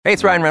Hey,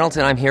 it's Ryan Reynolds,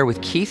 and I'm here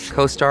with Keith,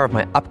 co-star of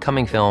my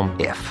upcoming film,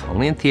 If,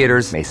 only in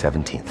theaters May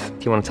 17th.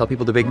 Do you want to tell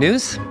people the big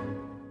news?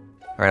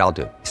 All right, I'll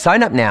do it.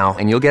 Sign up now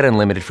and you'll get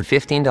unlimited for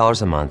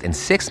 $15 a month and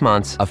 6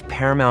 months of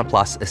Paramount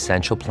Plus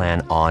Essential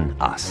Plan on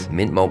us.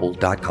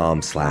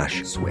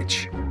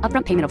 MintMobile.com/switch.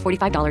 Upfront payment of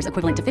 $45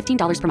 equivalent to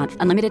 $15 per month.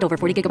 Unlimited over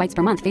 40 gigabytes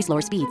per month. Face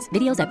lower speeds.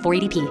 Videos at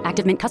 480p.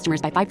 Active Mint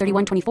customers by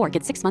 531.24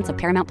 get 6 months of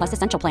Paramount Plus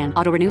Essential Plan.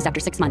 Auto renews after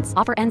 6 months.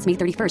 Offer ends May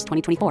 31st,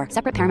 2024.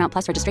 Separate Paramount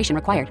Plus registration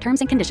required. Terms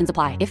and conditions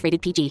apply if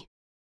rated PG.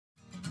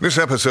 This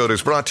episode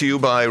is brought to you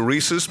by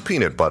Reese's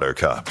Peanut Butter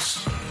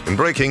Cups. In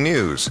breaking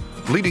news,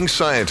 leading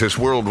scientists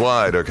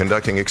worldwide are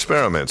conducting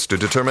experiments to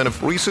determine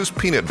if Reese's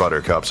Peanut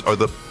Butter Cups are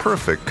the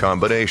perfect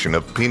combination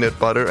of peanut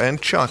butter and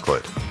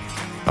chocolate.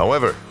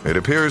 However, it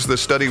appears the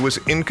study was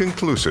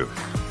inconclusive,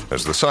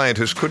 as the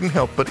scientists couldn't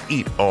help but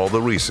eat all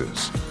the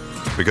Reese's.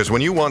 Because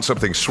when you want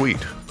something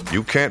sweet,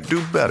 you can't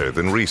do better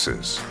than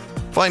Reese's.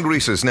 Find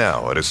Reese's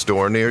now at a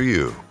store near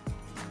you.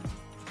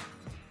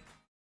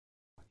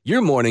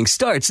 Your morning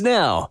starts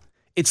now.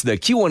 It's the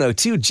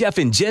Q102 Jeff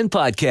and Jenn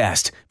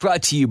podcast,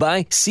 brought to you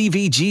by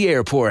CVG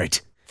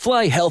Airport.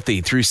 Fly healthy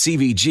through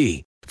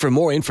CVG. For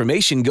more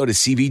information, go to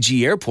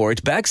CVG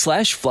Airport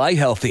 /fly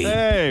healthy.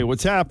 Hey,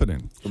 what's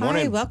happening? Good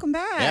morning. Hi, welcome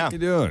back. How you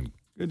doing?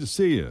 Good to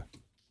see you.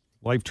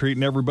 Life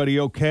treating everybody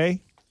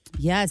okay?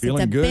 Yes,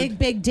 Feeling it's a good?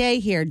 big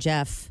day here,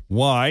 Jeff.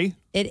 Why?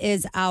 It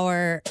is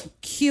our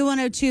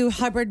Q102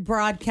 Hubbard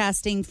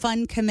Broadcasting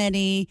Fun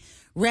Committee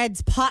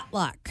Reds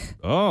Potluck.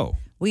 Oh.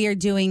 We are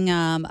doing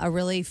a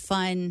really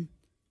fun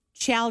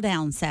chow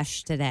down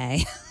sesh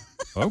today.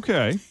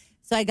 Okay.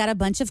 So I got a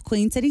bunch of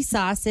Queen City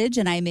sausage,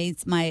 and I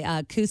made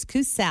my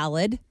couscous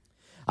salad.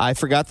 I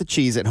forgot the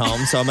cheese at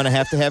home, so I'm going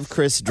to have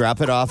Chris drop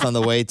it off on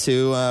the way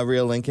to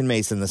Real Lincoln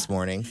Mason this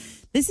morning.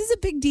 This is a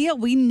big deal.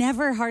 We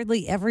never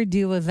hardly ever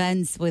do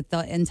events with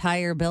the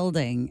entire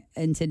building,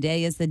 and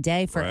today is the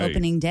day for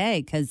opening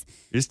day. Because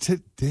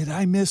did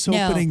I miss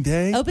opening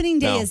day? Opening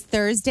day is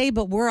Thursday,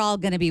 but we're all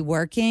going to be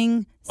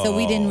working, so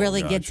we didn't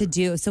really get to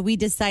do. So we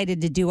decided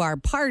to do our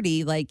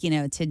party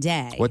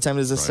today. What time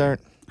does it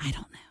start? I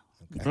don't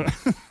know. Okay.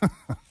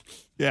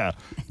 Yeah,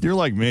 you're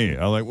like me.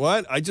 I'm like,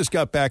 what? I just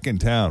got back in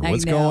town.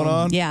 What's going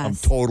on? Yes. I'm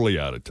totally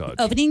out of touch.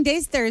 Opening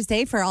day's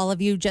Thursday for all of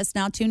you just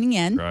now tuning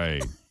in.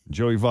 Right.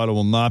 Joey Votto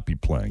will not be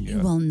playing yet.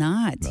 He will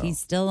not. No. He's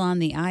still on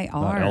the IR.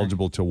 Not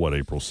eligible till what,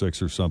 April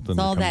 6th or something? It's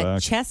all that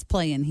back? chess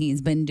playing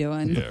he's been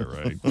doing. Yeah,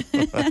 right.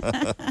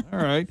 All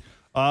right.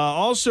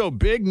 Also,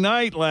 big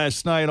night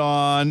last night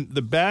on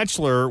The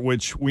Bachelor,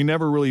 which we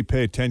never really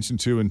pay attention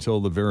to until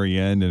the very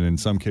end, and in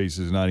some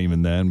cases not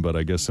even then, but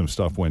I guess some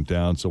stuff went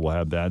down, so we'll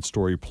have that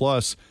story.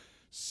 Plus,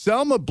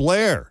 Selma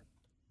Blair,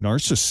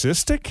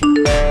 narcissistic?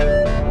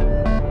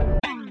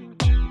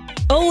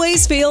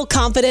 Always feel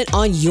confident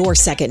on your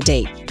second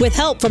date. With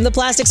help from the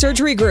Plastic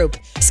Surgery Group.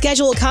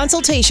 Schedule a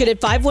consultation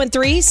at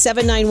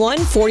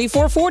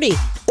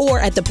 513-791-4440 or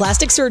at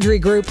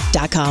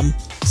theplasticsurgerygroup.com.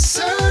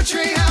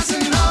 Surgery has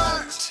an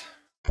art.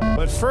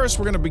 But first,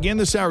 we're going to begin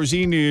this hour's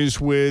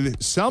E-News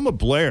with Selma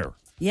Blair.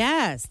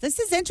 Yes, this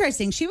is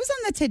interesting. She was on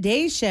the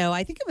Today Show,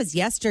 I think it was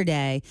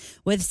yesterday,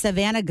 with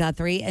Savannah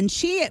Guthrie, and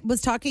she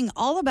was talking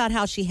all about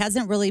how she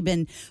hasn't really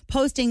been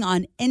posting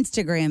on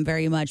Instagram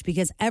very much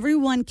because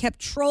everyone kept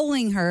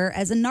trolling her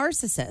as a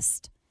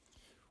narcissist.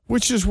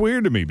 Which is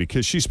weird to me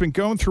because she's been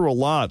going through a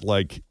lot.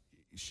 Like,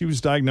 she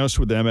was diagnosed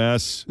with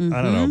MS,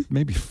 I don't know,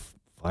 maybe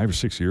 5 or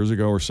 6 years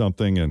ago or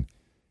something, and,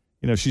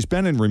 she's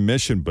been in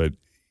remission, but,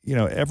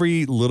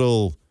 every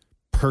little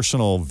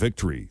personal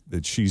victory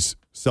that she's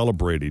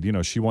celebrated,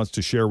 she wants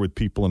to share with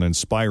people and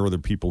inspire other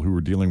people who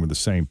are dealing with the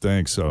same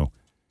thing. So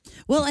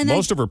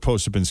most of her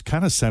posts have been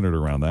kind of centered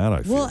around that,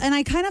 I feel. Well, and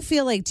I kind of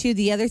feel like, too,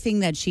 the other thing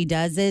that she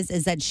does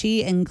is that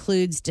she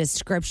includes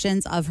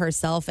descriptions of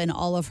herself in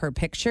all of her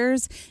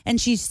pictures. And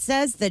she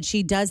says that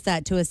she does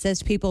that to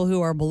assist people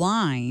who are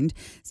blind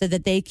so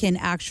that they can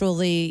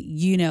actually,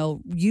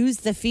 use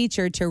the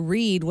feature to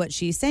read what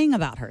she's saying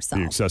about herself.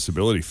 The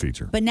accessibility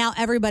feature. But now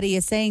everybody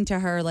is saying to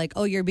her, like,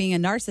 oh, you're being a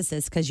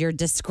narcissist because you're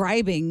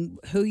describing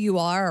who you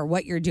are or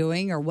what you're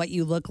doing or what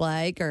you look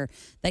like or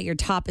that your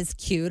top is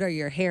cute or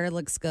your hair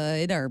looks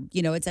good or,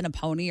 it's in a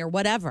pony or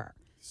whatever.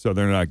 So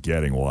they're not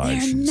getting why.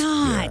 They're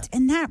not. Yeah.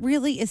 And that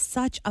really is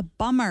such a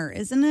bummer,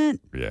 isn't it?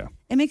 Yeah.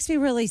 It makes me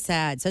really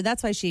sad. So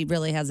that's why she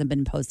really hasn't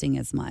been posting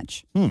as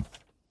much.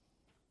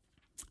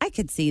 I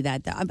could see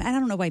that, though. I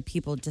don't know why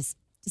people just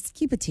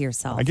keep it to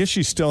yourself. I guess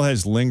she still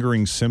has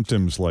lingering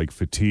symptoms like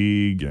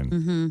fatigue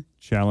and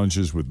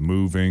challenges with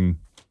moving.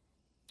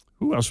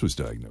 Who else was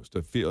diagnosed?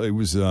 I feel it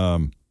was... it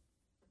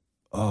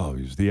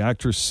was the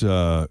actress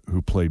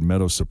who played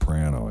Meadow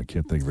Soprano. I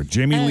can't think of her.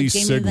 Jamie Lynn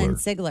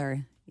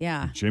Sigler.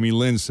 Yeah. Jamie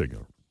Lynn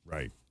Sigler.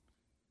 Right.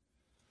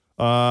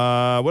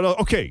 What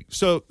else? Okay,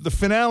 so the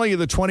finale of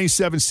the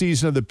 27th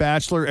season of The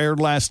Bachelor aired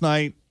last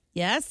night.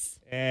 Yes.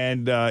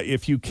 And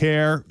if you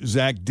care,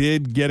 Zach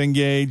did get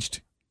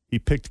engaged. He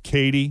picked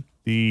Katie,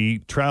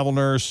 the travel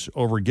nurse,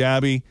 over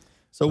Gabby.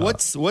 So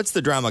what's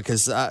the drama?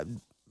 Because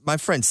my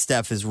friend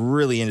Steph is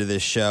really into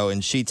this show,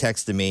 and she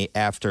texted me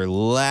after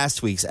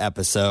last week's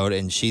episode,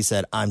 and she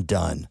said, I'm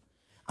done.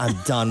 I'm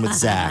done with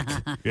Zach.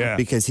 Yeah.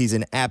 Because he's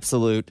an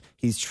absolute,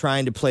 he's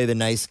trying to play the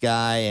nice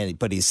guy,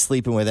 but he's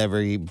sleeping with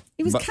He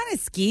was kind of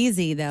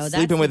skeezy, though.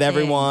 Sleeping with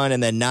everyone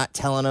and then not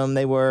telling them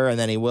they were, and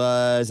then he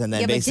was, and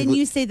then basically. But didn't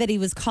you say that he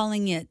was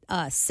calling it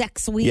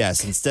Sex Week?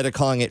 Yes, instead of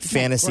calling it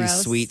Fantasy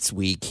gross? Sweets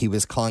Week, he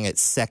was calling it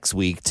Sex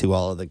Week to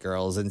all of the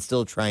girls and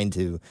still trying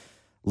to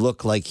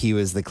look like he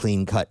was the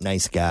clean-cut,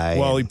 nice guy.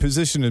 Well, he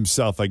positioned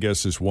himself, I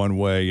guess, as one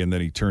way, and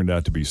then he turned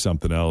out to be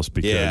something else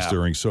because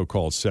during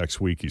so-called Sex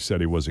Week, he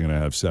said he wasn't going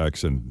to have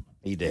sex, and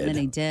he did. And then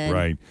he did.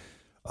 Right.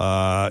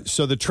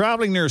 So the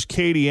traveling nurse,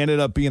 Katie, ended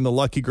up being the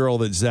lucky girl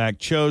that Zach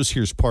chose.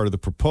 Here's part of the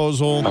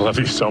proposal. I love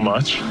you so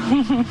much.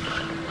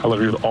 I love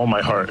you with all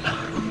my heart.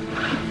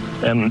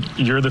 And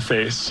you're the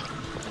face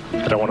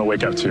that I want to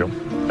wake up to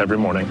every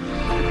morning.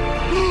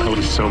 I love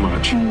you so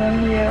much. I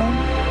love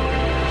you.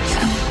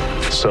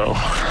 So.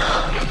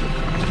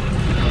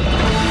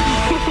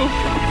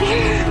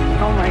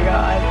 Oh my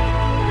God.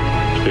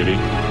 Katie.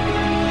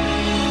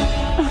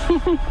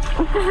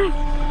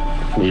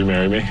 Will you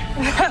marry me?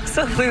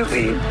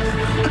 Absolutely. Oh my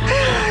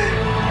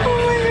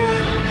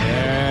God.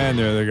 And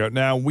there they go.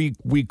 Now, we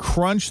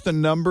crunched the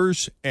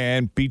numbers,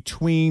 and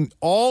between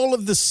all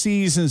of the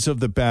seasons of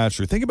The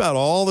Bachelor, think about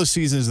all the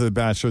seasons of The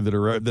Bachelor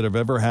that have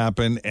ever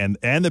happened, and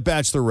The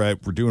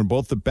Bachelorette. We're doing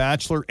both The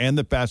Bachelor and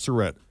The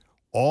Bachelorette.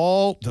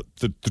 All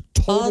the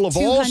total of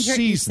all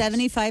seasons.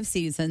 275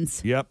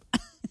 seasons. Yep.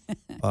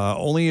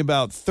 Only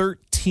about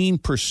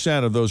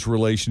 13% of those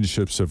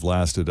relationships have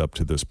lasted up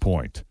to this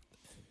point.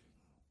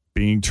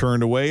 Being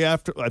turned away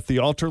at the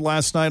altar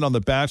last night on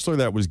The Bachelor,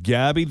 that was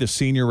Gabby, the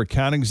senior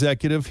account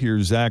executive.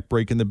 Here's Zach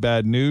breaking the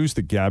bad news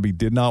that Gabby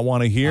did not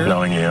want to hear.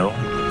 Knowing you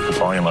and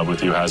falling in love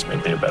with you has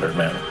made me a better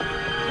man.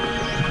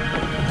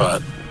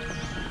 But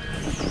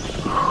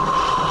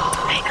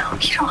I know.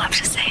 You don't have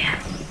to say it.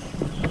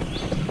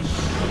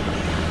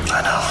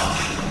 I know.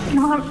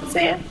 You don't have to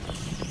say it.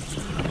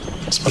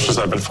 As much as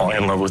I've been falling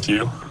in love with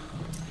you,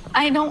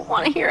 I don't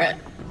want to hear it.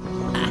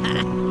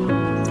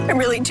 I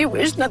really do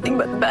wish nothing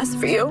but the best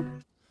for you.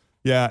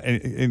 Yeah,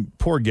 and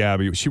poor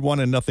Gabby, she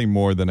wanted nothing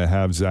more than to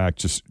have Zach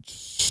just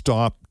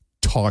stop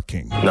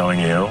talking.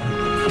 knowing you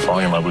and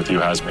falling in love with you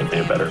has made me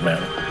a better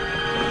man.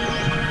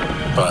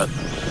 But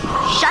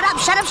Shut up,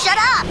 shut up, shut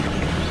up!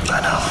 I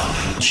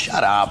know.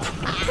 Shut up.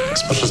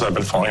 As much as I've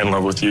been falling in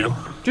love with you,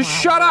 Just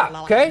shut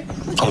up, okay?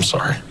 I'm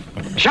sorry.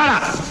 Shut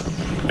up.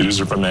 You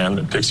deserve a man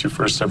that picks you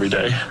first every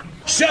day.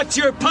 Shut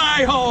your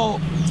pie hole!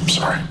 I'm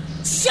sorry.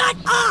 Shut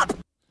up!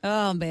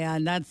 Oh,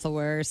 man, that's the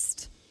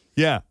worst.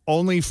 Yeah,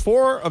 only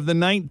 4 of the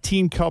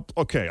 19 couples.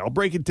 Okay, I'll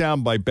break it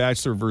down by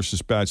Bachelor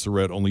versus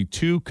Bachelorette. Only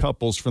 2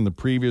 couples from the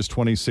previous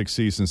 26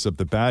 seasons of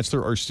The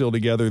Bachelor are still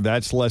together.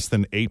 That's less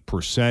than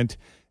 8%.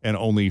 And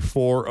only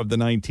 4 of the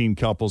 19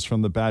 couples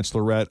from The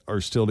Bachelorette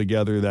are still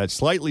together. That's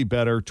slightly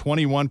better,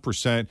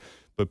 21%.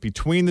 But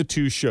between the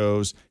two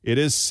shows, it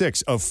is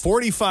 6 of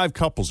 45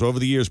 couples over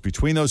the years.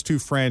 Between those two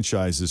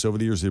franchises, over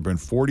the years, there have been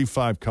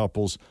 45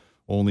 couples.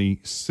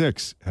 Only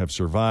 6 have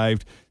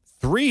survived.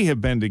 3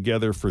 have been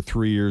together for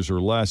 3 years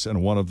or less,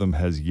 and one of them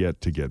has yet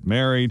to get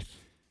married.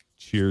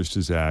 Cheers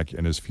to Zach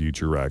and his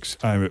future ex.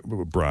 I'm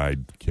a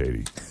bride,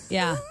 Katie.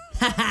 Yeah.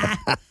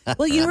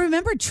 Well, you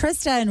remember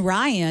Trista and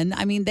Ryan.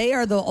 I mean, they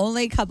are the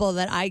only couple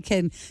that I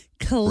can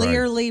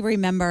clearly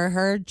remember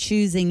her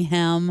choosing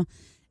him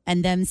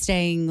and them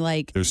staying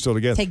like they're still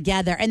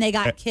together. And they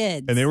got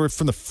kids. And they were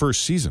from the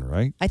first season,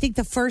 right? I think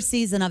the first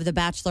season of The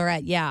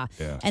Bachelorette, yeah.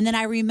 And then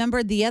I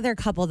remembered the other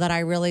couple that I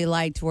really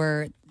liked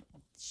were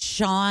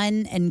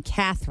Sean and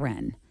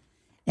Catherine.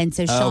 And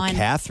so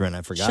Catherine,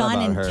 I forgot about her.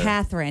 Sean and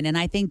Catherine, and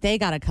I think they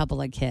got a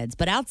couple of kids.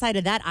 But outside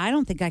of that, I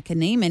don't think I can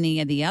name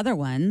any of the other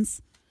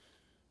ones.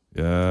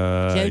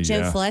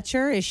 JoJo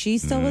Fletcher, is she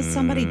still with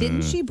somebody?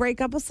 Didn't she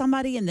break up with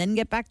somebody and then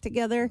get back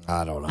together?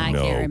 I don't know. I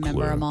can't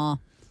remember them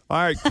all. All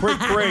right, quick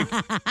break.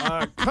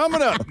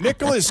 Coming up,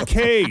 Nicolas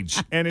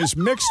Cage and his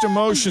mixed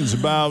emotions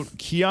about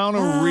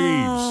Keanu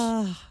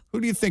Reeves.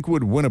 Who do you think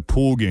would win a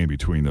pool game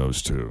between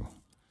those two?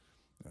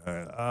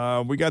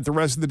 We got the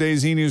rest of the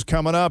day's E-News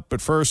coming up,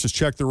 but first, let's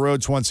check the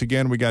roads once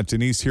again. We got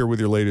Denise here with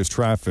your latest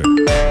traffic.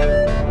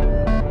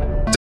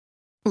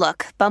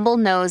 Look, Bumble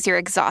knows you're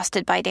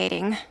exhausted by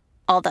dating.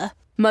 All the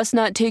must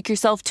not take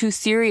yourself too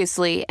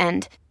seriously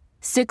and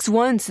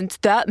 6'1" since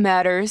that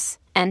matters.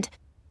 And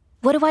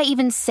what do I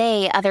even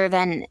say other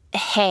than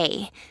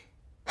hey?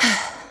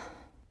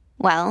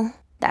 Well,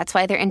 that's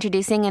why they're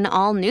introducing an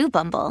all-new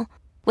Bumble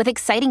with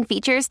exciting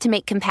features to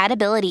make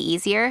compatibility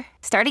easier,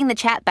 starting the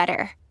chat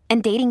better,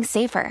 and dating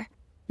safer.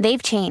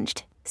 They've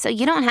changed, so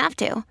you don't have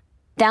to.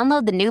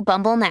 Download the new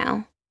Bumble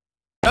now.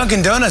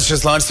 Dunkin' Donuts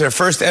just launched their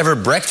first ever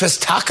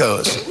breakfast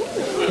tacos.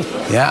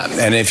 Yeah,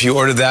 and if you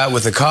order that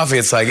with a coffee,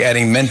 it's like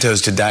adding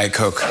Mentos to Diet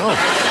Coke.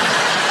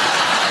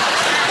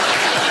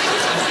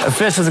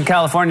 Officials in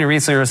California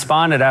recently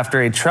responded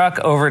after a truck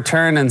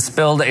overturned and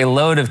spilled a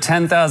load of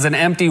 10,000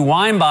 empty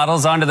wine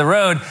bottles onto the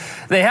road.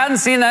 They hadn't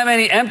seen that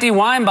many empty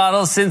wine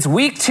bottles since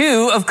week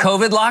 2 of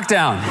COVID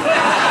lockdown.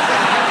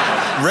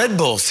 Red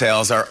Bull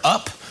sales are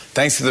up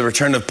thanks to the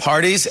return of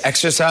parties,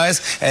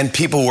 exercise, and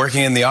people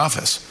working in the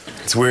office.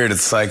 It's weird.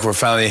 It's like we're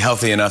finally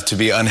healthy enough to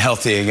be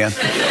unhealthy again.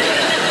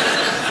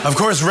 Of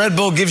course, Red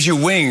Bull gives you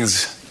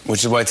wings,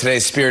 which is why today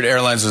Spirit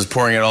Airlines was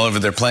pouring it all over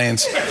their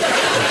planes.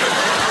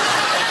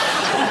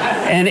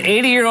 An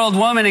 80-year-old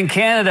woman in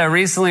Canada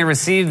recently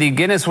received the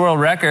Guinness World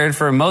Record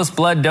for most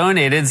blood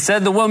donated.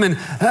 Said the woman,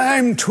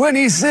 "I'm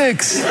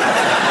 26.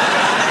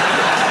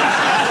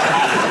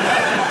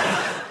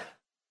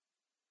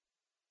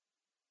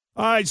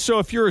 All right, so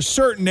if you're a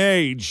certain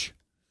age,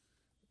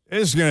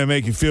 this is going to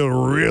make you feel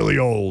really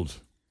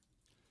old.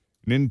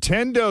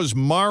 Nintendo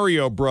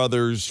Mario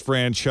Brothers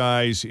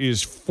franchise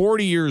is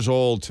 40 years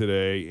old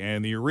today,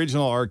 and the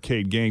original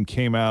arcade game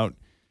came out,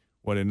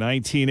 in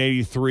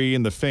 1983,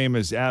 and the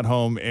famous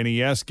at-home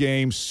NES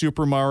game,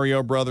 Super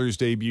Mario Brothers,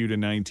 debuted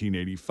in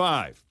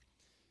 1985.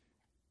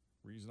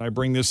 The reason I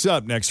bring this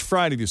up, next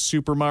Friday, the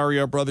Super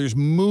Mario Brothers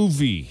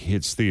movie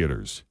hits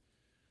theaters.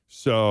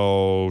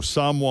 So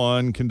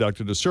someone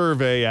conducted a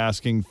survey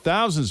asking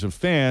thousands of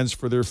fans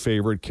for their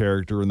favorite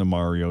character in the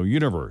Mario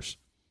universe.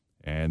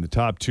 And the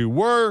top 2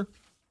 were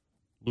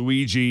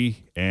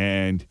Luigi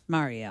and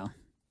Mario.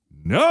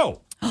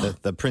 No.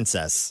 The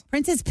princess.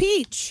 Princess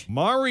Peach.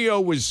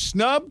 Mario was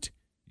snubbed.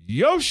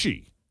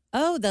 Yoshi.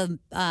 Oh, the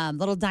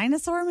little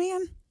dinosaur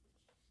man?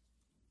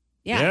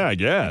 Yeah, I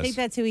guess. I think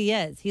that's who he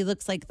is. He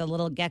looks like the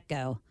little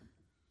gecko.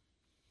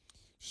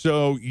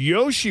 So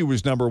Yoshi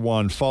was number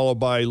 1, followed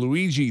by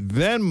Luigi,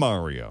 then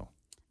Mario.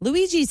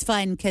 Luigi's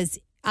fun because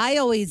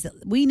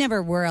we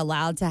never were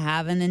allowed to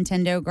have a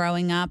Nintendo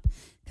growing up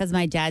because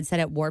my dad said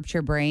it warped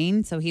your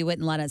brain, so he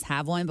wouldn't let us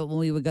have one. But when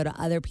we would go to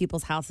other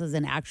people's houses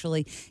and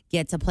actually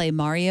get to play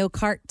Mario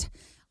Kart,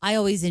 I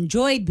always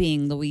enjoyed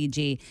being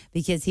Luigi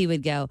because he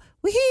would go,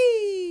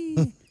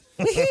 wee-hee,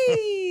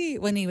 wee-hee,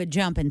 when he would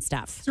jump and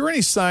stuff. Is there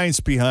any science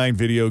behind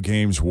video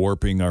games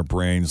warping our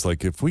brains?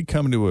 Like, if we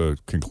come to a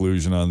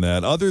conclusion on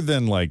that, other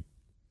than like,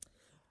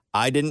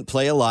 I didn't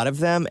play a lot of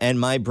them, and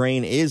my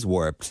brain is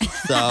warped.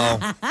 So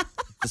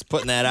just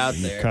putting that out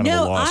there. Kind of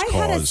a lost cause.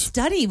 Had a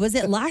study. Was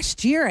it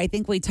last year? I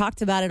think we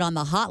talked about it on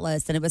the Hot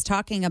List, and it was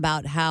talking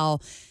about how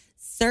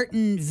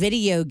certain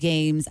video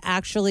games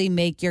actually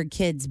make your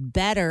kids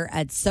better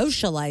at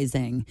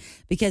socializing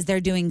because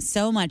they're doing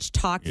so much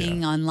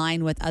talking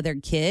online with other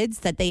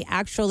kids that they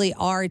actually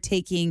are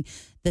taking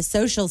the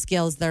social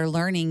skills they're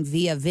learning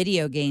via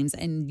video games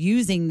and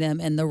using them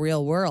in the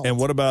real world. And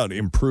what about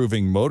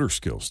improving motor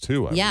skills,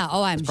 too?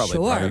 I'm probably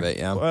sure. part of it,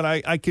 yeah. But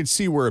I could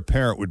see where a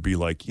parent would be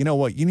like, you know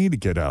what, you need to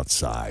get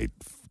outside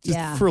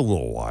just for a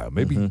little while.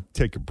 Maybe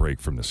take a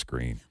break from the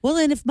screen. Well,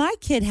 and if my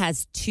kid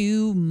has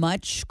too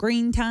much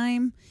screen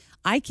time,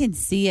 I can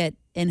see it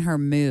in her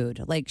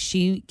mood. Like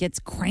she gets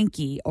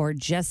cranky or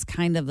just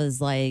kind of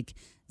is like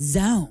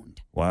zoned.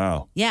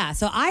 Wow. Yeah.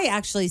 So I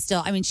actually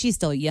she's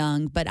still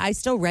young, but I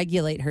still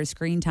regulate her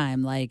screen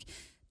time. Like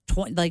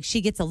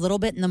she gets a little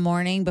bit in the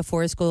morning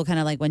before school, kind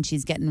of like when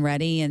she's getting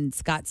ready and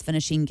Scott's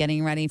finishing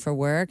getting ready for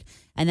work.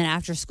 And then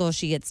after school,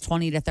 she gets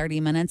 20 to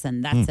 30 minutes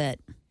and that's it.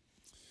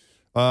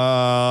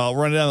 I'll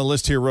run down the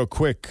list here real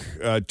quick.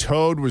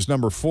 Toad was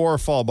number 4,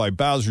 followed by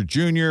Bowser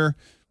Jr.,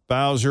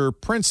 Bowser,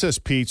 Princess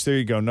Peach. There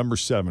you go. Number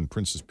 7,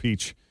 Princess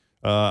Peach.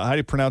 How do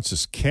you pronounce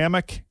this?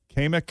 Kamek?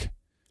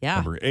 Yeah.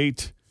 Number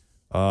 8.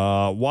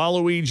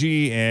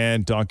 Waluigi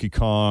and Donkey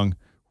Kong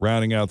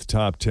rounding out the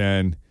top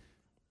 10.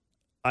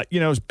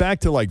 It's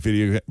back to like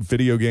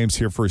video games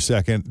here for a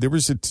second. There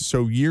was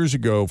so years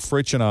ago,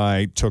 Fritch and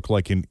I took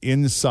like an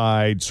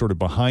inside sort of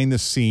behind the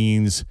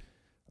scenes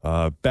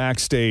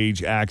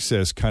backstage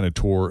access kind of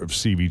tour of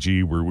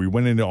CVG where we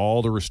went into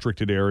all the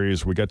restricted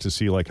areas. We got to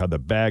see like how the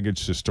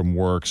baggage system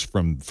works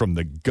from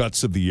the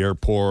guts of the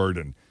airport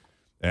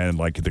and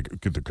like the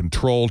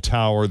control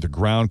tower, the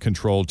ground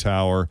control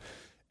tower.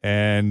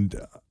 And,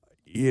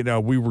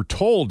 we were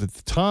told at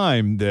the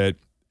time that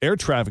air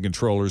traffic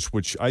controllers,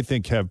 which I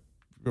think have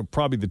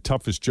probably the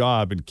toughest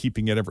job in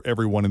keeping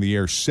everyone in the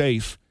air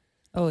safe.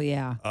 Oh,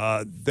 yeah.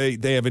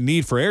 They have a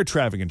need for air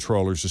traffic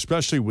controllers,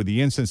 especially with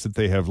the incidents that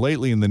they have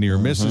lately in the near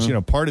misses.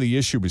 Part of the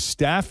issue is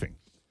staffing.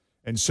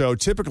 And so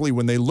typically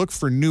when they look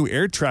for new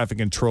air traffic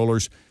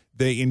controllers,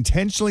 they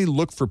intentionally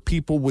look for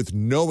people with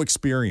no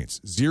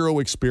experience, zero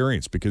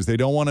experience, because they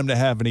don't want them to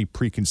have any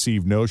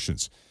preconceived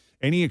notions.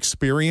 Any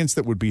experience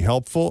that would be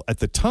helpful at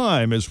the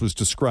time, as was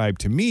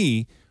described to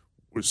me,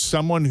 was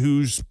someone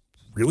who's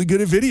really good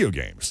at video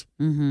games.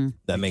 Mm-hmm.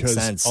 That makes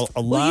sense. A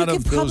lot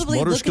of those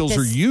motor skills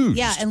are used.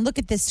 Yeah, and look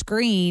at the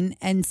screen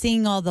and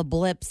seeing all the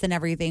blips and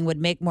everything would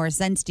make more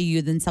sense to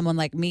you than someone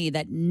like me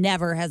that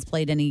never has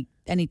played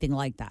anything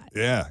like that.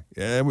 Yeah,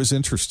 it was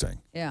interesting.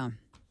 Yeah.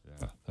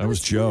 That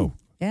was Joe.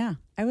 Yeah,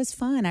 it was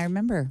fun. I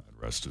remember.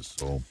 God rest his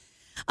soul.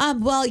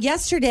 Well,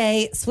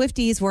 yesterday,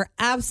 Swifties were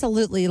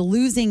absolutely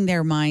losing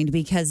their mind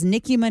because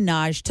Nicki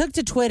Minaj took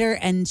to Twitter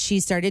and she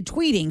started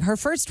tweeting. Her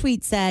first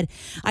tweet said,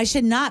 "I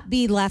should not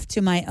be left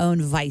to my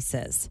own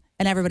vices."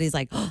 And everybody's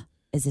like, oh,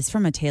 is this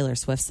from a Taylor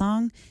Swift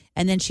song?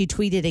 And then she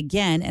tweeted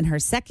again, and her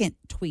second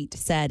tweet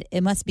said,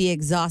 "It must be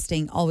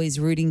exhausting always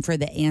rooting for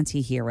the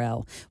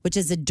anti-hero," which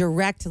is a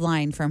direct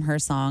line from her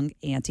song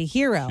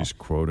Anti-Hero. She's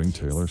quoting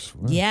Taylor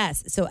Swift.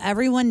 Yes. So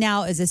everyone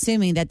now is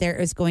assuming that there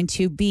is going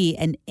to be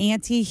an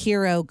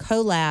anti-hero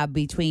collab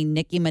between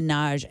Nicki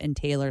Minaj and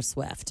Taylor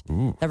Swift.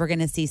 Ooh. That we're going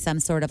to see some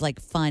sort of like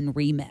fun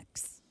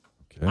remix.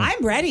 Okay.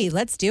 I'm ready.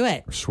 Let's do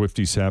it. Are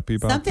Swifties happy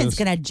about Something's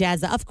this? going to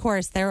jazz up. Of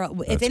course, if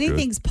That's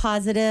anything's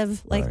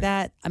positive like Right.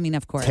 that, I mean,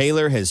 of course.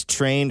 Taylor has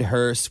trained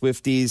her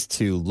Swifties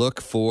to look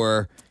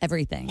for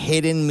everything,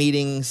 hidden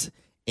meanings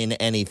in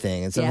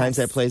anything. And sometimes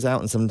Yes. that plays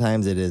out, and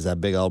sometimes it is a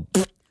big old.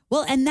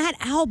 Well, and that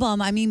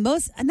album, I mean,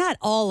 not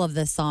all of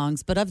the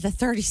songs, but of the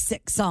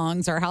 36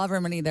 songs or however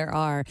many there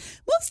are,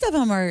 most of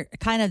them are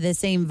kind of the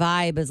same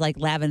vibe as like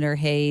Lavender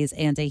Haze,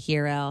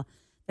 Anti-Hero.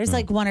 There's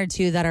like one or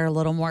two that are a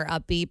little more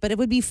upbeat, but it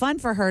would be fun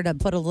for her to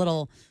put a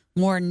little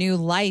more new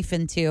life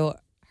into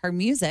her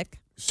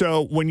music.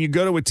 So when you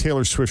go to a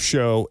Taylor Swift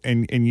show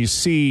and you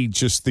see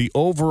just the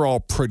overall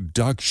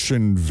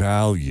production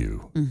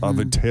value of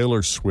a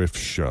Taylor Swift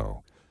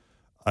show,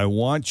 I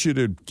want you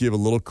to give a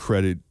little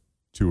credit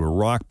to a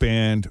rock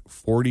band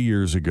 40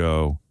 years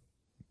ago.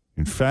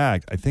 In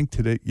fact, I think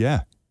today,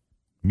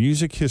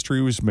 music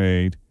history was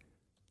made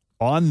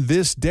on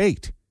this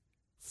date,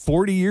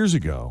 40 years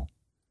ago.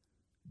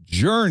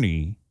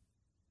 Journey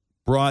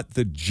brought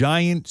the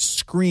giant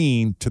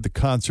screen to the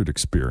concert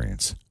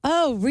experience.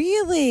 Oh,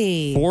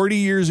 really? 40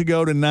 years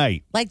ago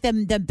tonight. Like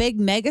the big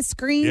mega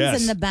screens Yes.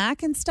 in the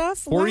back and stuff?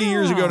 40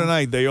 years ago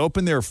tonight, they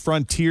opened their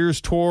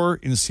Frontiers tour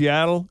in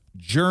Seattle.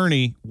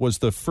 Journey was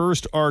the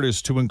first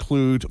artist to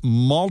include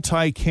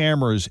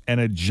multi-cameras and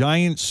a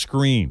giant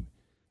screen.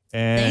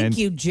 And Thank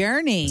you,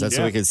 Journey. That's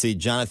so we could see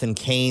Jonathan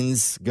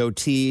Cain's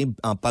goatee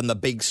up on the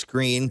big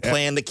screen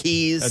playing the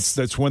keys.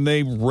 That's when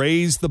they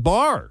raised the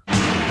bar.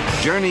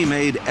 Journey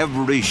made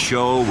every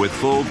show with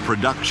full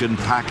production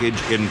package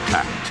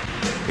intact,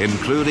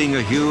 including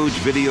a huge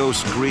video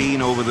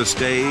screen over the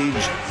stage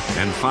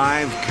and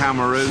 5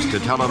 cameras to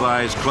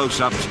televise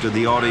close-ups to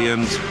the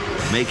audience,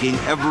 making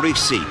every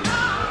seat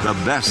the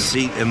best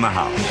seat in the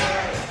house.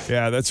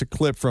 Yeah, that's a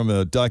clip from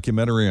a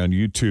documentary on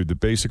YouTube that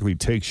basically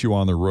takes you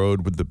on the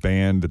road with the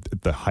band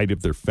at the height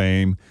of their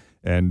fame.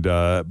 And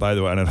by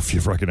the way, I don't know if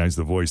you've recognized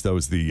the voice. That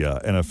was the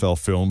NFL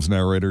Films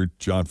narrator,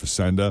 John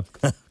Facenda.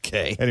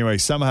 Okay. Anyway,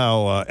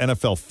 somehow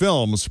NFL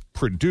Films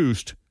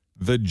produced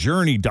the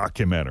Journey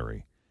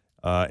documentary.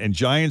 And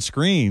giant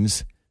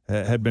screens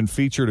had been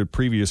featured at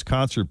previous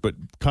concerts,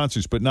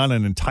 but not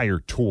an entire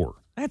tour.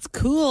 That's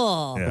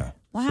cool. Yeah.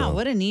 Wow,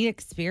 what a neat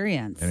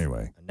experience.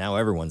 Anyway. Now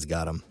everyone's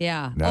got them.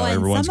 Yeah. Now and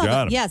everyone's some of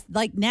got it- 'em. Yes,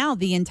 like now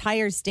the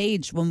entire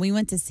stage, when we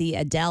went to see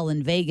Adele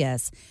in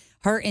Vegas,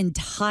 her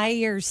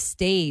entire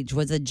stage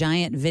was a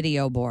giant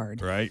video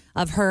board. Right.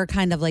 Of her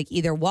kind of like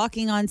either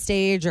walking on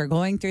stage or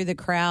going through the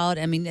crowd.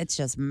 I mean, it's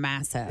just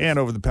massive. And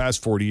over the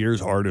past 40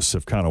 years, artists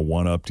have kind of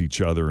one-upped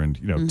each other and,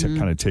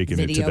 kind of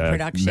taken it to Video that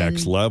production.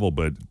 next level.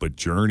 But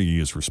Journey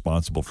is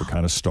responsible for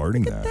kind of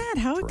starting that. That,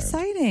 how trend.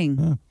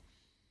 exciting.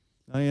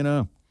 Now you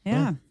know.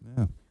 Yeah.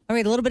 All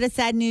right, a little bit of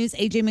sad news.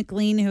 AJ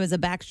McLean, who is a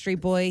Backstreet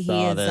Boy, he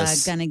Saw is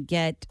this. going to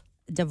get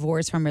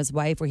divorced from his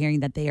wife. We're hearing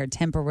that they are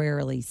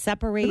temporarily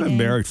separated. They've been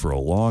married for a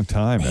long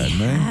time, hadn't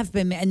they? Have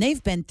been, and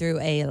they've been through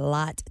a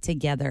lot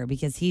together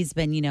because he's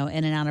been, in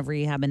and out of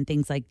rehab and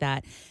things like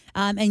that.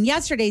 And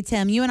yesterday,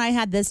 Tim, you and I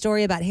had this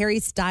story about Harry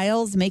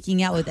Styles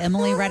making out with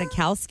Emily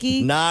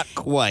Ratajkowski. Not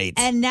quite.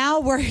 And now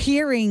we're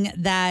hearing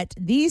that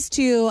these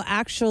two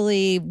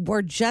actually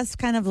were just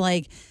kind of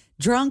like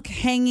drunk,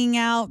 hanging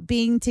out,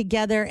 being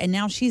together. And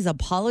now she's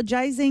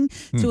apologizing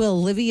to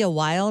Olivia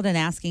Wilde and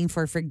asking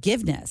for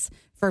forgiveness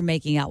for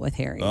making out with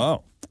Harry.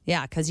 Oh.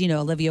 Yeah, because,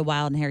 Olivia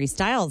Wilde and Harry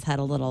Styles had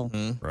a little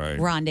Right.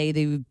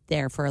 rendezvous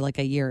there for like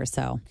a year or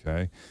so.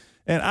 Okay.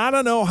 And I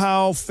don't know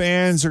how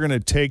fans are going to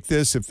take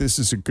this, if this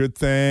is a good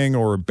thing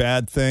or a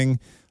bad thing.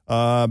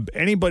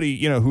 Anybody,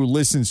 who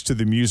listens to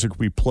the music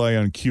we play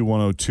on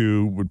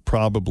Q102 would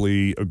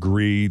probably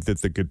agree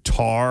that the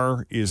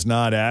guitar is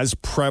not as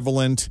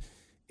prevalent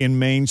in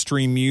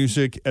mainstream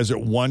music as it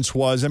once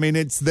was. I mean,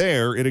 it's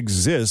there. It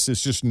exists.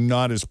 It's just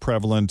not as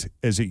prevalent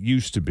as it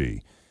used to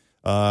be.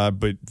 But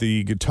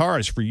the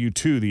guitarist for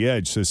U2, The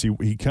Edge, says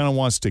he kind of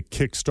wants to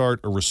kickstart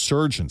a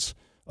resurgence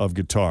of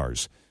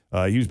guitars.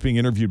 He was being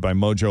interviewed by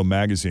Mojo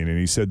Magazine, and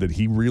he said that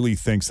he really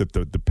thinks that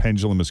the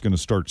pendulum is going to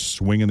start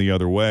swinging the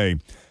other way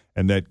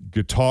and that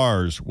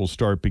guitars will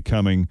start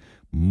becoming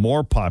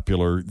more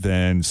popular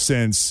than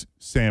synths,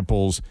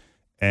 samples,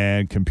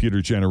 and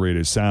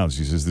computer-generated sounds.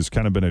 He says there's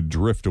kind of been a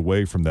drift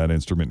away from that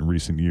instrument in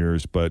recent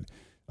years, but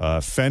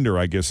Fender,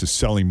 I guess, is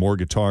selling more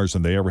guitars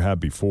than they ever have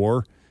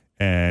before,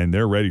 and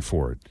they're ready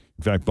for it.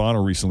 In fact,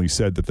 Bono recently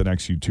said that the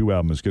next U2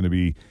 album is going to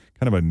be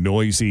kind of a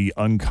noisy,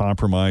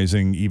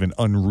 uncompromising, even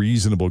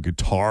unreasonable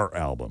guitar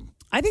album.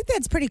 I think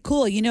that's pretty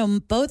cool. You know,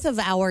 both of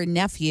our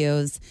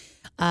nephews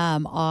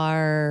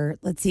are,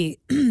 let's see,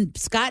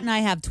 Scott and I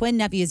have twin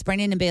nephews,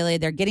 Brendan and Bailey.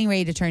 They're getting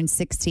ready to turn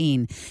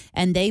 16,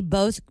 and they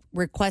both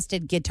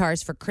requested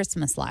guitars for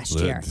Christmas last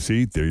year.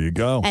 See, there you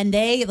go. And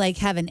they like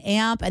have an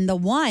amp, and the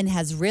one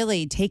has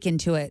really taken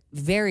to it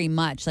very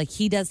much. Like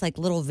he does like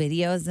little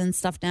videos and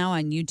stuff now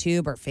on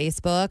YouTube or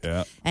Facebook.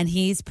 Yeah. And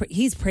he's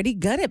pretty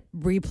good at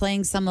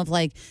replaying some of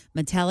like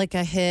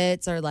Metallica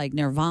hits or like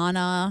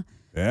Nirvana.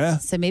 Yeah.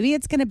 So maybe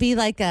it's going to be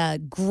like a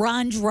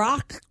grunge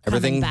rock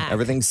coming back.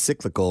 Everything's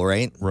cyclical,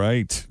 right?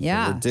 Right.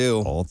 Yeah. We're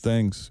due. All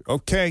things.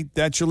 Okay,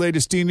 that's your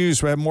latest D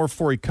News. We have more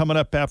for you coming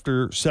up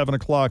after 7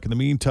 o'clock. In the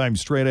meantime,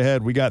 straight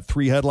ahead, we got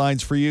 3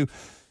 headlines for you.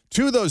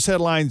 2 of those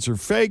headlines are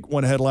fake.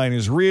 1 headline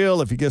is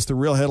real. If you guess the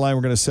real headline,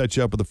 we're going to set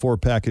you up with a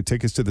 4-pack of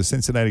tickets to the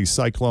Cincinnati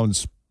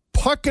Cyclones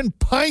Puck and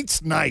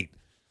Pints Night.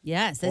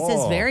 Yes, this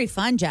is very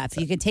fun, Jeff.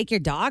 You can take your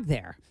dog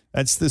there.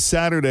 That's this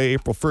Saturday,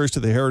 April 1st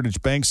at the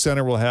Heritage Bank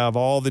Center. We'll have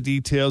all the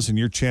details and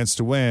your chance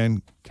to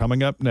win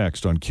coming up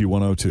next on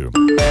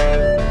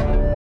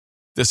Q102.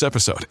 This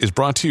episode is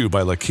brought to you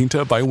by La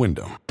Quinta by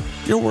Wyndham.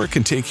 Your work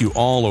can take you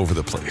all over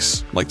the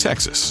place, like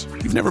Texas.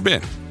 You've never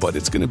been, but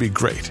it's going to be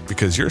great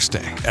because you're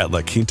staying at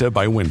La Quinta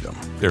by Wyndham.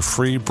 Their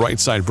free Bright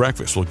Side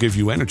breakfast will give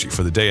you energy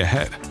for the day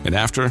ahead. And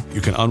after,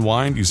 you can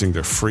unwind using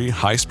their free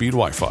high-speed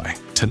Wi-Fi.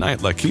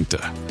 Tonight, La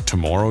Quinta.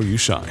 Tomorrow, you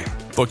shine.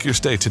 Book your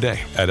stay today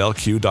at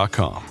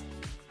LQ.com.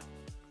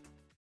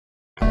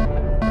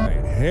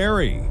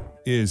 Harry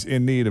is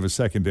in need of a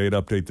second date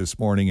update this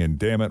morning, and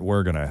damn it,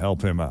 we're going to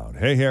help him out.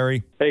 Hey,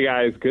 Harry. Hey,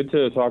 guys. Good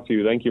to talk to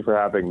you. Thank you for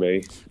having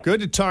me.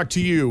 Good to talk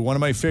to you. One of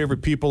my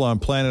favorite people on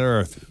planet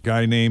Earth, a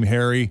guy named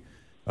Harry.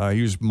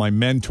 He was my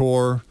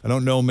mentor. I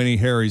don't know many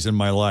Harrys in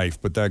my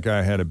life, but that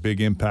guy had a big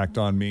impact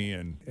on me.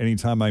 And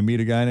anytime I meet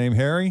a guy named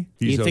Harry,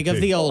 he's you think of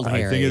the old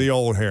Harry. I think of the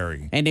old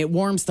Harry. And it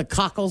warms the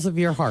cockles of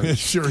your heart. It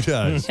sure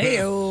does.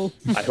 Hey-o.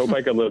 I hope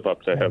I can live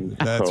up to him.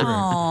 That's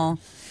right.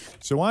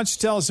 So why don't you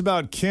tell us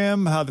about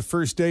Kim, how the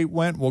first date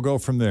went? We'll go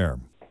from there.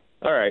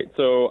 All right.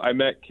 So I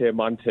met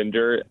Kim on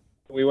Tinder.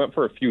 We went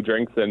for a few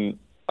drinks, and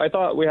I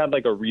thought we had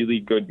like a really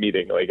good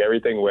meeting. Like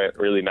everything went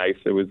really nice.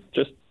 It was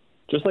just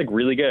like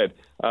really good.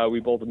 We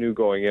both knew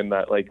going in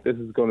that like this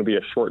is going to be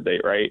a short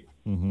date, right?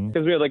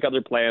 Because we had like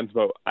other plans,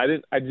 but I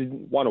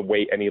didn't want to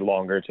wait any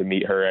longer to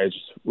meet her. I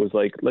just was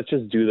like, let's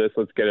just do this.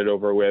 Let's get it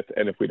over with.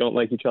 And if we don't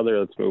like each other,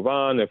 let's move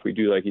on. If we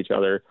do like each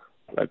other,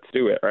 let's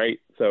do it, right?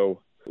 So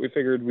we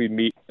figured we'd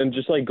meet and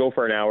just like go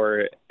for an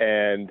hour.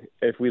 And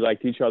if we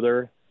liked each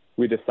other,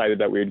 we decided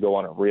that we would go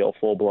on a real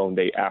full-blown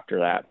date after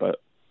that,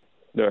 but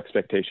no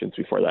expectations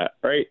before that,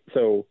 right?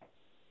 So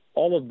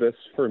all of this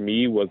for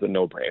me was a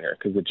no-brainer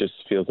because it just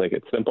feels like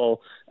it's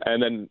simple.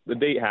 And then the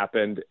date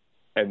happened,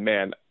 and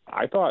man,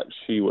 I thought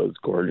she was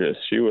gorgeous.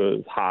 She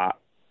was hot.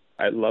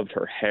 I loved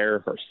her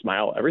hair, her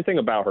smile. Everything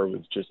about her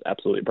was just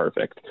absolutely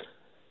perfect.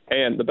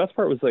 And the best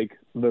part was like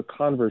the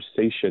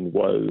conversation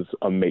was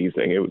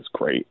amazing. It was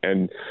great.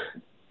 And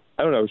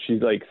I don't know, she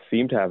like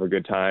seemed to have a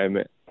good time.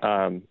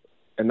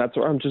 And that's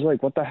where I'm just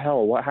like, what the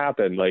hell? What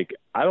happened? Like,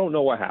 I don't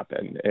know what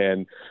happened.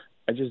 And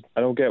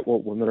I don't get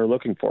what women are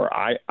looking for.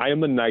 I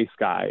am a nice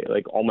guy.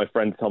 Like all my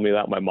friends tell me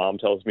that. My mom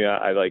tells me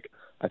that.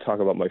 I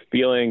talk about my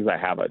feelings. I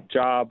have a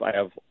job. I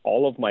have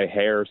all of my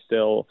hair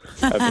still.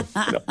 I have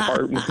an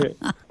apartment.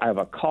 I have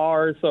a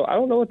car. So I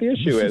don't know what the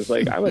issue is.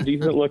 Like I'm a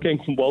decent looking,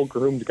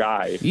 well-groomed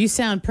guy. You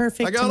sound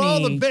perfect I got to me.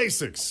 all the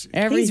basics.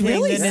 Everything. He's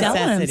really the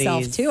selling necessities.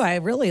 himself, too. I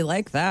really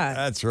like that.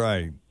 That's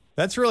right.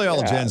 That's really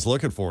all Jen's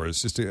looking for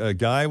is just a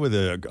guy with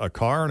a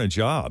car and a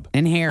job.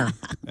 And hair.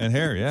 And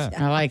hair, yeah.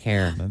 I like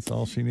hair. That's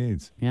all she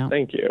needs. Yeah.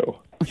 Thank you.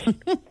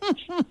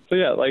 So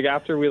yeah, like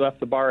after we left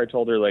the bar, I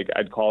told her like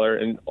I'd call her,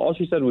 and all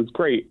she said was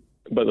great,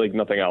 but like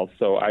nothing else.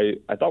 So I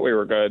thought we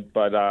were good,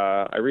 but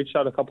I reached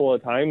out a couple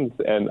of times,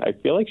 and I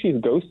feel like she's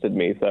ghosted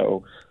me.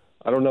 So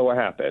I don't know what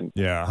happened.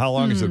 Yeah. How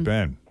long has it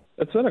been?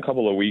 It's been a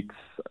couple of weeks.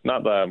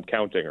 Not that I'm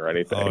counting or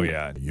anything. Oh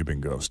yeah, you've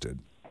been ghosted.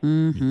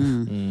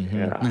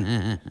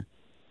 Yeah.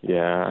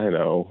 Yeah, I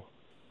know.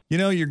 You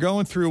know, you're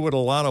going through what a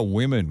lot of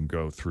women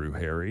go through,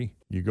 Harry.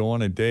 You go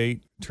on a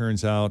date,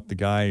 turns out the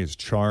guy is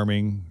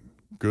charming,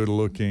 good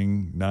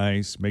looking,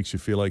 nice, makes you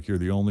feel like you're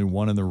the only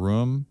one in the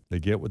room. They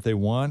get what they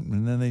want,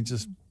 and then they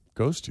just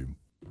ghost you.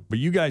 But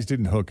you guys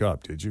didn't hook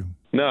up, did you?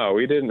 No,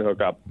 we didn't hook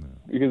up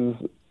because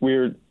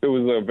it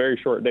was a very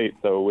short date,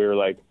 so we were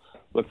like,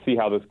 let's see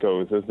how this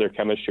goes. Is there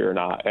chemistry or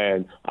not?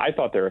 And I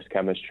thought there was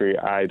chemistry.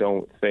 I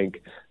don't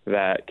think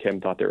that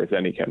Kim thought there was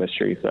any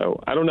chemistry.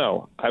 So I don't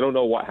know. I don't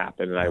know what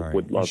happened, and I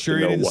would love to know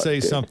you didn't what say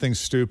did. something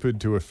stupid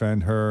to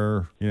offend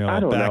her? You know, I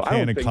don't a know. I don't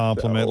backhanded think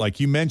compliment. so. Like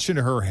you mentioned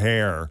her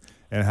hair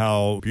and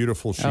how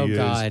beautiful she is.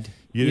 God.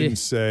 You didn't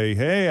say,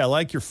 hey, I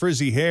like your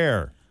frizzy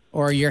hair.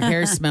 Or your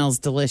hair smells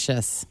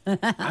delicious.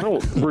 I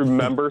don't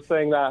remember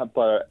saying that,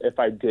 but if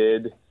I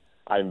did,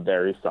 I'm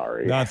very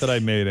sorry. Not that I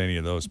made any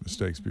of those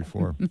mistakes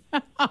before.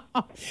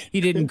 You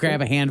didn't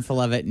grab a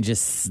handful of it and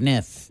just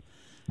sniff.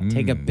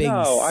 Take a big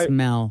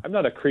smell. I'm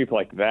not a creep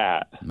like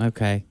that.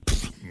 Okay.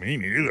 Me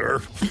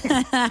neither.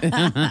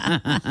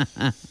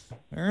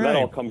 All right. That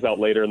all comes out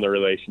later in the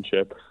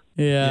relationship.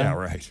 Yeah,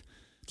 right.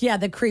 Yeah,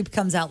 the creep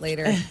comes out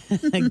later.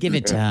 Give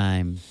it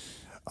time.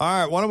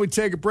 All right, why don't we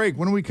take a break?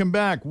 When we come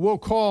back, we'll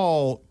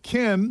call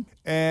Kim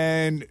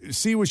and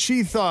see what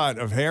she thought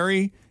of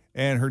Harry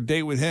and her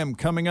date with him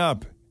coming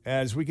up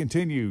as we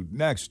continue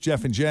next.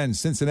 Jeff and Jen,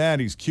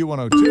 Cincinnati's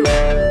Q102.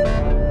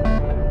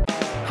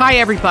 Hi,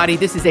 everybody.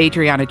 This is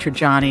Adriana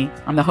Trajani.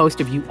 I'm the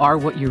host of You Are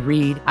What You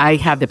Read. I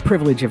have the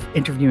privilege of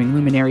interviewing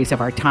luminaries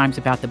of our times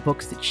about the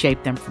books that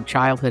shaped them from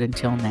childhood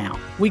until now.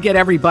 We get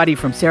everybody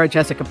from Sarah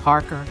Jessica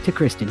Parker to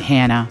Kristen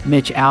Hanna,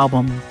 Mitch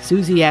Albom,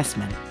 Susie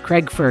Essman,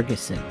 Craig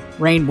Ferguson,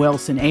 Rainn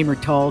Wilson, Amor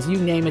Tolls, you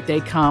name it, they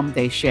come,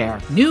 they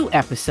share. New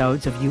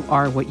episodes of You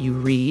Are What You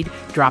Read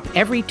drop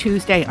every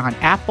Tuesday on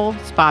Apple,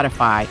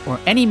 Spotify, or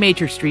any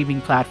major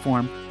streaming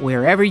platform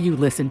wherever you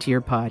listen to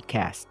your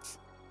podcasts.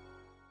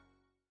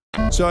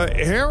 So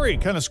Harry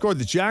kind of scored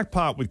the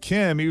jackpot with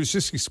Kim. He was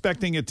just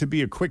expecting it to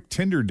be a quick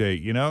Tinder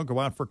date, go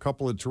out for a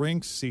couple of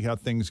drinks, see how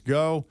things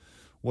go.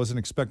 Wasn't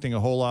expecting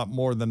a whole lot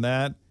more than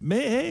that.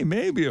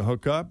 Maybe a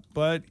hookup,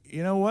 but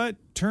you know what?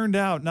 Turned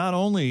out not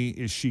only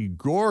is she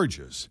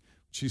gorgeous,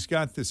 she's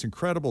got this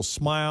incredible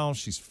smile.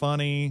 She's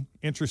funny,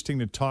 interesting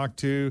to talk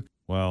to.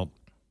 Well,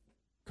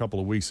 a couple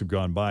of weeks have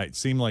gone by. It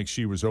seemed like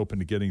she was open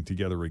to getting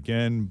together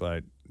again,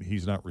 but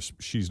she's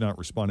not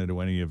responded to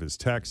any of his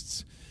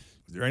texts.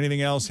 Is there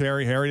anything else,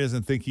 Harry? Harry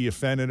doesn't think he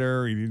offended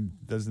her. He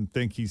doesn't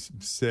think he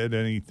said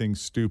anything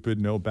stupid,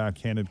 no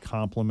backhanded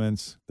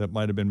compliments that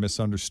might have been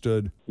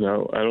misunderstood.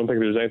 No, I don't think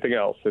there's anything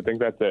else. I think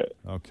that's it.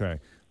 Okay.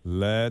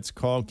 Let's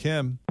call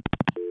Kim.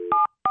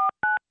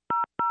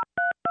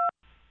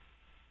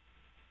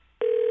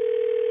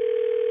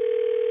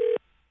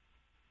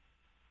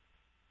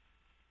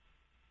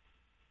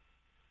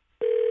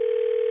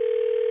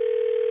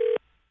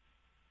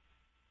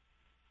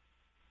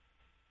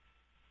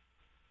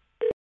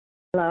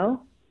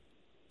 Hello?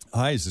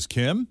 Hi, is this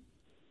Kim?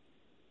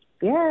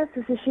 Yes,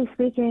 this is she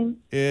speaking.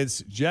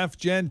 It's Jeff,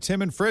 Jen,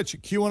 Tim, and Fritch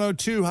at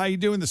Q102. How you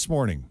doing this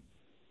morning?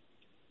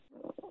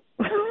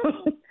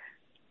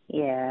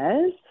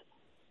 Yes.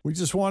 We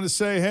just want to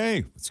say,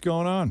 hey, what's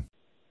going on?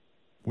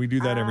 We do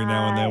that every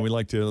now and then. We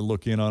like to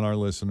look in on our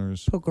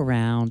listeners. Poke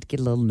around,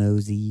 get a little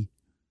nosy.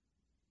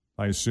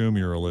 I assume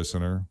you're a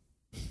listener.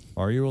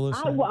 Are you a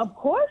listener? Well, of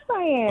course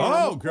I am.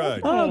 Oh,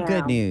 good. Oh,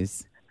 good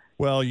news.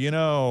 Well,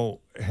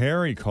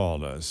 Harry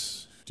called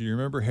us. Do you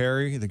remember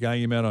Harry, the guy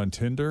you met on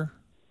Tinder?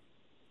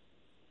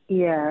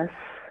 Yes.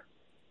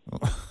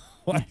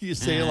 Why do you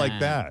say it like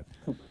that?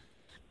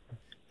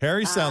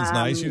 Harry sounds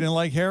nice. You didn't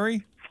like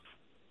Harry?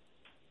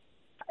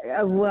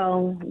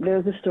 Well,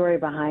 there's a story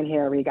behind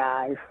Harry,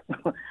 guys.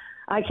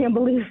 I can't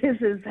believe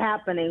this is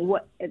happening.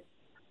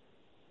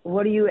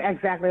 What are you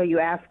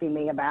asking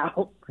me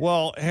about?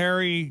 Well,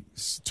 Harry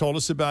told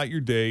us about your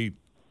date.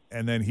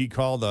 And then he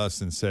called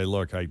us and said,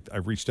 look, I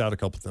reached out a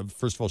couple of times.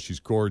 First of all, she's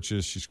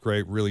gorgeous. She's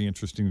great, really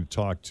interesting to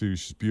talk to.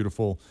 She's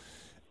beautiful.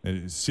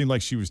 And it seemed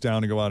like she was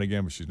down to go out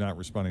again, but she's not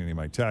responding to any of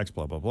my texts,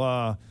 blah, blah,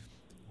 blah.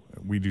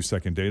 We do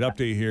second date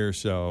update here,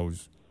 so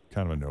it's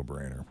kind of a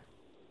no-brainer.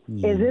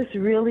 Is this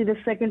really the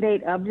second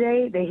date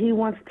update that he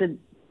wants to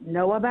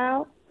know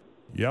about?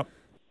 Yep.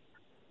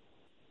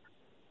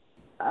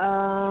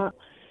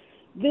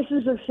 This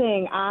is the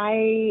thing.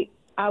 I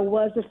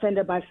was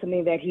offended by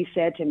something that he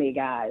said to me,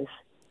 guys.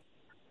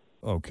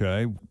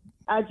 Okay.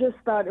 I just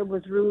thought it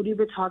was rude. We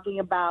were talking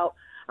about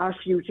our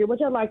future, which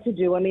I like to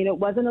do. I mean, it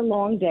wasn't a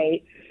long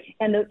date.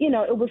 And, it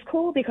was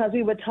cool because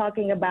we were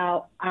talking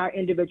about our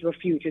individual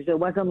futures. It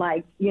wasn't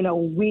like,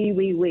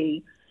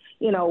 we.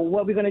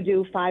 What we're going to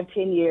do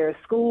 5-10 years,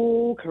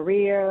 school,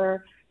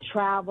 career,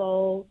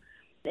 travel.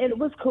 It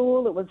was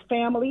cool. It was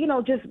family,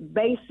 just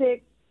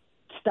basic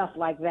stuff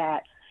like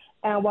that.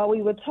 And while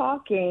we were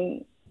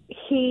talking,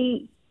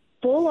 he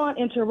full on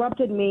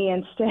interrupted me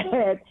and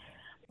said,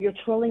 "You're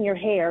twirling your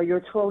hair.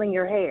 You're twirling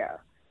your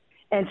hair."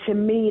 And to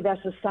me,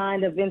 that's a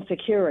sign of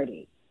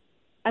insecurity.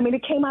 I mean,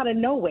 it came out of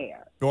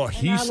nowhere. Well,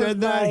 he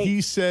said that? Like,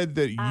 he said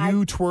that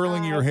you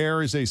twirling your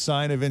hair is a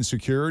sign of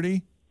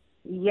insecurity?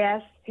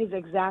 Yes, his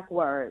exact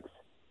words.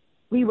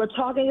 We were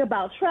talking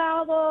about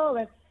travel,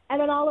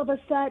 and then all of a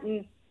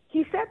sudden,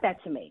 he said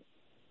that to me.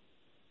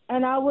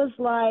 And I was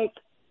like,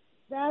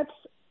 that's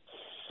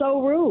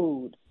so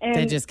rude. And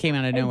that just came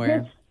out of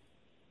nowhere.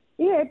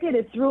 It did.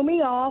 It threw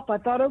me off. I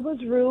thought it was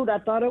rude. I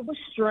thought it was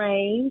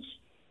strange.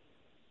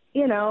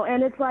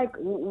 And it's like,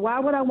 why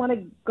would I want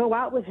to go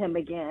out with him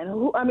again?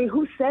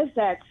 Who says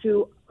that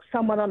to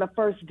someone on the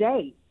first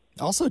date?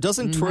 Also,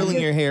 doesn't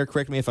twirling your hair,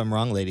 correct me if I'm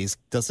wrong, ladies,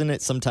 doesn't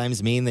it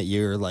sometimes mean that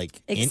you're like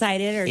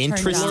excited or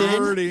interested?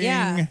 Flirting.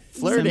 Yeah.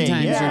 Flirting.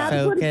 Sometimes Yeah,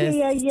 you're focused. I would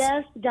be a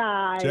yes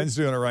guy. Jen's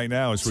doing it right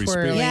now as we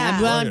Twirling. speak.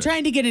 Yeah, well, I'm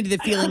trying to get into the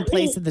feeling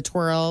place of the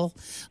twirl.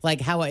 Like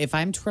how if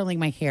I'm twirling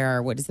my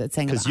hair, what is that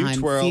saying? Because you I'm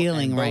twirl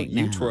feeling right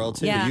now. You twirl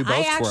too. Yeah, You both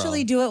I twirl.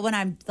 actually do it when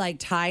I'm like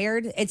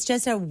tired. It's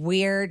just a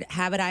weird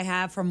habit I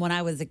have from when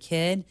I was a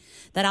kid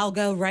that I'll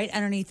go right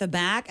underneath the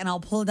back and I'll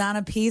pull down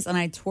a piece and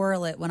I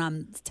twirl it when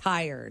I'm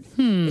tired.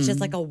 It's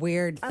just like a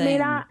weird thing. I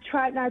mean, I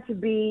tried not to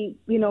be,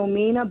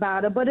 mean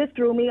about it, but it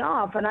threw me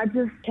off, and I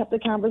just kept the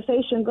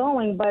conversation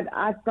going. But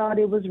I thought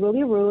it was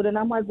really rude, and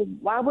I'm like,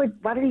 why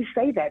did he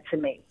say that to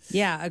me?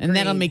 Yeah, and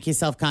that'll make you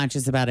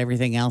self-conscious about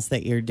everything else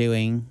that you're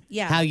doing.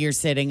 Yeah. How you're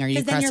sitting. Are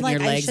you crossing your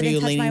legs? Are you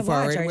leaning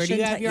forward? Where do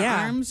you have your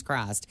yeah. arms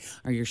crossed?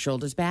 Are your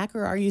shoulders back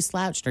or are you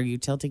slouched? Are you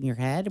tilting your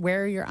head?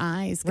 Where are your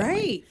eyes going?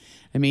 Right.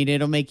 I mean,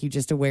 it'll make you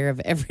just aware of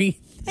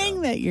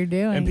everything that you're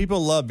doing. And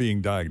people love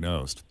being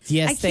diagnosed.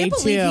 Yes, I can't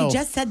believe he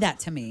just said that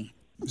to me.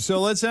 So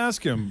let's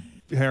ask him,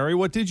 Harry,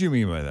 what did you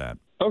mean by that?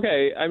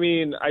 Okay, I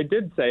mean, I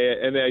did say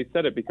it, and I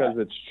said it because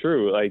it's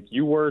true. Like,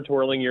 you were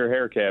twirling your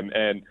hair, Kim,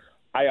 and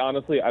I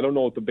honestly don't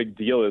know what the big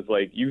deal is.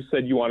 Like, you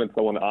said you wanted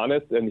someone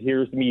honest, and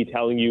here's me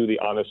telling you the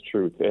honest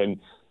truth. And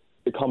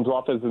it comes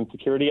off as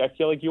insecurity. I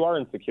feel like you are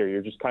insecure.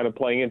 You're just kind of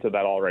playing into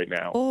that all right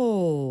now.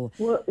 Oh.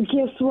 Well,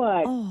 guess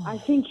what? Oh. I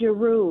think you're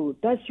rude.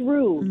 That's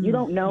rude. Mm-hmm. You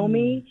don't know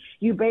me.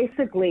 You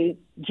basically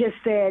just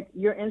said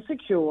you're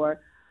insecure.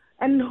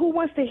 And who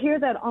wants to hear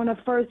that on a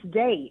first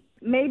date?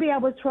 Maybe I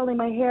was twirling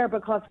my hair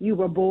because you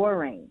were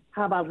boring.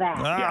 How about that?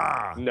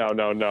 Yeah.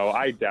 No.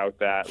 I doubt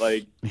that.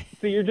 Like,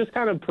 see, you're just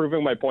kind of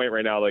proving my point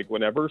right now. Like,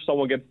 whenever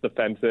someone gets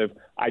defensive,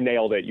 I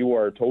nailed it. You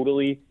are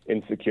totally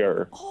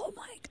insecure. Oh,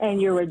 my God. And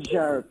you're a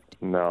jerk.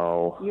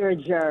 No. You're a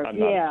jerk,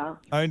 yeah.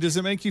 I mean, does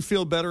it make you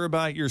feel better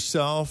about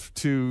yourself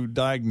to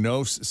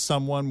diagnose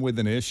someone with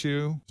an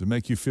issue? Does it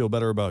make you feel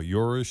better about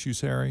your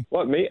issues, Harry?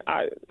 What, me?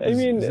 I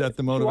mean, is that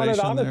the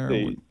motivation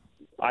there?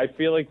 I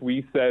feel like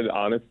we said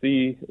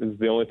honesty is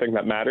the only thing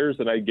that matters,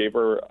 and I gave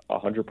her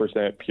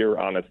 100% pure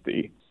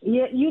honesty.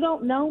 Yeah, you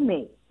don't know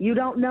me. You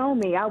don't know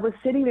me. I was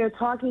sitting there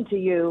talking to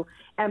you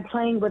and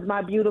playing with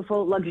my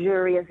beautiful,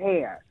 luxurious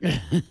hair.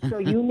 So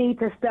you need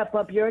to step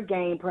up your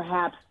game,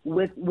 perhaps,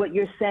 with what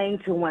you're saying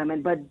to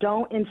women, but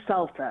don't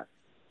insult us.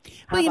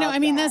 Well, I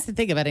mean, that's the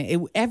thing about it.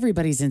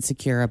 Everybody's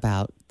insecure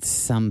about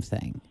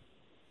something.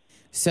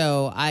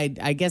 So I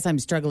guess I'm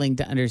struggling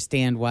to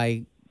understand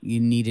why you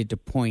needed to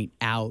point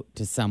out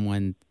to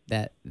someone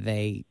that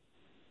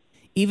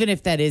even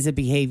if that is a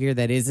behavior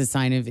that is a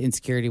sign of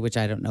insecurity, which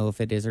I don't know if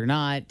it is or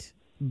not,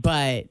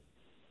 but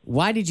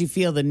why did you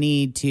feel the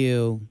need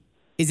to?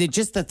 Is it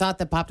just the thought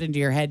that popped into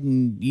your head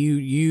and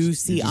you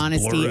see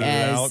honesty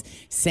as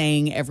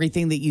saying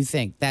everything that you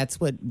think?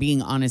 That's what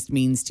being honest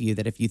means to you,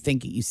 that if you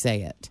think it, you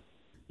say it.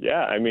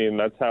 Yeah, I mean,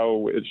 that's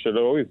how it should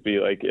always be.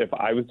 Like, if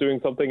I was doing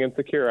something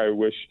insecure, I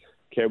wish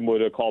Kim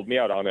would have called me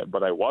out on it,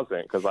 but I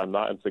wasn't because I'm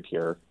not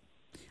insecure.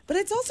 But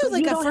it's also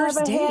like a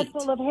first date. You don't have a head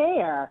full of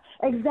hair.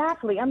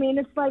 Exactly. I mean,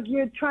 it's like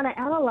you're trying to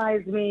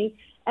analyze me,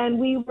 and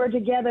we were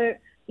together,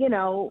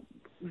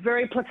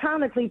 very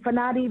platonically for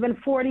not even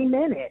 40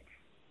 minutes.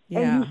 Yeah.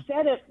 And you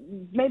said it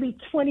maybe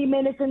 20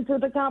 minutes into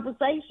the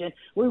conversation.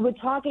 We were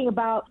talking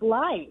about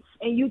life,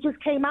 and you just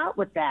came out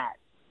with that.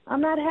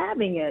 I'm not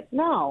having it.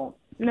 No.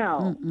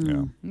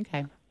 Yeah.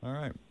 Okay. All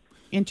right.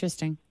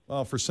 Interesting.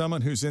 Well, for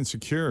someone who's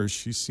insecure,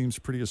 she seems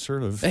pretty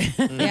assertive.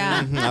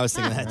 Yeah. I was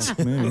thinking that.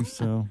 Me,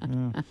 so,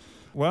 yeah.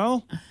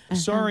 Well,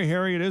 sorry,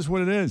 Harry. It is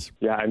what it is.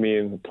 Yeah, I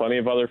mean, plenty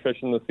of other fish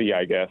in the sea,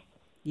 I guess.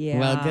 Yeah.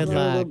 Well, good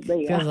luck.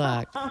 Good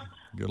luck.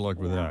 Good luck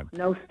with that.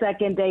 No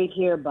second date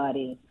here,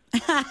 buddy.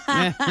 You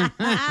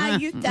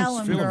tell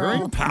him, Feeling girl.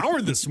 very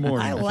empowered this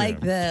morning. I like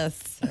Kim.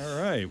 this.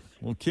 All right.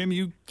 Well, Kim,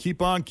 you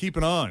keep on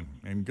keeping on,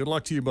 and good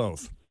luck to you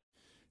both.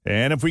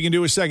 And if we can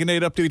do a second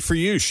date update for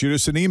you, shoot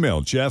us an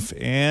email, Jeff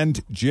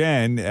and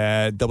Jen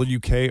at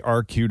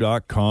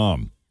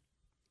WKRQ.com.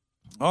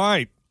 All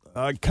right.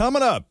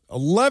 Coming up,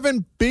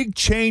 11 big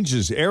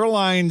changes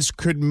airlines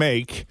could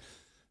make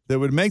that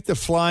would make the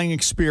flying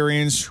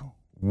experience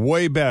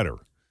way better,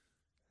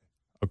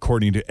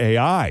 according to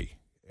AI.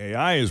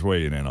 AI is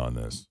weighing in on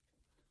this.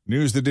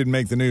 News that didn't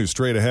make the news.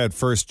 Straight ahead.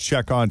 First,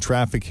 check on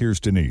traffic. Here's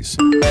Denise.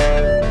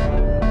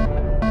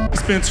 I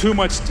spend too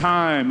much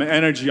time and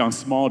energy on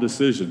small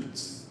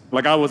decisions.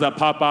 Like I was at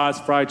Popeye's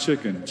Fried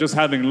Chicken, just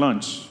having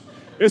lunch.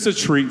 It's a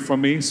treat for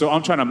me, so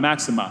I'm trying to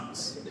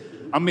maximize.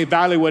 I'm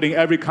evaluating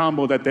every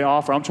combo that they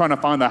offer. I'm trying to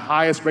find the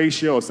highest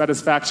ratio of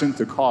satisfaction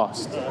to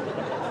cost.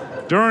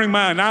 During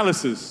my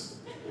analysis,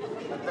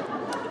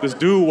 this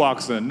dude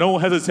walks in, no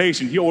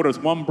hesitation. He orders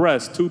 1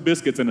 breast, 2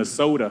 biscuits, and a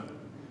soda.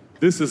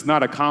 This is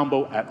not a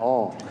combo at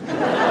all.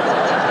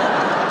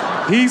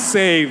 He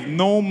saved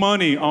no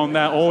money on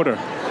that order.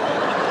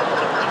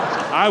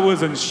 I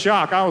was in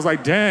shock. I was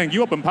like, dang,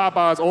 you up in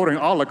Popeye's ordering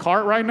a la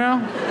carte right now?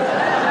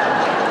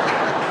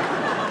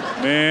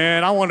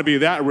 Man, I want to be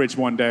that rich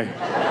one day.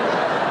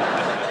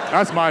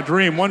 That's my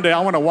dream. One day I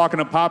want to walk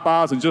into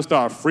Popeye's and just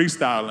start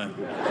freestyling.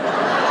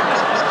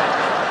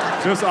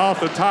 Just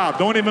off the top.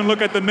 Don't even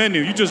look at the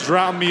menu. You just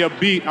drop me a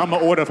beat. I'm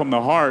going to order from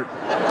the heart.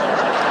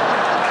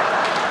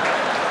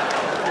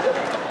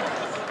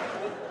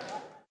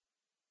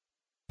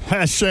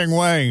 Sheng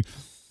Wang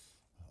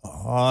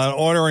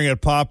ordering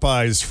at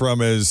Popeyes from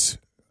his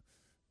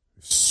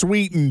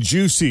sweet and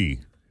juicy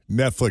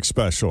Netflix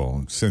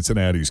special,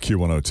 Cincinnati's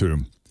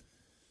Q102.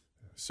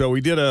 So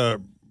we did a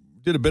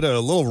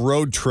little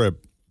road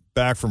trip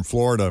back from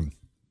Florida.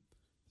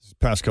 This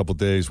past couple of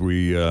days,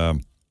 we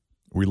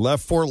We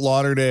left Fort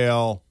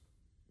Lauderdale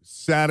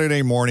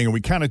Saturday morning, and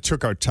we kind of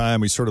took our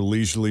time. We sort of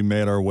leisurely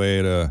made our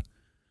way to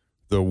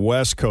the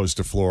west coast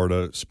of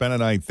Florida, spent a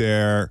night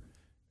there,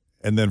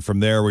 and then from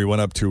there we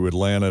went up to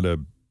Atlanta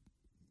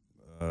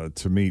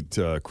to meet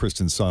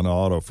Kristen Sun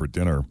Auto for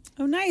dinner.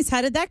 Oh, nice.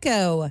 How did that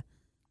go?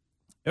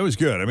 It was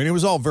good. I mean, it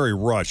was all very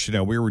rushed. You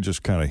know, we were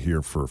just kind of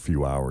here for a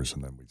few hours,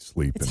 and then we'd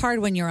sleep. It's hard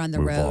when you're on the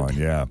move road. on.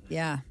 Yeah.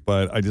 Yeah.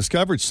 But I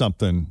discovered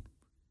something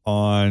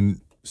on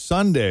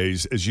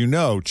Sundays. As you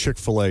know,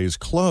 Chick-fil-A is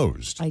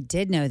closed. I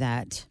did know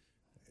that.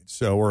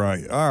 So we're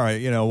like, all right,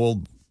 you know,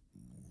 well,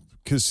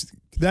 because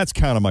that's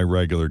kind of my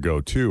regular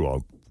go-to.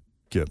 I'll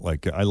get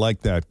I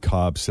like that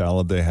Cobb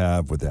salad they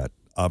have with that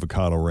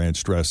avocado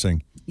ranch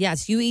dressing.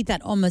 Yes, you eat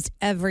that almost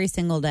every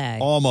single day.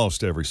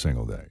 Almost every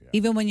single day. Yeah.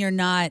 Even when you're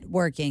not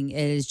working,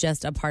 it is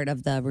just a part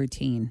of the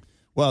routine.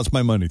 Well, it's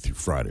my Monday through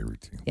Friday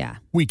routine. Yeah.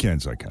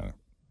 Weekends, I kind of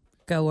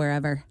go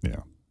wherever.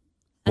 Yeah.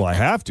 Well, I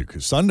have to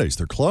because Sundays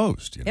they're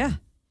closed. You know? Yeah.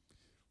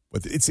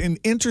 But it's an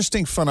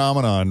interesting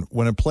phenomenon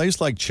when a place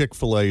like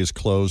Chick-fil-A is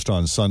closed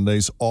on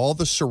Sundays. All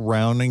the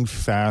surrounding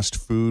fast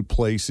food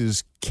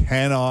places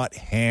cannot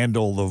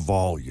handle the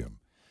volume,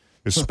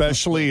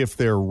 especially if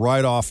they're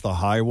right off the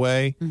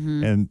highway.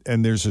 Mm-hmm.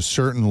 And there's a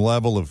certain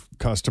level of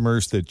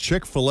customers that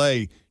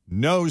Chick-fil-A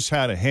knows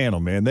how to handle,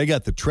 man. They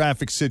got the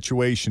traffic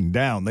situation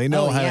down. They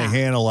know how to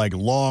handle like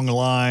long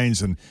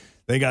lines, and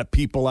they got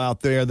people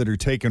out there that are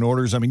taking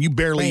orders. I mean, you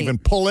barely even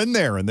pull in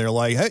there, and they're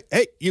like,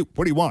 hey, you,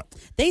 what do you want?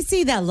 They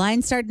see that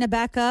line starting to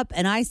back up,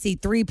 and I see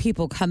 3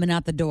 people coming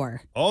out the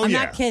door. Oh, I'm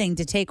not kidding,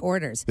 to take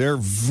orders. They're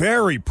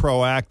very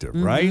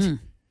proactive, right?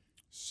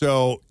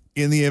 So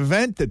in the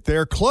event that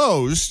they're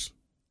closed,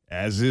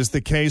 as is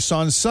the case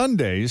on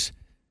Sundays,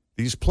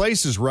 these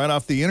places right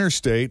off the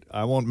interstate,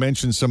 I won't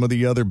mention some of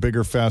the other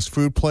bigger fast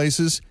food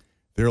places,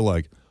 they're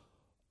like,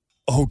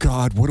 oh,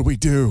 God, what do we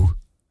do?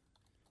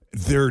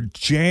 They're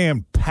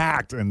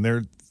jam-packed,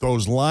 and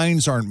those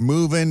lines aren't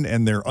moving,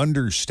 and they're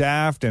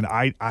understaffed, and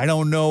I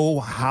don't know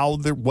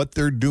what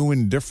they're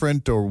doing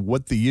different or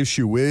what the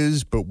issue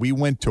is, but we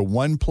went to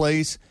one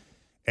place,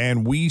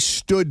 and we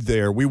stood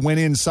there. We went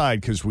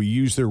inside because we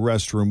used their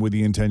restroom with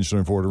the intention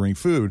of ordering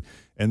food,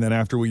 and then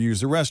after we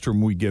use the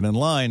restroom, we get in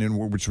line,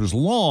 which was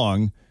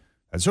long.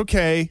 That's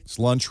okay. It's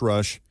lunch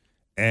rush,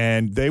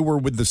 and they were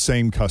with the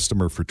same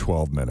customer for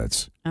 12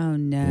 minutes. Oh,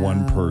 no.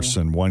 One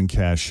person, one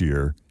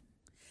cashier.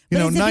 But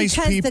is it nice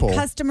because people. the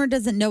customer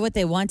doesn't know what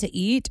they want to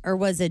eat, or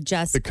was it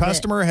just the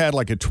customer had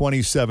like a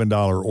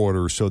 $27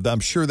 order, so I'm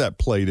sure that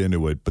played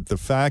into it. But the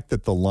fact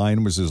that the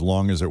line was as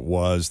long as it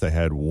was, they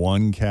had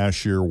one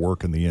cashier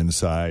working the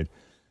inside,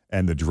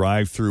 and the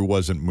drive-through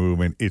wasn't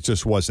moving. It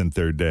just wasn't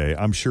their day.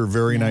 I'm sure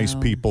very nice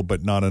people,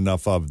 but not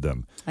enough of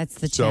them. That's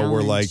the so challenge.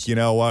 We're like, you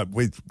know what?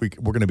 We're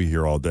going to be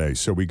here all day.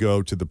 So we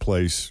go to the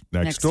place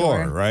next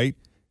door, right?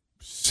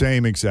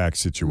 Same exact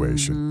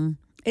situation. Mm-hmm.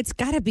 It's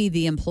got to be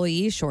the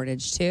employee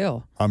shortage,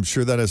 too. I'm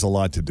sure that has a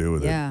lot to do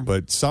with it.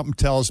 But something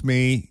tells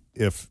me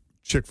if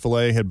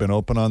Chick-fil-A had been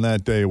open on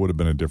that day, it would have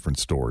been a different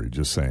story.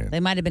 Just saying. They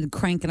might have been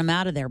cranking them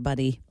out of there,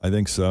 buddy. I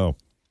think so.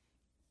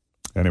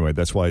 Anyway,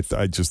 that's why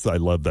I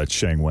love that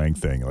Shang Wang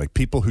thing. Like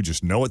people who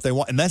just know what they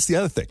want. And that's the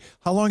other thing.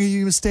 How long are you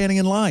even standing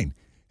in line?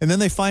 And then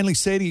they finally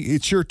say to you,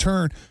 it's your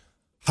turn.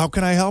 How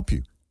can I help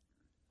you?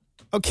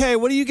 Okay,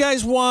 what do you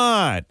guys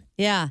want?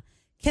 Yeah.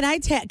 Can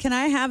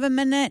I have a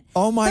minute?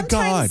 Oh, my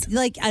Sometimes,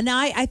 God. And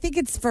I think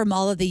it's from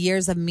all of the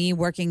years of me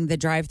working the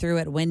drive-thru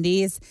at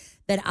Wendy's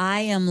that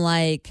I am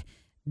like,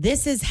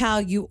 this is how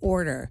you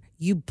order.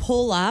 You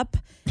pull up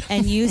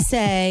and you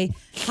say,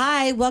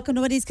 hi, welcome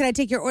to Wendy's. Can I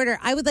take your order?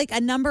 I would like a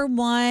number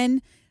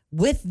 1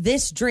 with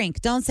this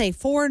drink. Don't say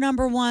 4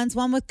 number 1s,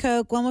 1 with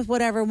Coke, 1 with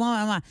whatever,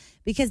 one,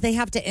 because they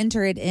have to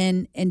enter it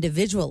in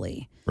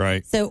individually.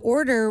 Right. So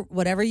order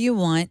whatever you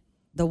want,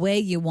 the way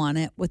you want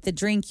it, with the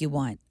drink you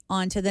want.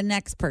 On to the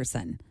next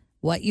person.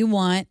 What you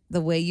want, the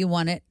way you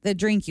want it, the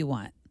drink you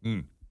want.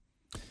 Mm.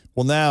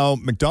 Well, now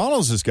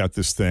McDonald's has got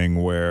this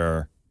thing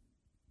where,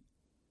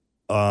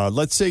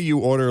 let's say you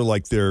order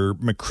like their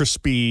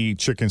McCrispy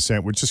chicken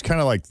sandwich, which is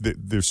kind of like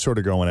they're sort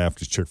of going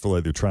after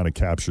Chick-fil-A. They're trying to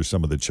capture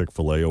some of the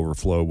Chick-fil-A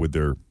overflow with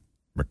their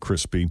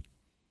McCrispy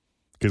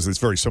because it's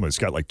very similar. It's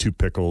got like 2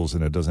 pickles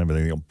and it doesn't have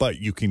anything else,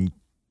 but you can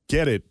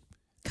get it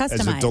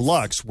as a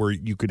deluxe where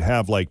you could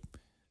have like,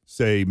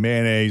 say,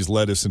 mayonnaise,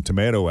 lettuce, and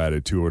tomato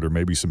added to it, or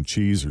maybe some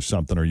cheese or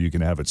something, or you can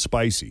have it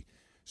spicy.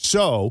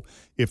 So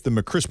if the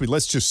McCrispy,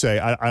 let's just say,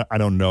 I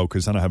don't know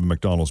because I don't have a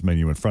McDonald's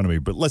menu in front of me,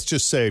 but let's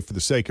just say for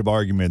the sake of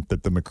argument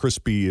that the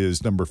McCrispy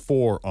is number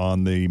 4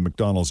 on the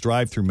McDonald's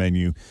drive-thru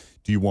menu.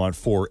 Do you want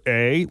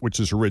 4A, which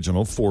is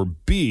original,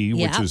 4B,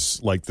 which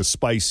is like the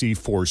spicy,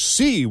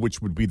 4C,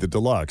 which would be the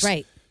deluxe.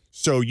 Right.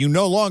 So you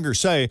no longer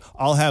say,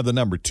 I'll have the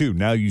number 2.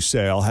 Now you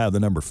say, I'll have the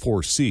number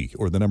 4C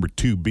or the number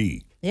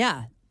 2B.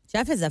 Yeah.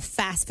 Jeff is a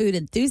fast food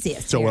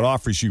enthusiast. So here. it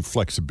offers you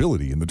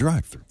flexibility in the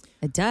drive-thru.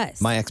 It does.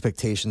 My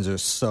expectations are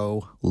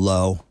so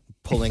low.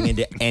 Pulling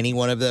into any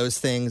one of those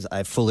things,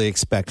 I fully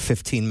expect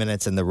 15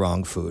 minutes and the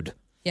wrong food.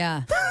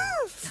 Yeah.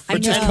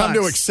 But just come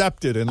to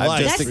accept it in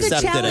life. That's the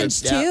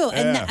challenge, too.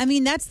 And Yeah. I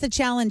mean, that's the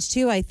challenge,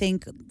 too. I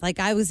think, like,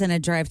 I was in a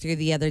drive-thru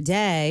the other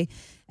day,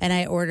 and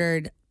I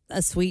ordered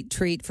a sweet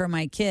treat for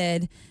my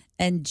kid,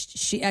 and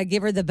I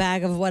give her the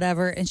bag of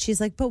whatever, and she's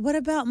like, but what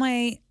about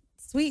my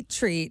sweet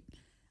treat?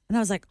 And I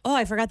was like, oh,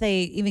 I forgot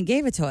they even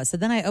gave it to us. So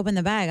then I opened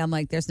the bag. I'm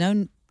like, there's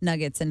no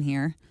nuggets in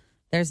here.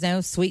 There's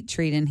no sweet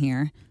treat in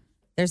here.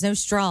 There's no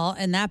straw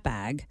in that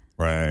bag.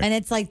 Right. And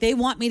it's like they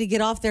want me to get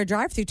off their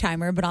drive-thru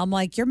timer, but I'm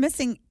like, you're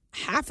missing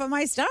half of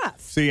my stuff.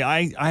 See,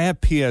 I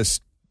have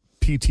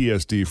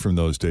PTSD from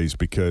those days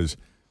because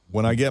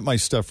when I get my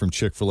stuff from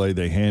Chick-fil-A,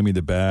 they hand me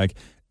the bag,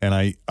 and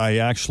I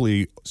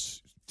actually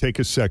take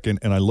a second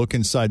and I look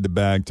inside the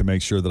bag to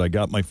make sure that I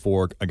got my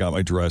fork, I got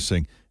my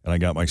dressing, and I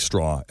got my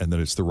straw, and that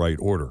it's the right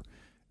order.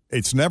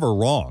 It's never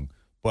wrong,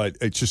 but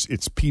it's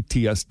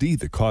PTSD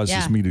that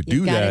causes me to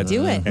do that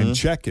and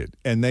check it.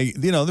 And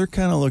they're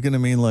kind of looking at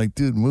me like,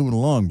 dude, moving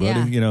along,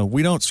 buddy. Yeah.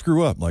 We don't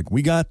screw up. Like,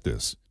 we got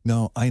this.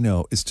 No, I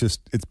know. It's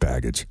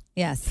baggage.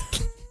 Yes.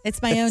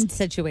 It's my own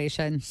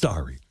situation.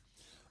 Sorry.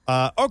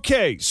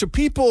 Okay, so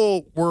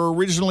people were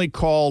originally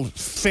called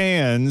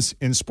fans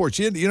in sports.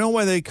 You know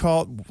why they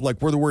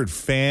like where the word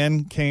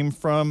fan came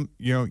from?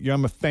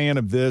 I'm a fan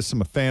of this,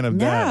 I'm a fan of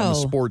that, I'm a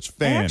sports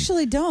fan. I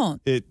actually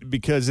don't.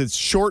 Because it's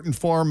shortened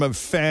form of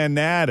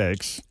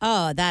fanatics.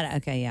 Oh,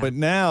 okay, yeah. But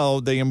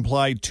now they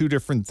imply two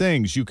different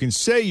things. You can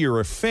say you're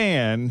a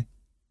fan,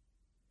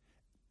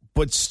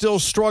 but still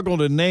struggle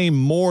to name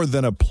more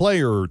than a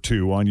player or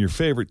two on your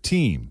favorite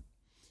team.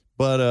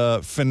 But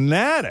a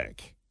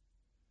fanatic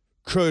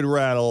could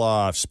rattle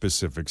off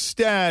specific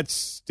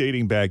stats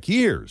dating back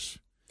years.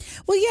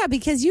 Well, yeah,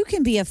 because you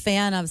can be a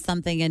fan of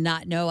something and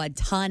not know a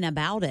ton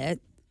about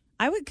it.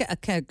 I would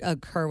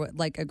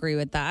agree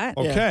with that.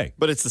 Okay. Yeah.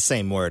 But it's the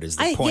same word as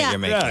the point you're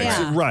making.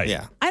 Yeah. Right.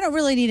 Yeah. I don't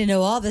really need to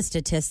know all the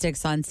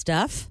statistics on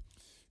stuff.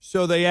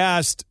 So they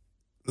asked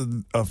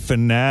a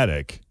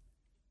fanatic,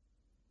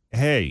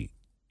 hey,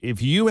 if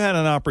you had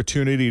an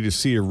opportunity to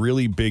see a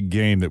really big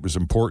game that was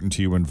important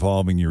to you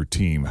involving your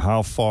team,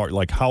 how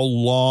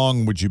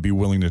long would you be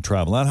willing to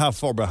travel? Not how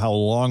far, but how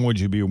long would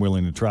you be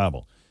willing to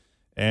travel?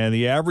 And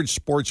the average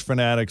sports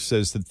fanatic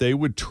says that they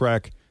would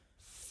trek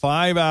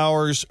 5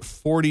 hours,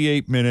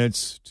 48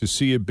 minutes to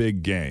see a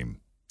big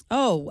game.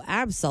 Oh,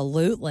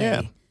 absolutely.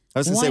 Yeah. I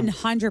was going to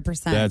say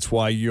 100%. That's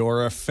why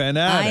you're a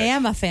fanatic. I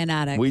am a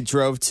fanatic. We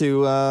drove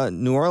to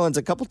New Orleans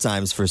a couple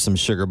times for some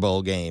Sugar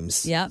Bowl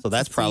games. Yeah. So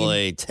that's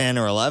probably 10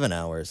 or 11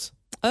 hours.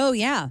 Oh,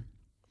 yeah.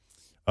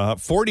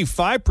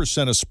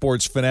 45% of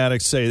sports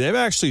fanatics say they've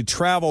actually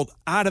traveled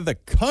out of the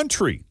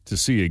country to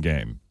see a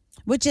game.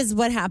 Which is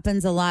what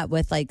happens a lot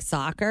with like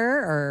soccer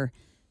or,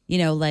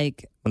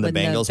 like when the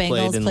Bengals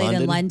played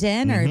in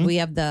London or we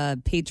have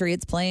the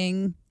Patriots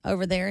playing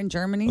over there in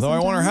Germany. Although I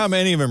wonder how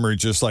many of them are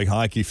just like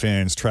hockey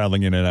fans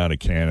traveling in and out of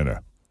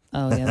Canada.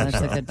 Oh, yeah, that's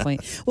a good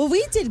point. Well,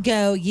 we did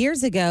go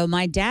years ago.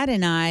 My dad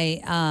and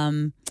I,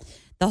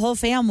 the whole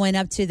fam went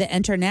up to the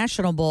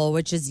International Bowl,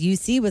 which is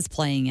UC was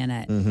playing in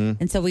it. Mm-hmm.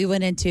 And so we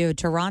went into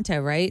Toronto,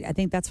 right? I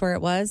think that's where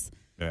it was.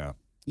 Yeah.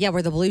 Yeah,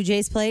 where the Blue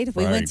Jays played.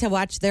 We went to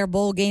watch their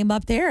bowl game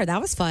up there. That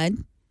was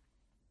fun.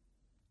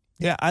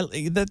 Yeah,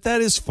 that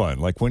is fun.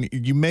 Like when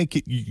you make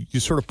it, you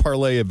sort of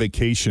parlay a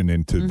vacation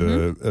into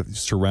the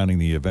surrounding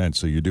the event.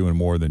 So you're doing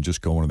more than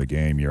just going to the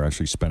game. You're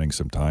actually spending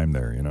some time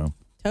there,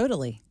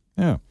 Totally.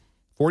 Yeah.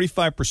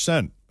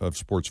 45% of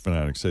sports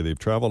fanatics say they've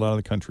traveled out of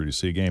the country to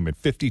see a game. And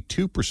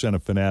 52%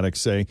 of fanatics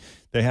say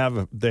they have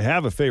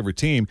a favorite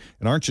team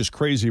and aren't just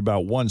crazy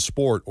about one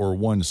sport or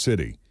one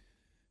city.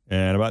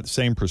 And about the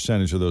same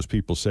percentage of those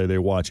people say they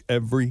watch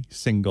every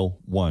single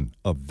one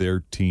of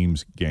their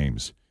team's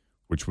games,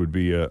 which would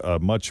be a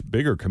much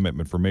bigger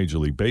commitment for Major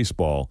League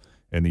Baseball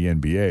and the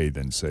NBA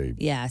than, say,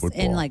 football.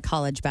 And like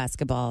college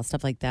basketball,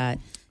 stuff like that.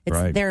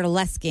 Right. There are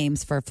less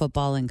games for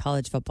football and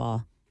college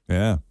football.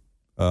 Yeah.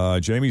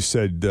 Jamie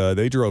said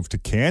they drove to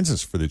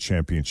Kansas for the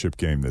championship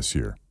game this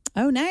year.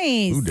 Oh,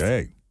 nice. Ooh,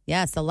 day.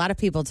 Yes, a lot of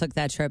people took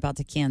that trip out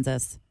to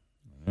Kansas.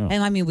 Yeah.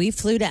 And I mean, we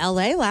flew to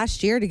LA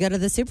last year to go to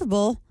the Super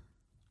Bowl.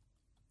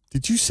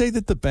 Did you say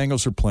that the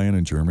Bengals are playing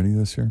in Germany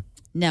this year?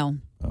 No,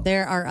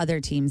 there are other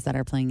teams that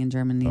are playing in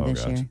Germany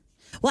this year.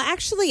 Well,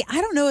 actually,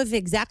 I don't know if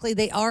exactly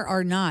they are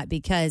or not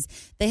because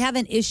they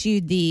haven't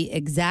issued the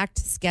exact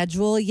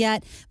schedule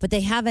yet, but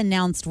they have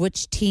announced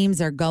which teams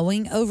are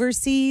going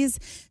overseas.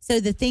 So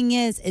the thing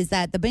is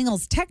that the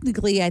Bengals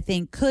technically, I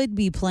think, could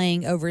be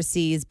playing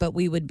overseas, but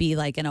we would be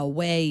like an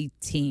away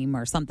team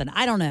or something.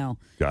 I don't know.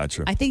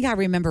 Gotcha. I think I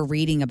remember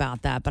reading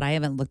about that, but I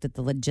haven't looked at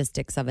the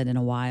logistics of it in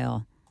a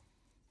while.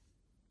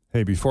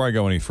 Hey, before I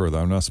go any further,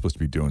 I'm not supposed to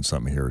be doing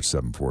something here at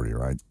 7:40,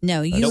 right?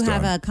 No, you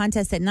have a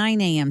contest at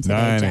 9 a.m. today,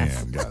 9 Jeff.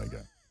 a.m. Got it.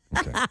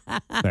 Okay.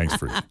 Thanks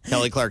for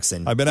Kelly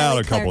Clarkson. I've been out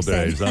a couple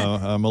days.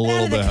 I'm a little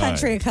out of the behind.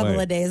 country a couple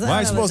of days. Am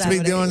I supposed to be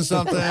doing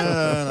something?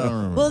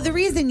 Well, the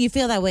reason you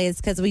feel that way is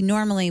because we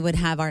normally would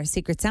have our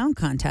Secret Sound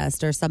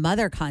contest or some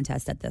other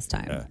contest at this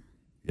time.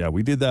 Yeah,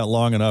 we did that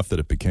long enough that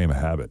it became a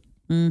habit.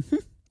 Mm-hmm.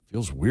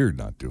 Feels weird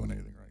not doing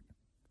anything right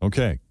now.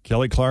 Okay,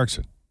 Kelly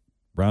Clarkson,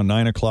 around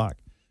 9 o'clock.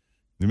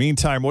 In the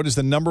meantime, what is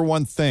the number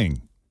one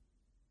thing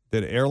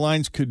that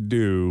airlines could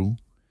do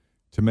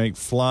to make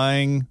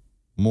flying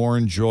more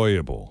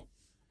enjoyable?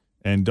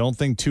 And don't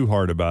think too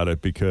hard about it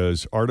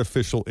because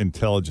artificial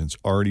intelligence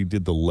already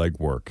did the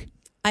legwork.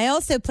 I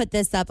also put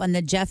this up on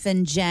the Jeff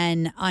and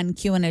Jen on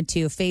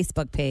Q102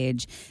 Facebook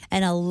page,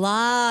 and a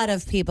lot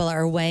of people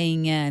are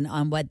weighing in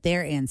on what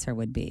their answer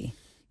would be.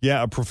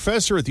 Yeah, a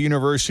professor at the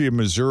University of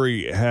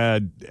Missouri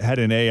had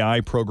an AI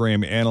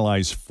program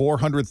analyze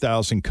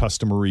 400,000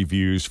 customer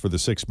reviews for the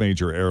 6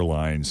 major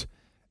airlines.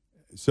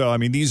 So, I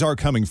mean, these are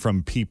coming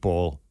from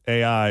people.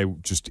 AI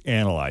just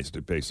analyzed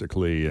it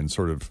basically and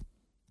sort of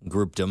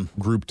grouped them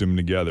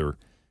together.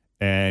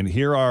 And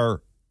here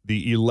are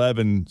the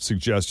 11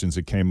 suggestions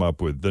it came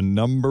up with. The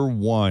number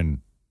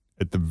one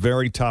at the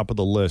very top of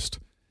the list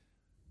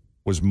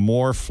was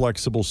more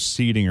flexible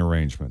seating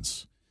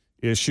arrangements.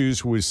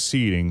 Issues with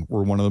seating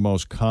were one of the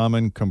most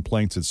common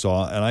complaints it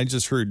saw. And I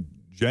just heard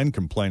Jen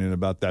complaining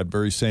about that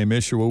very same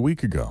issue a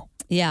week ago.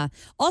 Yeah.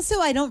 Also,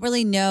 I don't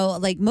really know,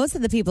 like most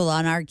of the people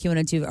on our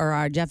Q102 or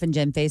our Jeff and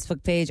Jen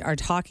Facebook page are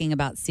talking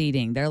about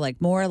seating. They're like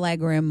more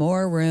leg room,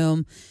 more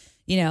room,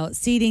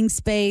 seating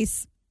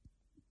space.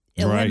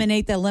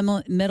 Eliminate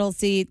the middle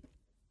seat,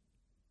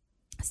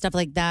 stuff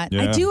like that.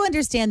 Yeah. I do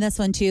understand this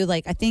one, too.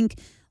 Like, I think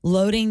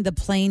loading the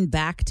plane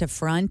back to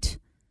front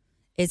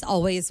is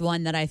always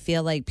one that I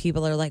feel like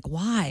people are like,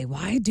 why?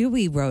 Why do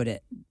we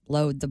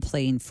load the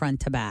plane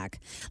front to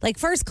back? Like,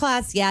 first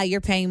class, yeah, you're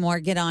paying more.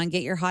 Get on,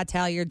 get your hot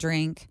towel, your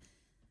drink.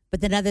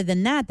 But then other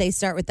than that, they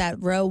start with that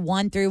row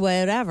 1 through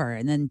whatever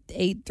and then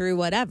 8 through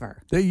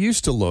whatever. They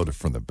used to load it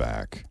from the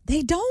back.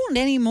 They don't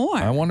anymore.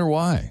 I wonder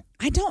why.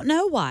 I don't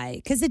know why,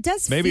 because it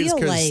does Maybe feel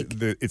it's like...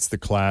 because it's the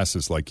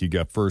classes, like you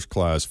got first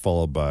class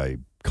followed by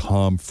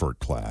comfort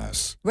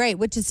class. Right,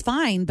 which is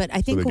fine, but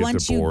I think they get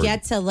once the you board.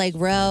 get to like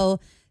row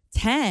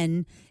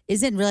 10,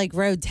 isn't like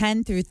row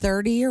 10 through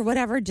 30 or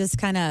whatever, just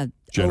kind of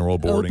general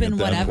boarding open at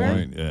that whatever?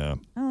 point, yeah.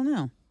 I don't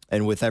know.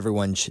 And with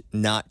everyone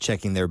not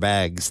checking their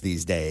bags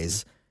these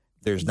days,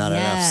 there's not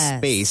enough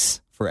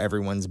space for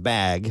everyone's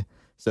bag.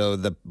 So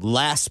the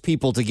last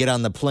people to get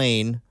on the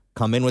plane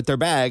come in with their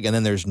bag, and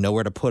then there's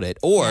nowhere to put it.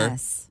 Or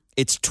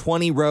it's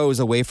 20 rows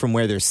away from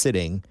where they're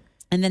sitting.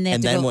 And then they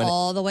have to go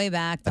all the way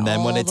back. And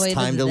then when it's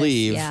time to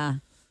leave. Yeah.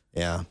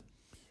 Yeah.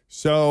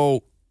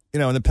 So,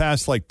 in the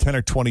past like 10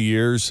 or 20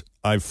 years,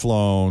 I've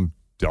flown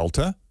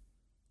Delta,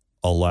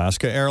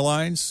 Alaska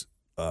Airlines,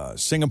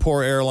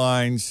 Singapore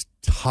Airlines,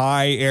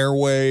 Thai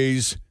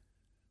Airways,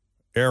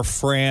 Air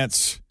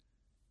France,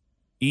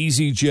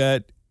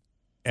 EasyJet.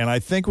 And I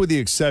think with the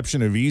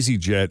exception of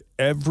EasyJet,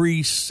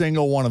 every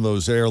single one of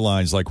those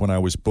airlines, like when I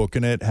was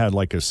booking it, had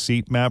like a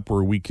seat map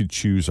where we could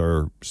choose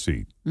our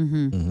seat.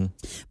 Mm-hmm.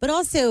 But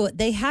also,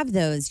 they have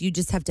those. You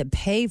just have to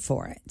pay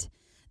for it.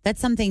 That's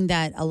something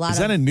that a lot Is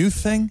that a new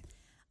thing?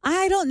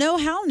 I don't know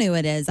how new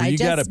it is. You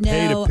got to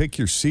pay to pick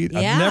your seat? Yeah.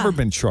 I've never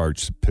been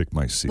charged to pick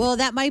my seat. Well,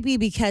 that might be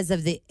because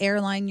of the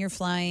airline you're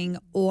flying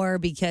or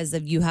because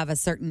of you have a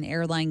certain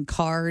airline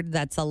card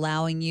that's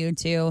allowing you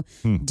to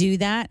do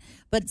that.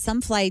 But some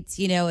flights,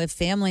 if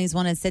families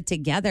want to sit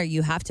together,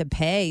 you have to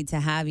pay to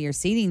have your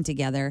seating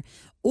together.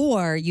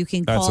 Or you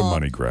can call... That's a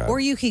money grab.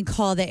 Or you can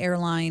call the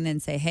airline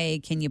and say, hey,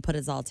 can you put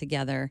us all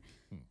together?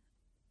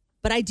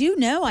 But I do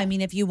know,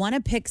 if you want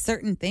to pick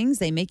certain things,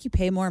 they make you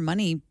pay more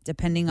money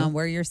depending on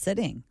where you're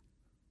sitting.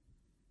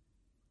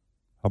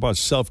 How about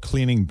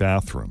self-cleaning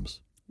bathrooms?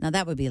 Now,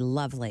 that would be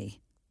lovely.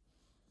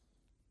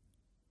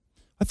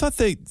 I thought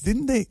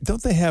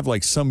don't they have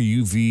like some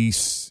UV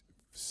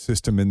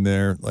system in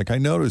there? Like I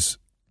notice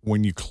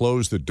when you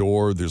close the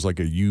door, there's like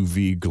a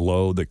UV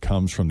glow that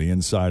comes from the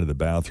inside of the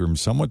bathroom.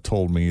 Someone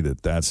told me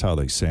that that's how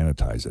they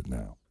sanitize it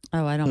now.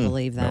 Oh, I don't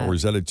believe that. Or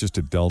is that just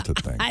a Delta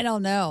thing? I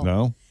don't know.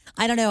 No?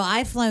 I don't know.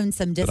 I've flown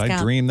some discount. Did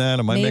I dream that?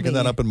 Am I making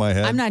that up in my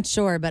head? I'm not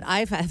sure, but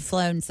I've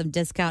flown some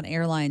discount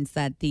airlines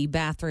that the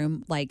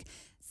bathroom, like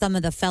some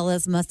of the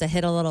fellas must have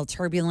hit a little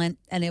turbulent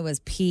and it was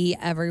pee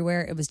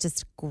everywhere. It was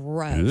just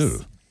gross.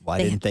 Ew. Why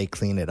didn't they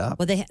clean it up?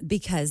 Well,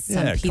 because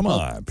some people, come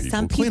on, people.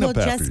 Some Clean people up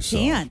after just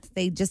yourself.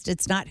 can't.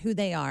 It's not who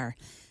they are.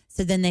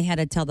 So then they had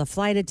to tell the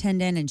flight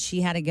attendant, and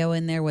she had to go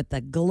in there with the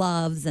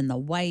gloves and the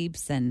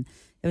wipes, and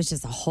it was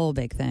just a whole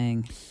big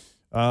thing.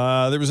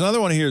 There was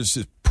another one here. It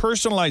says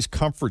personalized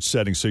comfort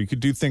settings. So you could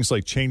do things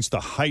like change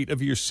the height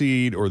of your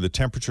seat or the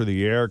temperature of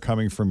the air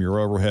coming from your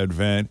overhead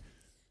vent.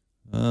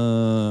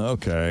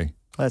 Okay.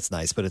 That's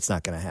nice, but it's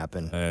not going to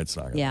happen. It's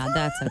not going to Yeah,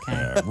 that's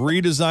okay.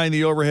 redesign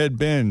the overhead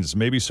bins.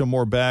 Maybe some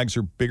more bags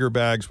or bigger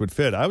bags would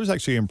fit. I was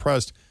actually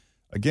impressed.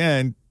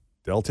 Again,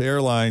 Delta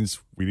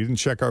Airlines, we didn't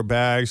check our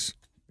bags.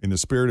 In the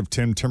spirit of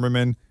Tim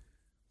Timmerman,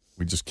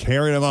 we just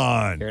carried them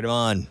on. Carried them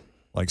on.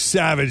 Like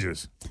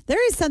savages.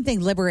 There is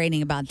something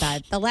liberating about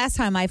that. The last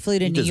time I flew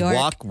to New York.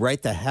 Just walk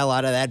right the hell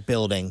out of that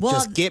building. Well,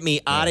 just get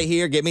me out of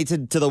here. Get me to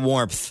the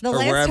warmth The or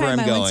last wherever time I'm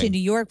I going. went to New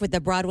York with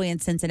the Broadway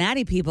and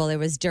Cincinnati people, it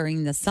was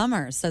during the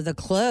summer. So the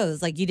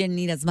clothes, like you didn't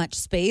need as much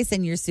space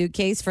in your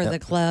suitcase for the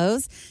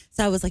clothes.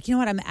 So I was like, you know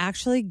what? I'm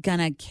actually going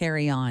to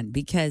carry on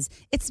because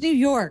it's New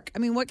York. I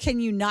mean, what can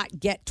you not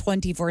get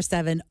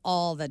 24/7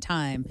 all the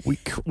time?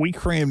 We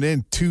crammed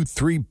in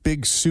 2-3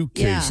 big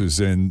suitcases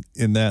in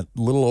that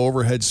little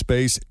overhead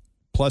space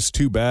plus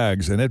 2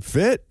 bags, and it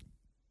fit.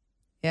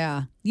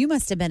 Yeah. You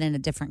must have been in a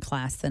different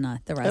class than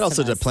the rest It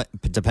also of us.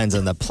 depends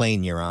on the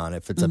plane you're on.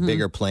 If it's a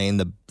bigger plane,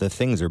 the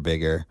things are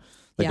bigger.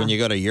 Like when you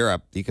go to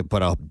Europe, you could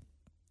put a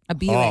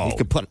Buick. you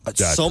could put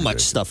so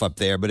much stuff up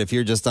there. But if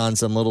you're just on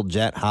some little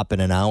jet hopping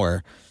an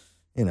hour,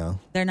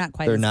 they're not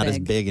quite. They're not as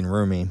big and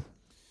roomy.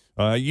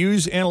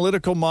 Use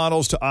analytical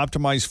models to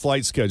optimize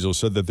flight schedules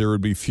so that there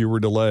would be fewer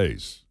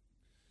delays.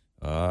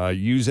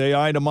 Use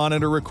AI to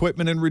monitor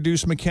equipment and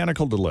reduce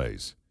mechanical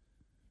delays.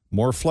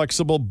 More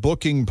flexible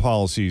booking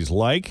policies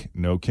like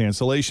no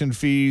cancellation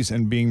fees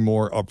and being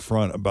more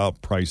upfront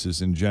about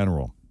prices in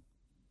general.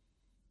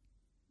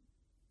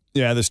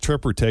 Yeah, this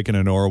trip we're taking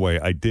to Norway,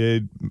 I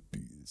did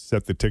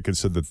set the tickets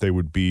so that they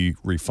would be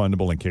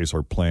refundable in case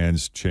our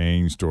plans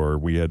changed or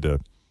we had to...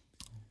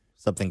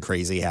 Something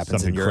crazy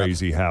happens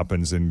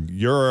in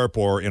Europe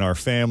or in our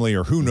family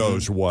or who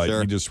knows what.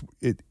 Sure.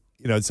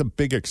 It's a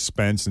big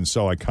expense, and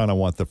so I kind of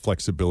want the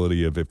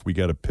flexibility of if we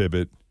got to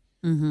pivot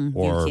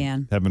or,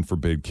 heaven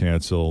forbid,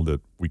 cancel,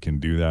 that we can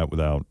do that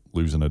without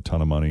losing a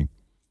ton of money.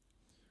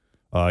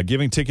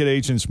 Giving ticket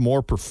agents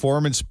more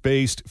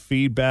performance-based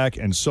feedback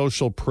and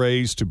social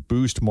praise to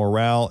boost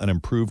morale and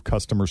improve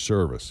customer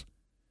service.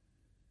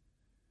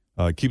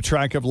 Keep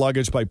track of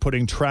luggage by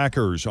putting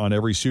trackers on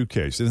every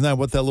suitcase. Isn't that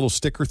what that little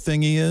sticker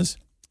thingy is?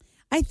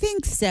 I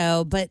think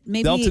so, but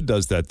maybe Delta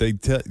does that. They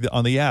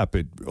on the app,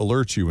 it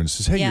alerts you and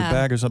says, "Hey, your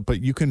bag is up."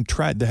 But you can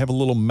try. They have a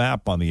little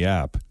map on the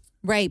app.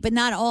 Right, but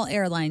not all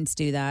airlines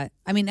do that.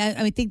 I mean,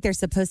 I think they're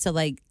supposed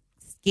to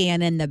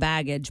scan in the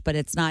baggage, but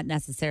it's not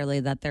necessarily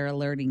that they're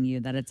alerting you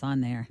that it's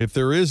on there. If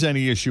there is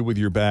any issue with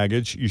your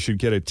baggage, you should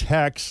get a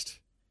text.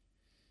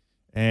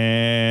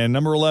 And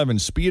number 11,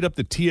 speed up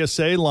the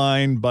TSA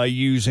line by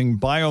using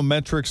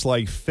biometrics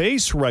like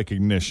face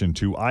recognition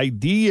to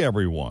ID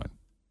everyone.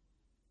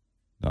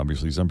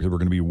 Obviously, some people are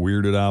going to be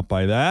weirded out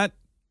by that.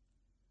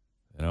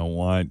 They don't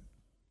want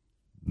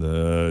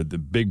the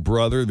big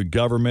brother, the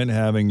government,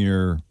 having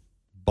your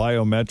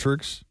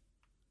biometrics.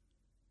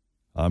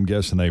 I'm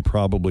guessing they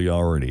probably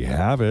already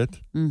have it.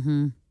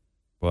 Mm-hmm.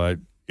 But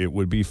it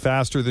would be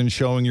faster than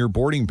showing your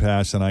boarding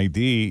pass and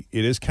ID.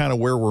 It is kind of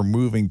where we're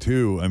moving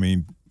to. I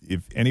mean,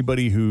 if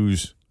anybody who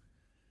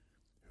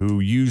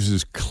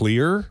uses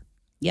Clear,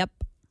 yep,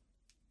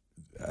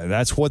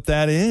 that's what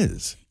that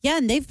is. Yeah,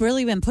 and they've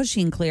really been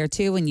pushing Clear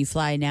too. When you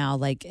fly now,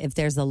 like if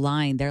there's a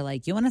line, they're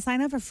like, "You want to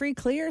sign up for free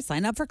Clear?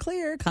 Sign up for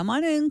Clear. Come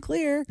on in,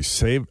 Clear." You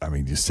save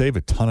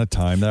a ton of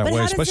time that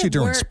way, especially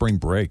during spring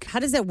break. How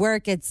does it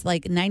work? It's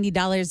like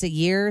 $90 a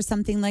year or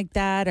something like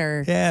that,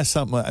 or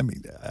something. I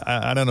mean,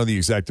 I don't know the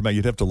exact amount.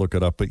 You'd have to look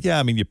it up, but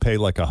you pay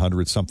like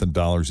 $100-something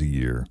a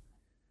year,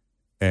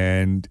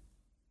 and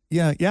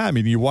yeah. I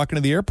mean, you walk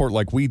into the airport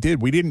like we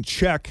did. We didn't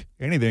check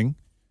anything,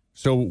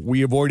 so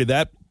we avoided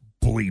that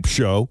bleep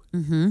show.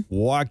 Mm-hmm.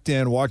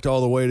 Walked all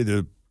the way to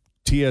the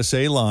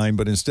TSA line,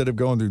 but instead of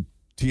going through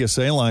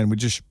TSA line, we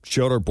just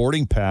showed our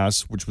boarding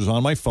pass, which was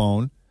on my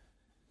phone,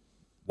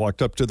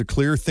 walked up to the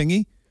Clear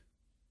thingy,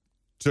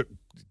 did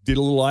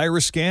a little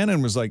iris scan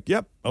and was like,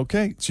 "Yep,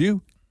 okay, it's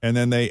you." And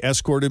then they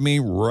escorted me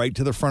right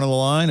to the front of the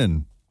line,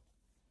 and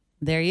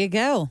there you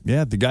go.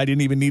 Yeah, the guy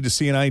didn't even need to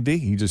see an ID.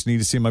 He just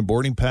needed to see my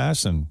boarding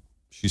pass, and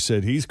she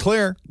said, "He's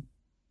clear."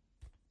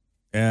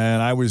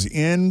 And I was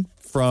in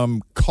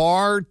from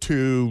car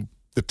to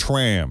the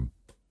tram,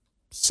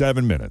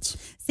 7 minutes.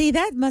 See,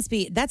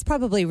 that's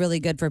probably really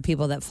good for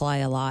people that fly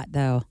a lot,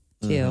 though,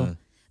 too. Mm-hmm.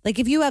 Like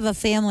if you have a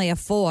family of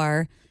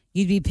 4,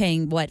 you'd be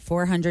paying, what,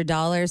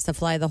 $400 to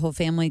fly the whole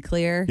family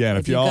Clear? Yeah, and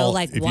if you go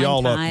like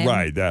one time,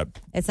 right, that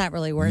it's not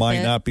really worth it.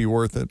 Might not be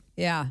worth it.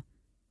 Yeah.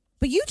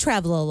 But you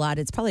travel a lot.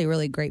 It's probably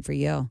really great for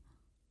you.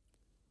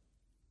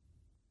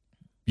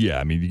 Yeah,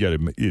 I mean,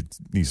 it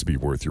needs to be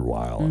worth your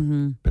while,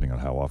 depending on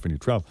how often you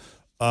travel.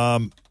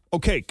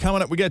 Okay,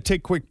 coming up, we got to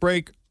take a quick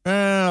break.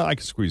 I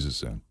can squeeze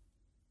this in.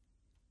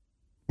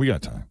 We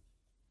got time.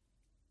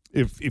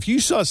 If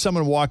you saw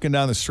someone walking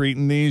down the street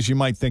in these, you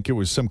might think it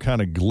was some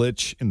kind of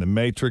glitch in the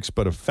Matrix,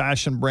 but a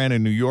fashion brand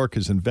in New York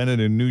has invented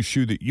a new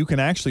shoe that you can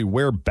actually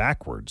wear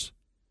backwards.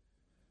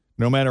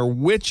 No matter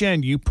which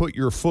end you put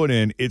your foot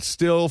in, it's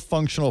still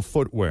functional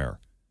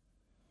footwear.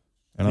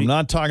 And I'm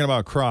not talking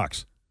about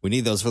Crocs. We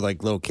need those for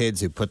like little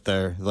kids who put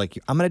their, like,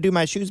 "I'm going to do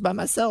my shoes by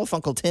myself,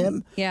 Uncle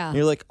Tim." Yeah. And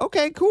you're like,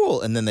 "Okay, cool."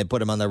 And then they put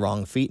them on the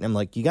wrong feet. And I'm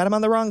like, "You got them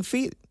on the wrong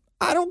feet?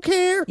 I don't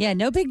care." Yeah,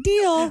 no big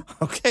deal.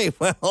 Okay,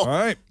 well. All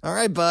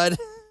right, bud.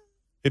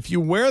 If you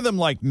wear them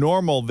like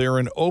normal, they're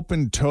an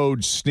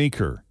open-toed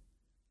sneaker,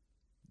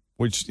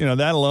 which,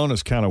 that alone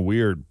is kind of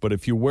weird. But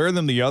if you wear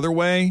them the other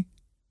way,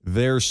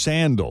 they're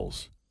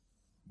sandals.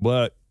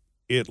 but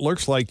it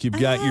looks like you've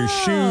got your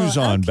shoes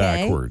on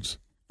backwards.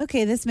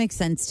 Okay, this makes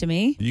sense to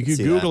me. You can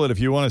Google it if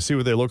you want to see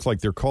what they look like.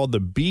 They're called the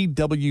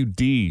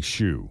BWD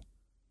shoe,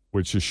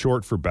 which is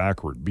short for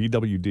backward.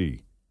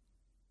 BWD.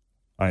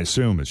 I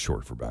assume it's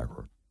short for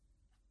backward.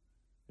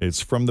 It's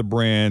from the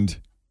brand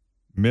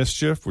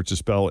Mischief, which is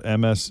spelled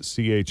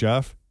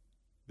MSCHF.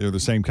 They're the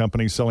same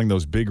company selling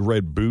those big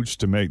red boots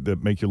that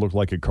make you look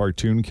like a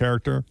cartoon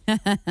character.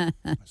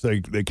 So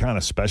they kind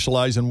of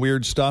specialize in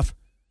weird stuff.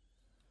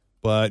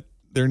 But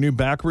their new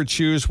backward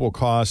shoes will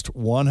cost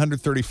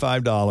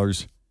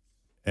 $135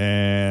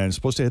 and it's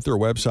supposed to hit their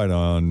website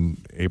on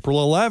April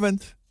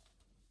 11th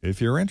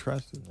if you're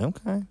interested.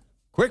 Okay.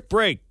 Quick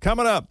break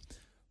coming up.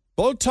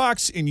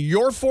 Botox in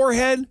your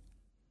forehead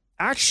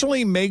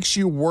actually makes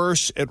you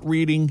worse at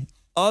reading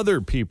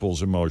other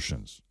people's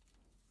emotions.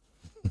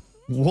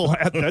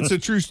 That's a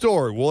true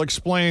story. We'll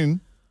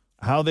explain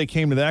how they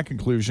came to that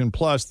conclusion.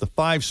 Plus, the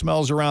 5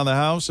 smells around the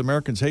house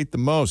Americans hate the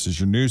most as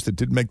your news that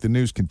did make the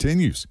news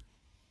continues.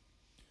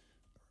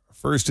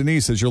 First,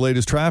 Denise has your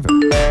latest traffic.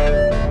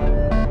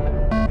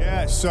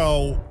 Yeah,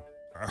 so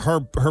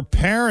her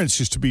parents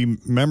used to be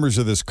members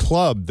of this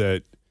club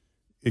that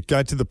it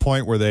got to the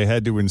point where they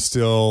had to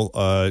instill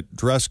a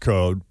dress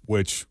code,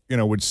 which,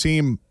 would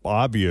seem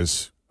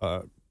obvious.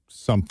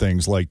 Some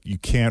things like you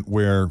can't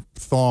wear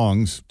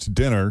thongs to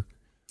dinner,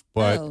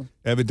 but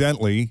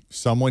evidently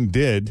someone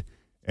did,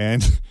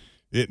 and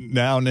it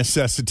now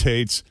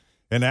necessitates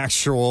an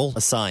actual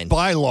sign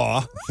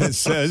bylaw that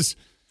says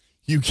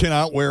you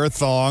cannot wear a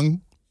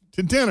thong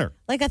to dinner.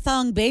 Like a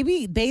thong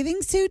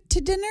bathing suit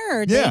to dinner,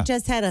 or they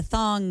just had a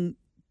thong?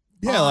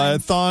 Yeah, like a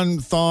thong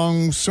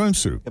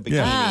swimsuit.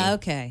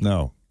 Okay.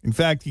 No. In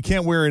fact, you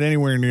can't wear it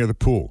anywhere near the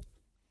pool.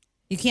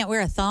 You can't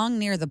wear a thong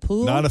near the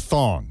pool? Not a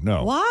thong,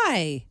 no.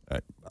 Why?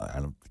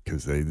 I don't,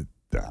 because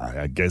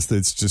I guess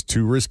that's just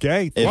too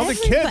risque. All the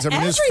kids,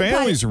 his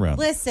family's around.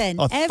 Listen,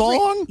 a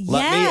thong?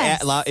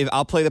 Yes.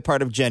 I'll play the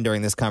part of Jen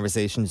during this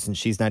conversation since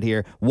she's not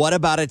here. What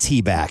about a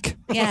tea back?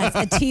 Yes,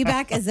 a tea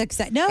back is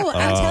accepted. No,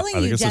 I'm telling you,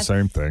 I think it's Jeff, the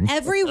same thing.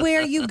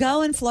 Everywhere you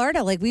go in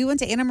Florida, like we went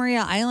to Anna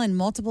Maria Island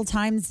multiple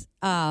times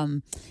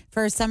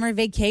for a summer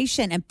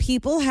vacation, and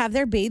people have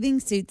their bathing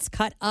suits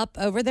cut up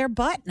over their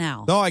butt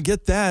now. No, I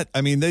get that.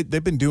 I mean,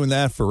 they've been doing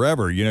that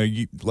forever.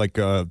 They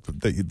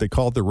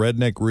call it the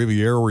redneck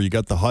Riviera, where you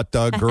got the hot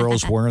dog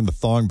girls wearing the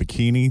thong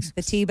bikinis.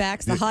 The tea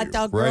backs, the hot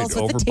dog girls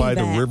with over the tea by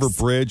bags. the river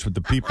bridge with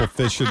the people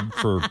fishing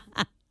for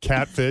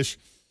catfish.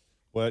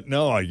 But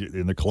no,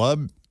 in the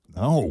club,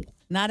 no.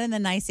 Not in the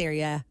nice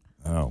area.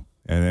 No.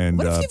 And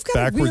what if you've got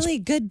backwards, a really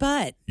good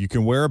butt? You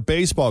can wear a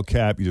baseball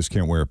cap, you just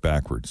can't wear it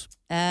backwards.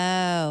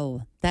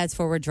 Oh, that's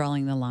where we're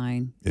drawing the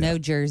line. Yeah. No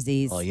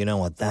jerseys. Well, you know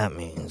what that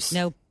means.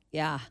 Nope.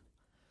 Yeah.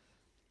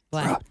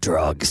 What?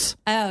 Drugs.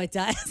 Oh, it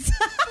does.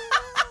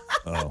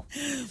 Oh.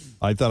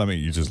 I thought,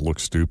 you just look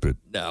stupid.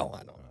 No, I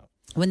don't know.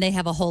 When they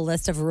have a whole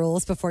list of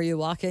rules before you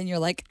walk in, you're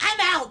like, I'm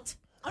out.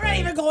 I'm not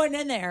even going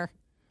in there.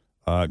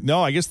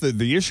 No, I guess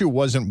the issue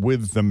wasn't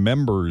with the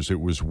members. It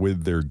was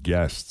with their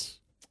guests.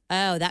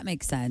 Oh, that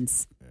makes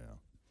sense.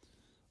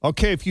 Yeah.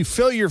 Okay, if you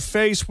fill your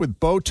face with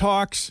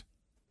Botox,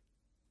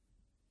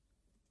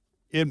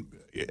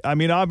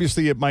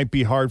 obviously it might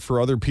be hard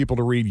for other people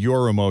to read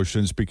your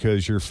emotions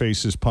because your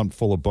face is pumped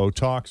full of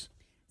Botox.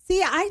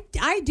 See,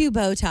 I do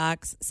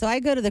Botox. So I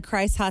go to the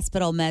Christ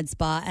Hospital Med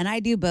Spa, and I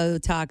do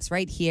Botox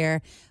right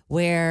here,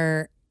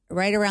 right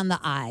around the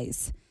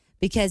eyes.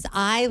 Because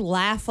I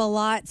laugh a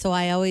lot, so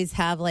I always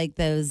have like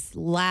those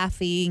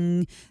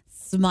laughing,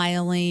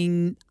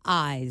 smiling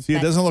eyes. See,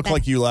 it doesn't look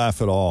like you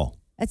laugh at all.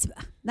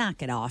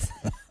 Knock it off.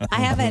 I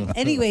haven't.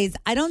 Anyways,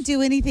 I don't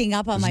do anything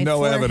up on my forehead. There's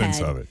no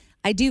evidence of it.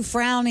 I do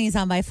frownies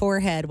on my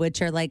forehead,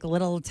 which are like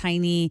little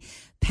tiny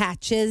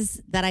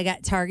patches that I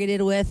got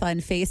targeted with on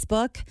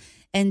Facebook.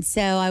 And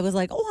so I was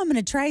like, I'm going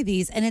to try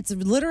these. And it's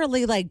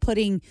literally like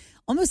putting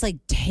almost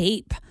like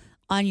tape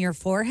on your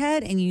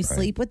forehead, and you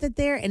sleep with it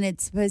there, and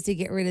it's supposed to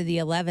get rid of the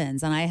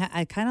 11s. And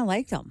I kind of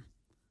liked them.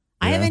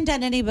 Yeah. I haven't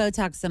done any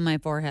Botox in my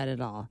forehead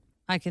at all.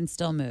 I can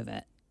still move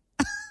it.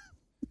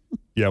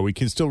 Yeah, we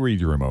can still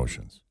read your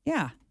emotions.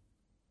 Yeah.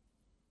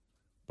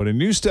 But a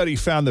new study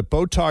found that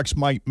Botox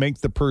might make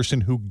the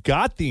person who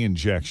got the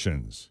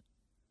injections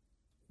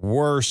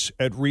worse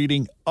at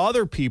reading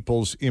other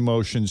people's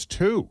emotions,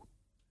 too.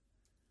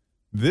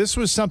 This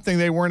was something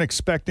they weren't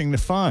expecting to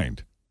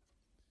find.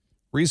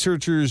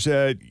 Researchers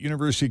at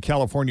University of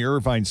California,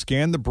 Irvine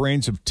scanned the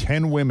brains of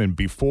 10 women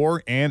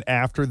before and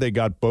after they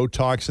got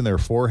Botox in their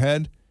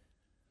forehead.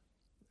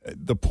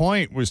 The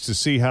point was to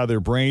see how their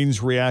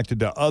brains reacted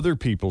to other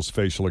people's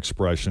facial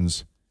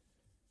expressions.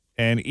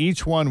 And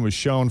each one was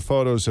shown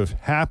photos of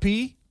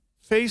happy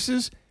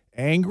faces,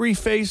 angry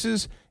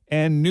faces,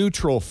 and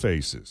neutral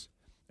faces.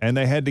 And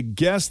they had to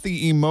guess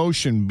the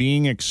emotion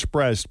being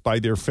expressed by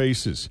their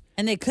faces.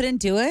 And they couldn't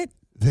do it?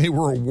 They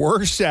were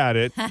worse at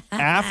it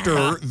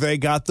after they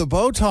got the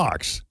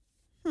Botox.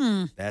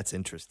 That's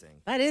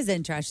interesting. That is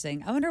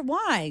interesting. I wonder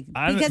why.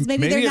 Because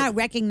maybe they're not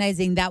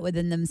recognizing that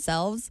within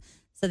themselves.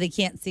 so they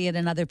can't see it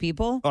in other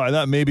people? Oh, I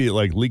thought maybe it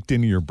like leaked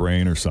into your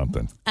brain or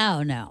something.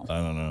 Oh, no.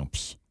 I don't know.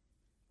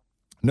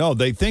 No,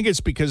 they think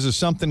it's because of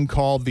something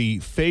called the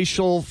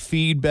facial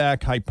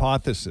feedback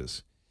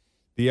hypothesis.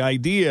 The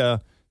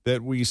idea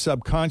that we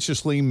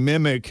subconsciously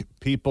mimic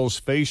people's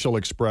facial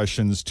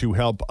expressions to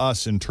help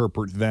us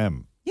interpret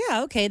them.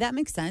 Yeah, okay, that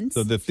makes sense.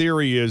 So the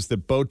theory is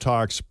that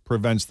Botox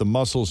prevents the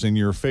muscles in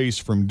your face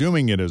from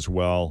doing it as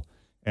well,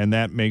 and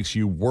that makes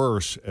you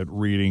worse at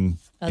reading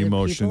Other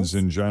emotions people's?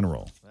 in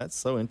general. That's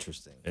so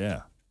interesting.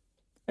 Yeah.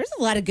 There's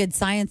a lot of good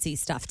sciencey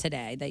stuff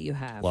today that you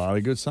have. A lot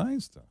of good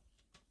science stuff.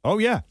 Oh,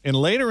 yeah. And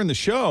later in the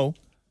show,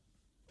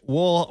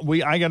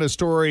 I got a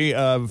story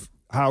of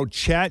how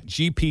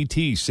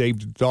ChatGPT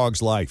saved a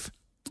dog's life.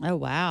 Oh,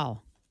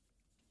 wow.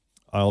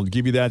 I'll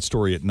give you that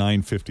story at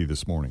 9:50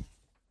 this morning.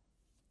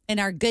 In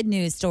our good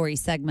news story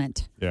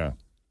segment. Yeah.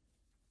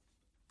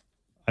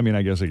 I mean,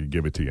 I guess I could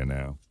give it to you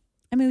now.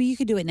 I mean, you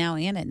could do it now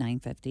and at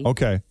 9:50.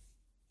 Okay.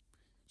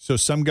 So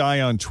some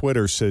guy on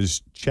Twitter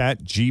says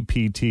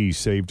ChatGPT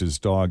saved his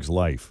dog's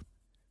life.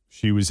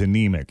 She was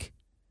anemic,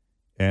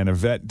 and a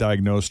vet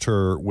diagnosed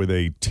her with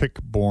a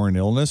tick-borne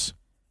illness.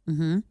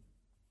 Mm-hmm.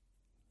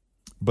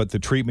 But the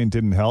treatment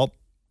didn't help,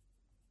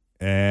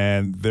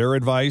 and their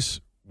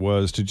advice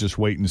was to just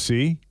wait and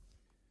see.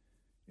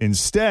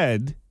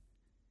 Instead,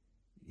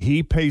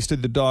 he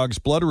pasted the dog's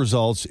blood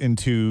results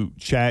into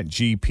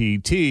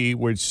ChatGPT,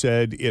 which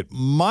said it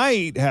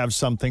might have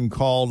something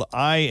called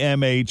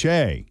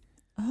IMHA.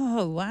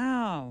 Oh,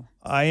 wow.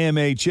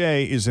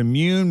 IMHA is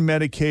immune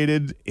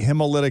medicated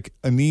hemolytic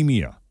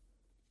anemia.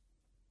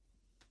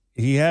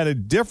 He had a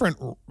different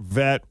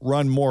vet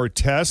run more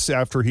tests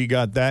after he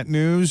got that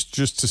news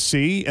just to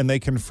see, and they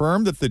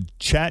confirmed that the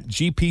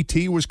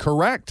ChatGPT was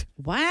correct.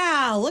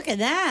 Wow, look at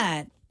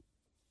that.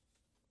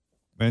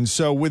 And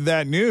so with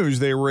that news,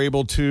 they were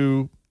able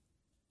to,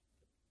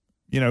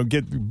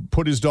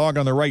 put his dog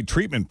on the right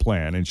treatment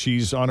plan, and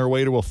she's on her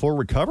way to a full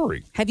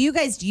recovery. Have you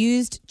guys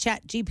used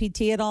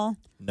ChatGPT at all?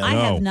 No. I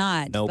have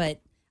not, Nope. but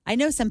I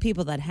know some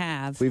people that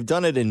have. We've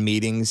done it in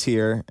meetings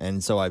here,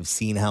 and so I've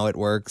seen how it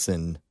works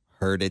and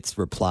heard its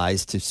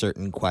replies to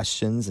certain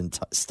questions and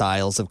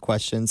styles of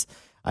questions.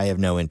 I have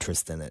no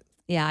interest in it.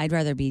 Yeah, I'd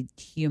rather be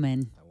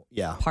human.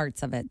 Yeah.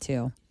 Parts of it,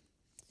 too.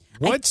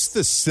 What's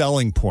the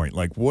selling point?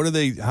 Like,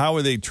 how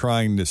are they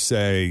trying to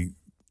say,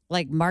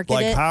 Like market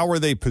it? how are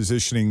they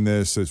positioning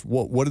this as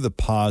what are the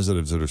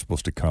positives that are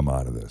supposed to come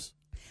out of this?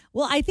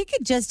 Well, I think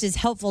it just is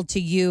helpful to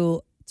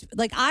you.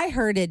 Like, I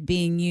heard it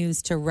being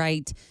used to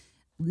write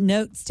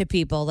notes to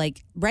people.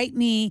 Like, write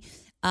me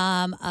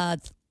a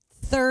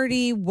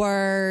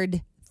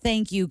 30-word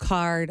thank you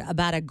card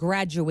about a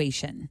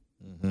graduation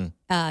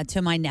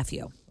to my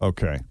nephew.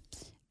 Okay.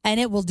 And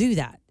it will do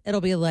that.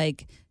 It'll be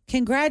like,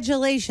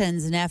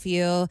 congratulations,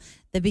 nephew.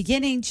 The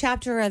beginning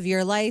chapter of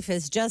your life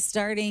is just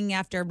starting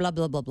after blah,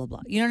 blah, blah, blah,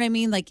 blah. You know what I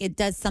mean? Like, it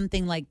does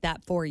something like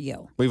that for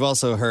you. We've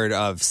also heard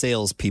of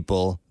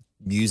salespeople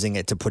using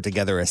it to put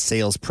together a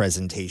sales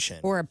presentation.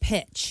 Or a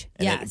pitch.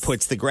 And yes. it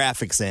puts the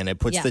graphics in, it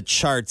puts the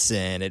charts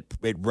in, it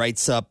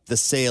writes up the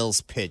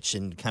sales pitch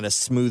and kind of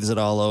smooths it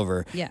all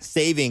over. Yes.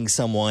 Saving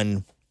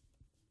someone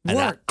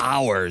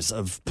hours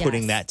of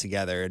putting that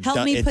together.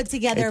 Help me put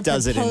together a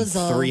does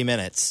proposal it in 3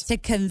 minutes. to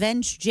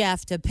convince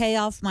Jeff to pay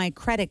off my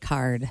credit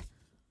card.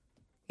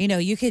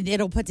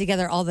 It'll put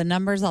together all the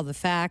numbers, all the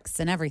facts,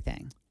 and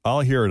everything.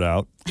 I'll hear it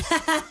out.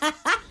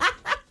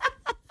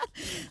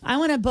 I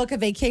want to book a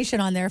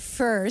vacation on there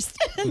first.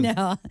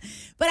 No.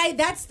 But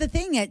that's the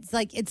thing. It's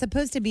like, it's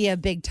supposed to be a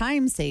big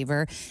time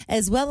saver,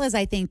 as well as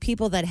I think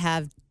people that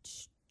have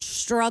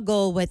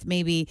struggle with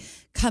maybe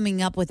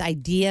coming up with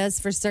ideas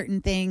for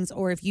certain things,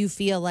 or if you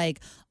feel like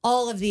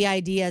all of the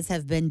ideas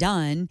have been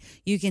done,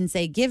 you can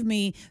say, give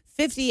me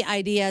 50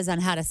 ideas on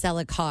how to sell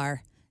a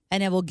car,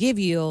 and it will give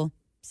you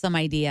some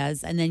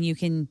ideas, and then you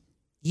can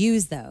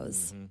use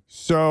those.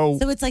 So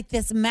it's like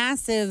this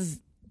massive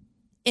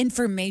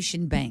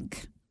information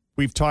bank.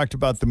 We've talked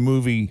about the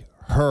movie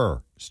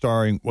Her,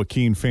 starring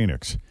Joaquin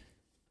Phoenix.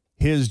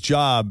 His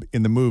job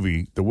in the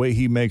movie, the way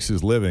he makes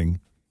his living,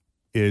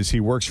 is he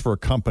works for a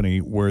company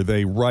where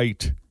they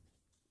write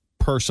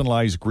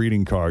personalized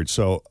greeting cards.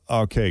 So,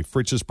 okay,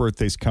 Fritz's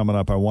birthday's coming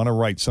up. I want to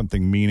write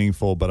something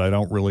meaningful, but I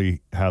don't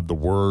really have the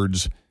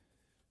words.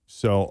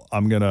 So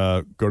I'm going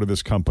to go to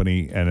this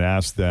company and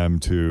ask them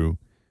to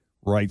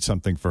write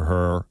something for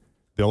her.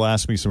 They'll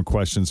ask me some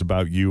questions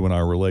about you and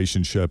our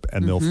relationship,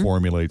 and they'll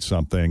formulate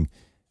something,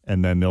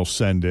 and then they'll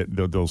send it.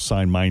 They'll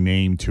sign my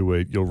name to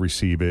it. You'll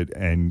receive it,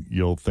 and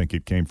you'll think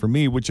it came from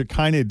me, which it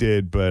kind of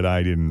did, but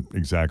I didn't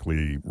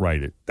exactly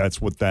write it. That's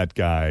what that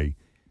guy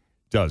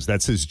does.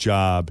 That's his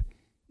job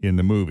in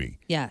the movie.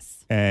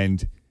 Yes.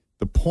 And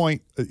the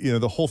point,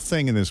 the whole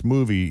thing in this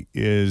movie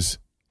is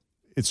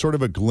it's sort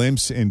of a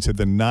glimpse into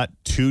the not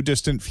too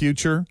distant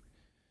future.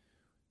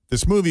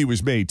 This movie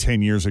was made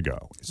 10 years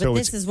ago. But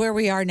this is where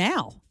we are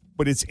now.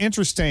 But it's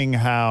interesting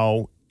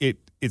how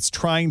it's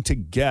trying to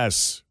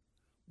guess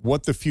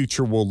what the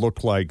future will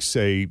look like,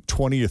 say,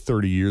 20 or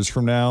 30 years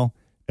from now,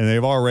 and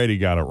they've already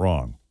got it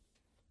wrong.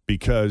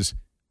 Because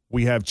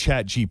we have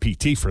Chat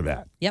GPT for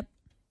that. Yep.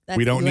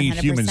 We don't need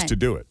 100% humans to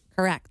do it.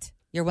 Correct.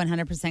 You're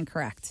 100%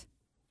 correct.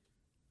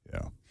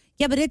 Yeah.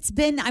 Yeah, but it's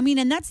been,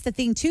 and that's the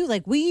thing too.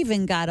 Like, we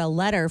even got a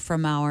letter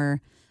from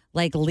our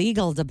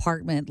legal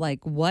department.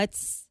 What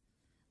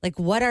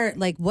are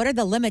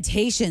the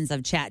limitations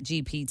of Chat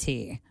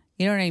GPT?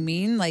 You know what I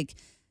mean? Like,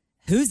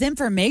 whose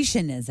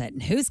information is it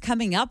and who's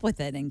coming up with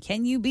it? And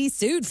can you be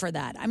sued for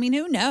that? I mean,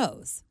 who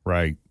knows?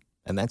 Right.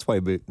 And that's why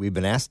we've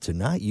been asked to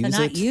not use it.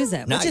 Not use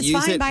it, which is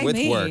fine by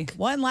me. Work.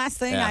 One last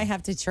thing I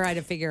have to try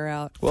to figure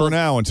out. For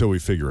now, until we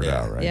figure it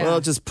out, right? Yeah. Well,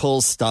 it just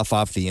pulls stuff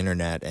off the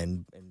internet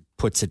and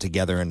puts it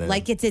together in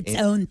it's its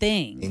own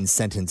thing. In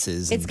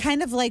sentences. It's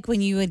kind of like when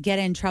you would get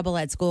in trouble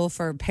at school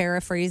for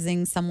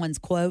paraphrasing someone's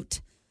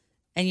quote,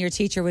 and your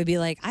teacher would be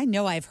like, I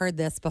know I've heard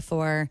this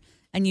before,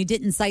 and you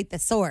didn't cite the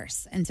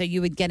source. And so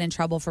you would get in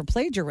trouble for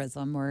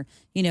plagiarism or,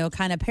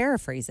 kind of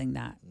paraphrasing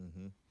that.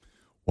 Mm-hmm.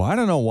 Well, I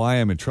don't know why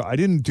I'm in trouble. I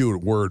didn't do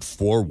it word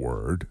for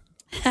word.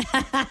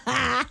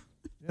 I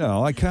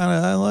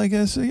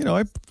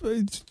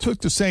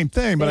took the same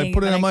thing, but I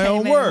put it in my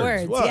own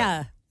words. What?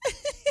 Yeah.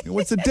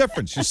 What's the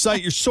difference? You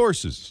cite your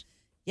sources.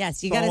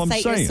 Yes, you got to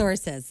cite your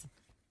sources.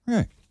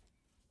 Right.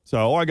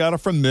 So I got it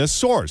from this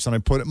source, and I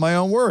put it in my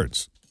own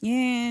words.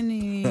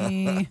 Yanny.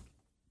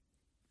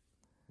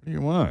 What do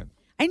you want?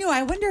 I know.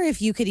 I wonder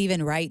if you could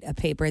even write a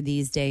paper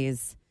these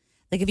days.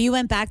 Like if you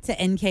went back to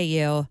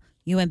NKU,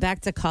 you went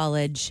back to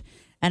college,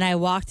 and I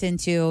walked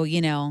into,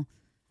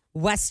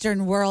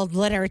 Western world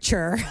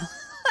literature.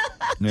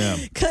 Yeah.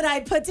 Could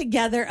I put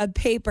together a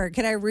paper?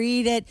 Could I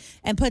read it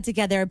and put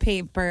together a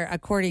paper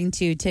according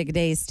to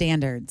today's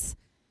standards?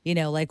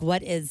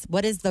 What is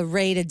the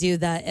way to do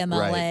the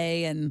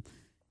MLA and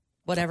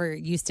whatever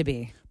it used to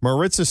be?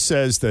 Maritza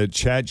says that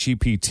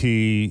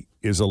ChatGPT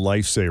is a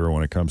lifesaver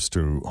when it comes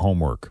to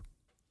homework.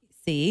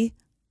 See?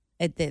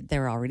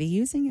 They're already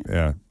using it.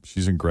 Yeah.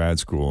 She's in grad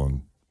school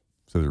and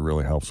says it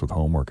really helps with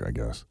homework, I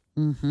guess.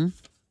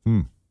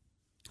 Mm-hmm.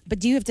 But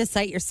do you have to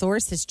cite your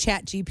source as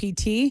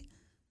ChatGPT?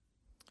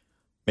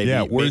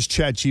 Where's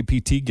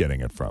ChatGPT getting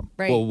it from?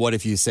 Right. Well, what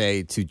if you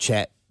say to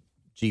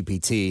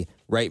ChatGPT,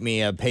 write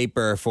me a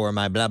paper for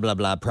my blah, blah,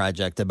 blah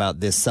project about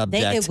this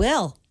subject? It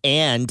will.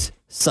 And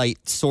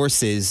cite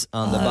sources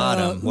on the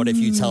bottom. What if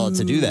you tell it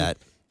to do that?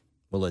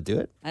 Will it do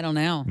it? I don't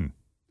know.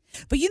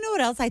 But you know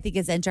what else I think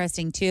is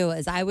interesting, too,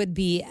 is I would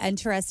be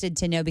interested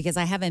to know, because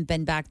I haven't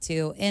been back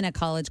to in a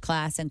college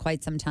class in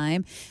quite some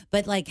time,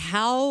 but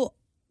how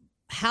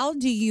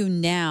do you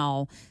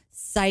now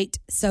cite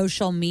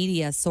social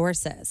media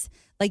sources?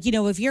 Like,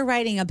 if you're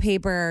writing a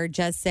paper,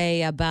 just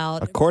say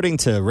about... According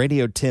to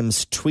Radio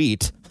Tim's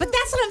tweet... But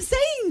that's what I'm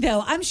saying,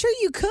 though. I'm sure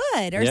you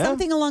could. Or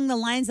something along the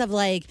lines of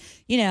I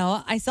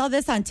saw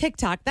this on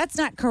TikTok. That's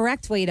not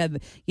correct way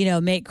to,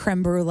 make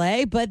creme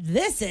brulee, but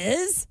this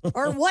is,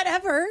 or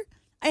whatever.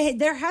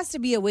 There has to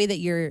be a way that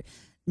you're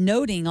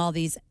noting all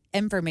these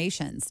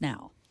informations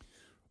now.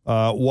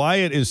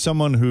 Wyatt is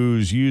someone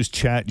who's used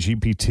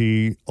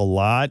ChatGPT a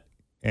lot,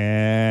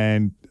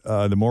 and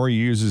the more he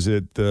uses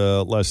it,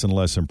 the less and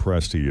less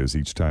impressed he is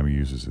each time he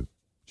uses it.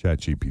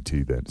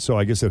 ChatGPT then. So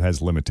I guess it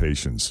has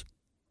limitations,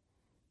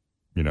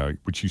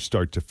 which you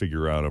start to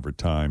figure out over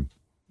time.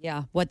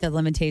 Yeah, what the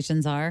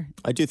limitations are.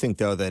 I do think,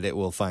 though, that it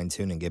will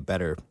fine-tune and get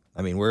better.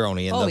 I mean, we're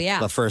only in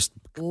the first...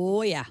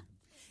 Oh, yeah.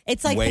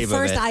 It's like the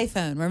first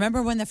iPhone.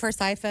 Remember when the first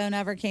iPhone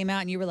ever came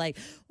out and you were like,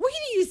 wait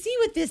till you see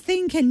what this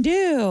thing can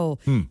do.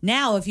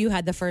 Now, if you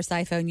had the first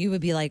iPhone, you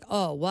would be like,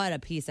 oh, what a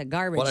piece of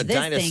garbage what a this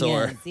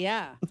dinosaur. thing is.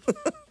 Yeah.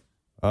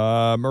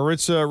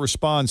 Maritza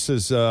responds,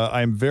 says,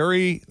 I'm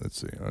very,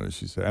 let's see, what does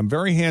she say? I'm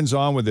very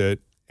hands-on with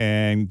it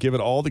and give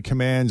it all the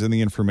commands and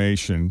the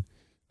information.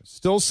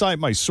 Still cite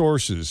my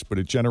sources, but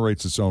it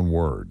generates its own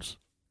words.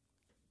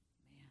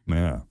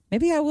 Yeah.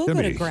 Maybe I will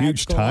go to grad school.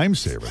 Huge time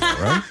saver,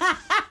 right?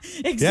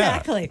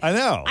 Exactly. Yeah, I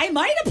know. I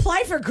might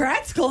apply for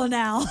grad school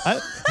now.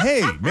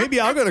 Hey, maybe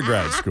I'll go to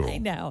grad school. I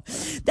know.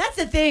 That's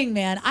the thing,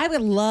 man. I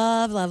would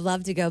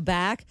love to go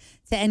back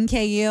to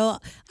NKU.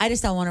 I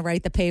just don't want to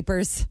write the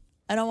papers.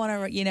 I don't want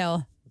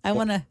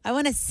to, I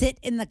want to sit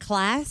in the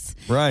class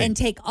and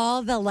take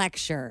all the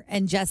lecture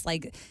and just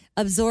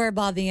absorb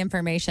all the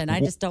information.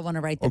 I just don't want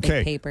to write the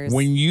big papers.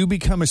 When you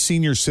become a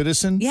senior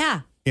citizen,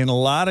 in a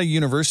lot of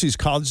universities,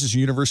 colleges,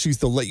 universities,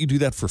 they'll let you do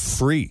that for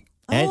free.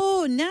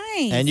 Oh,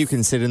 nice. And you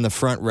can sit in the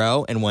front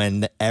row, and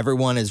when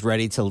everyone is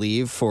ready to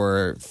leave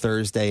for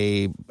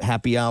Thursday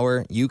happy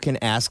hour, you can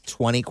ask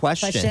 20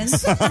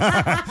 questions.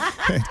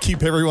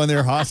 Keep everyone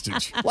there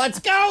hostage. Let's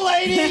go,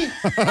 lady!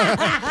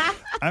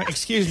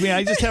 Excuse me,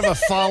 I just have a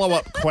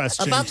follow-up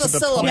question. About the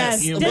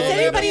syllabus. Does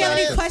anybody have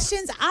any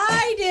questions?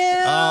 I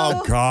do.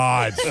 Oh,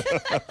 God.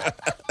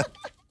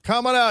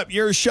 Coming up,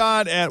 your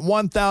shot at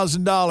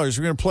 $1,000.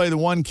 We're going to play the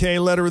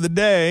 1K letter of the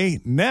day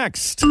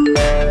next.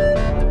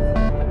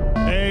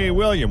 Hey,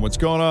 William, what's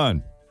going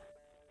on?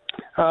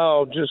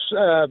 Oh, just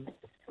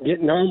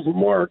getting home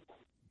from work.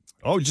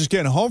 Oh, just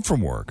getting home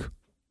from work?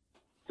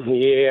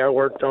 Yeah, I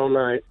worked all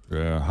night.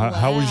 Yeah.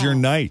 How was your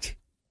night?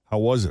 How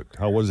was it?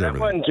 How was everything?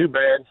 That wasn't too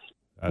bad.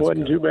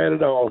 Wasn't too bad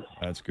at all.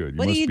 That's good.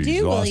 What do you do,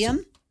 exhausted.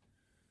 William?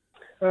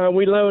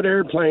 We load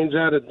airplanes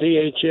out of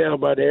DHL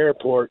by the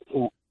airport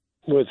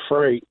with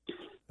freight.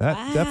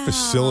 That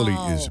facility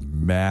is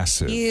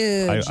massive.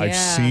 Huge, I've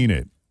yeah. seen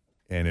it,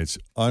 and it's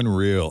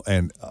unreal.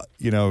 And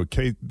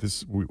Kate,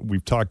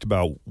 we've talked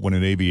about what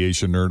an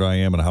aviation nerd I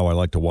am, and how I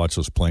like to watch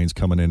those planes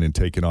coming in and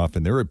taking off.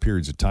 And there are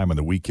periods of time on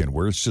the weekend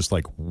where it's just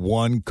like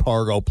one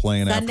cargo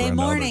plane after Sunday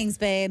another. mornings,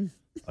 babe.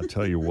 I'll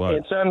tell you what.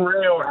 It's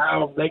unreal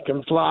how they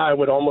can fly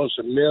with almost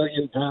 1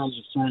 million pounds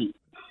of freight.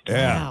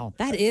 Yeah. Wow,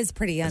 that is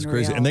pretty That's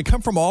unreal. crazy. And they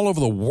come from all over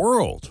the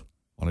world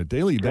on a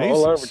daily basis.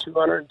 All over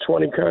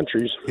 220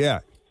 countries. Yeah.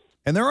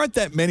 And there aren't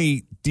that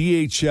many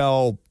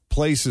DHL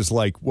places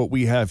like what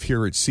we have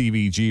here at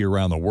CVG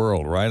around the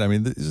world, right? I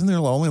mean, isn't there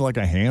only like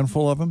a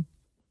handful of them?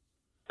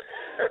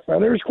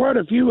 Well, there's quite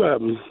a few of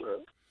them.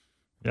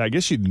 Yeah, I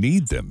guess you'd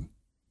need them,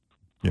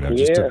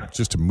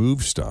 just to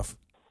move stuff.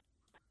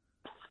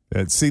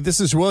 See, this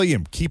is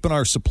William keeping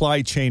our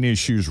supply chain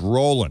issues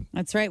rolling.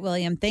 That's right,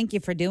 William. Thank you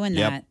for doing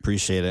that.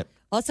 Appreciate it.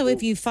 Also,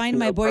 if you find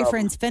my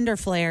boyfriend's fender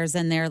flares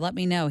in there, let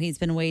me know. He's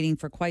been waiting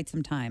for quite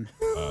some time.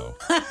 Oh.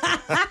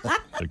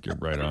 I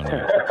get right on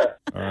that.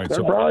 All right,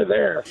 They're probably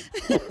there.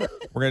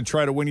 We're going to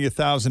try to win you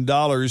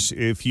 $1,000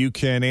 if you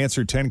can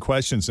answer 10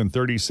 questions in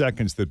 30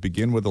 seconds that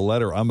begin with a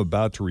letter I'm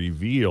about to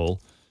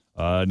reveal.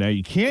 Now,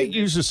 you can't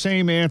use the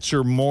same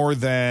answer more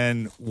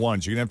than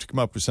once. You're going to have to come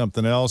up with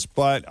something else.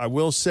 But I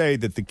will say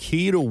that the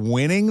key to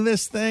winning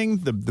this thing,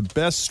 the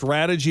best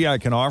strategy I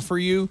can offer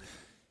you,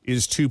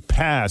 is to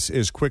pass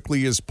as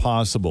quickly as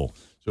possible.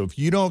 So if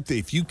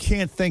you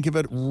can't think of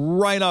it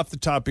right off the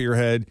top of your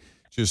head,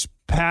 just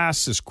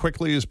pass as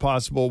quickly as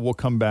possible. We'll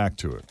come back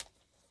to it.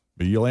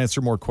 But you'll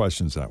answer more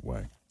questions that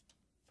way.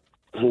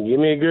 Give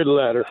me a good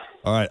letter.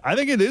 All right. I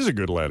think it is a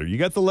good letter. You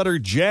got the letter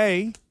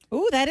J.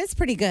 Ooh, that is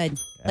pretty good.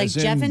 Like As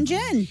Jeff in and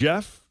Jen.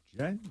 Jeff,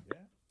 Jen,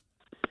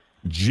 yeah.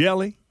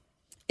 Jelly.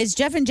 Is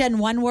Jeff and Jen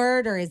one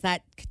word, or is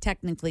that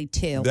technically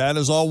two? That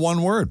is all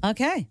one word.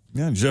 Okay.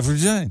 Yeah, Jeff and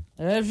Jen.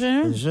 All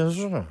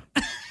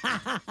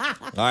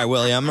right,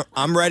 Willie,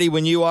 I'm ready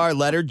when you are.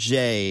 Letter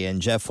J,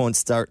 and Jeff won't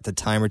start the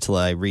timer till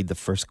I read the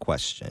first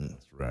question.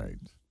 That's right.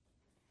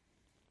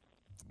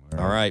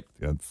 All right.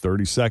 You got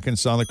 30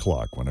 seconds on the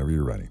clock whenever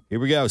you're ready. Here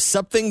we go.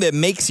 Something that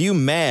makes you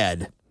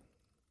mad.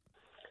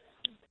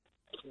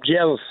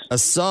 Jealous. A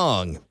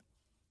song.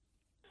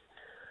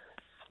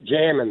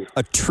 Jamming.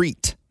 A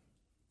treat.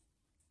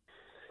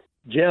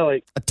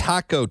 Jelly. A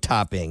taco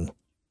topping.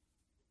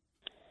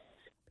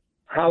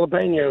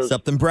 Jalapenos.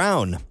 Something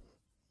brown.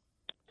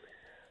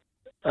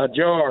 A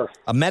jar.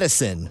 A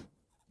medicine.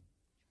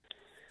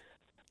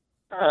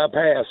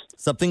 Pass.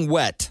 Something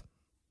wet.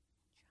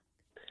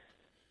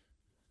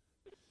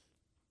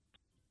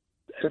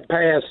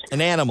 Pass.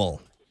 An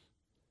animal.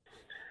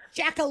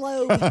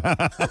 Jackalope.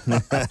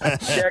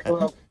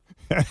 Jackalope.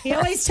 He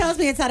always tells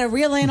me it's not a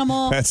real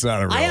animal. That's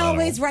not a real I animal.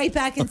 always write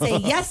back and say,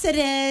 yes, it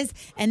is.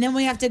 And then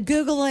we have to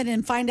Google it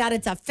and find out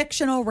it's a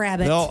fictional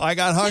rabbit. No, I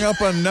got hung up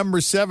on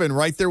number 7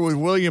 right there with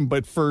William.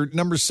 But for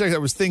number 6, I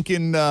was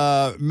thinking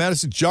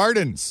medicine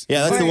Jardins.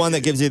 Yeah, that's the one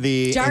that gives you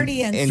the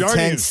Jardians. intense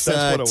Jardians,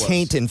 that's what it was.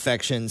 taint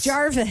infections.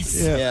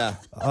 Jarvis. Yeah.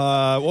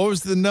 What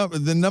was the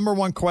number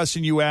one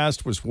question you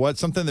asked was what?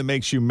 Something that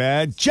makes you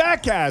mad?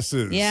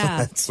 Jackasses.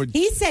 Yeah.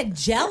 He said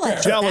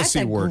jealous. Jealousy That's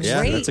a works. Yeah,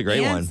 great that's a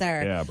great one.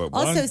 answer. Yeah, but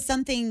also one-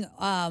 something,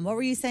 what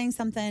were you saying?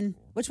 Something,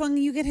 which one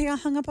you get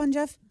hung up on,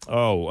 Jeff?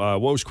 Oh,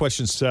 what was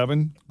question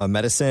 7? A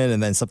medicine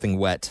and then something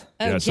wet.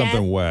 Yeah,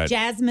 something wet.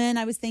 Jasmine,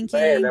 I was thinking.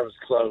 Man, that was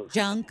close.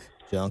 Junk.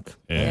 Junk.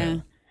 Yeah.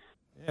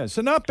 Yeah,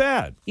 so not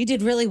bad. You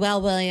did really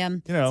well,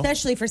 William. You know.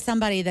 Especially for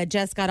somebody that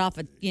just got off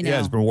Yeah,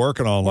 has been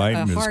working all night a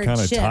and is hard kind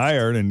of shift.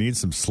 tired and needs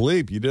some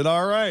sleep. You did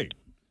all right.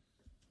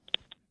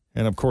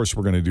 And, of course,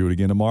 we're going to do it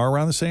again tomorrow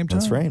around the same time.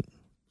 That's right.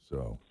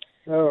 So,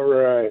 All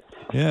right.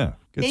 yeah,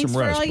 get Thanks some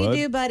rest, for all bud.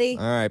 you do, buddy.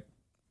 All right.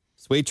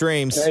 Sweet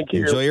dreams. Thank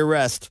you. Enjoy your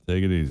rest.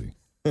 Take it easy.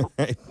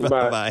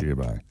 Bye-bye. See you,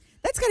 bye.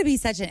 That's got to be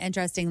such an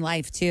interesting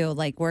life, too,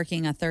 like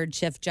working a third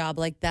shift job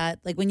like that.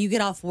 Like when you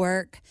get off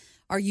work,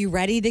 are you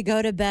ready to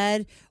go to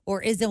bed?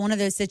 Or is it one of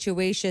those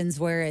situations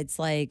where it's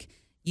like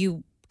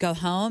you go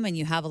home and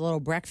you have a little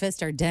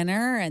breakfast or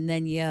dinner and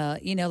then you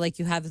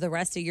have the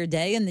rest of your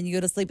day and then you go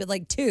to sleep at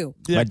like 2?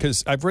 Yeah,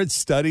 because I've read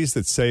studies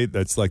that say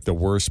that's like the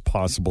worst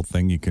possible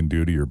thing you can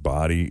do to your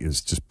body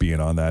is just being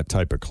on that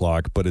type of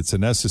clock. But it's a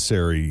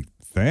necessary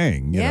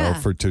thing, you know,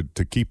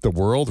 to keep the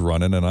world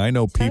running. And I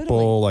know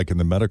people like in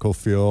the medical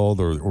field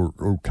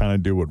or kind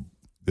of do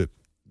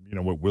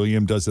what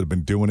William does that have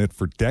been doing it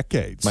for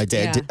decades. My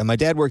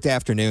dad worked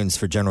afternoons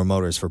for General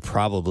Motors for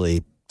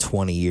probably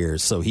 20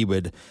 years. So he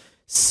would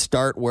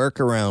start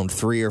work around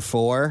 3 or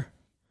 4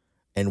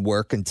 and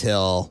work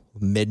until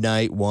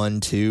midnight, 1,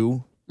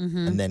 2,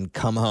 and then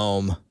come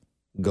home,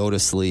 go to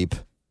sleep.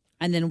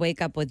 And then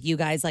wake up with you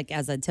guys like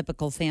as a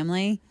typical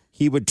family.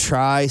 He would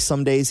try.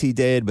 Some days he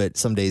did, but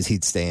some days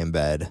he'd stay in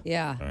bed.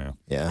 Yeah.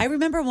 Yeah. I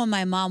remember when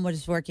my mom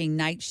was working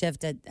night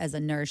shift as a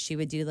nurse, she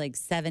would do like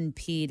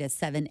 7P to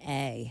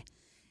 7A.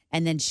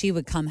 And then she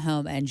would come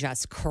home and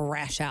just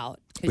crash out.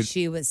 because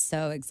she was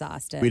so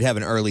exhausted. We'd have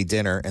an early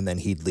dinner, and then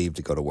he'd leave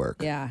to go to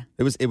work. Yeah.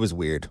 It was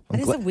weird.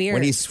 That is weird.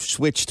 When he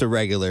switched to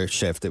regular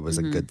shift, it was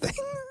a good thing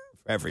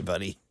for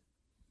everybody.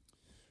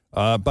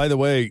 By the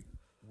way,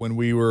 when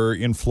we were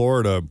in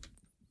Florida,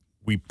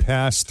 we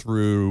passed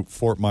through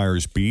Fort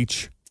Myers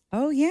Beach.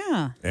 Oh,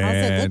 yeah. How's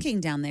it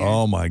looking down there?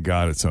 Oh, my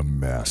God, it's a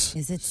mess.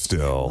 Is it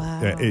still?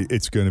 Wow.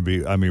 It's going to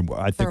be, I mean,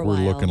 I think we're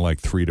looking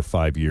like 3 to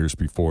 5 years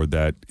before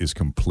that is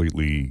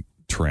completely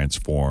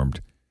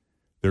transformed.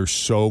 There's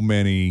so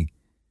many.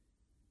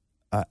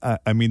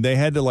 I mean, they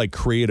had to like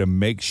create a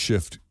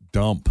makeshift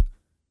dump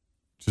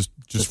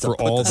just for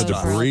all the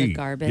debris. All the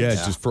garbage. Yeah,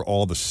 just for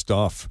all the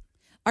stuff.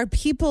 Are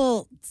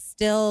people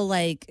still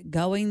like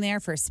going there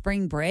for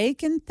spring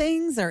break and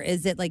things, or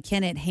is it like,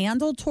 can it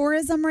handle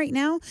tourism right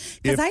now?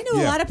 Because I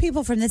know a lot of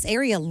people from this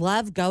area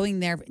love going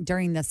there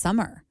during the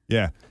summer.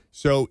 Yeah.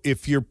 So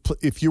if you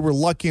were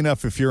lucky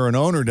enough, if you're an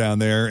owner down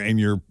there and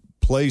your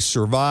place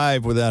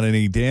survived without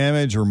any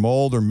damage or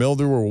mold or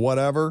mildew or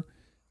whatever,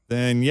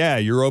 then yeah,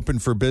 you're open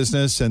for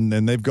business, and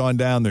they've gone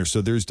down there.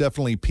 So there's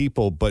definitely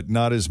people, but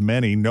not as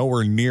many,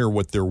 nowhere near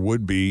what there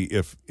would be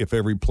if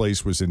every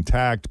place was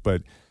intact.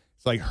 But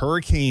it's like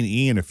Hurricane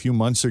Ian a few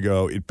months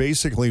ago, it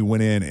basically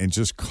went in and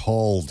just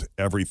culled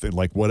everything.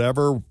 Like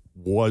whatever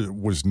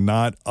was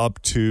not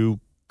up to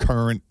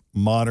current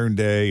modern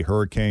day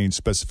hurricane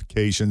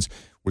specifications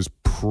was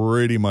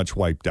pretty much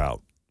wiped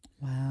out.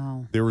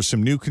 Wow. There was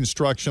some new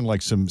construction,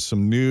 like some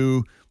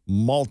new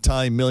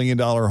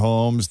multi-million-dollar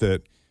homes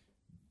that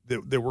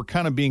were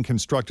kind of being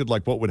constructed.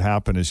 Like what would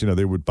happen is,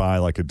 they would buy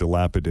like a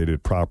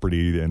dilapidated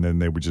property and then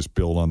they would just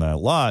build on that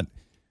lot.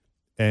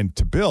 And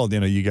to build,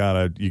 you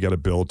gotta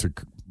build to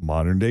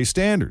modern day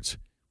standards.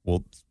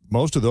 Well,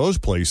 most of those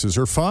places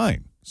are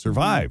fine,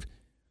 survived.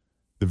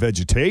 The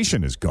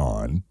vegetation is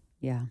gone.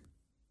 Yeah.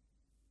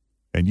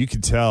 And you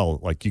could tell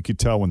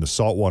when the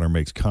salt water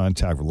makes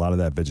contact with a lot of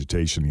that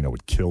vegetation,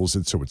 it kills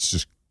it. So it's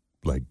just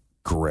like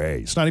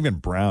gray. It's not even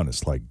brown.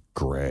 It's like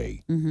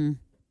gray. Mm-hmm.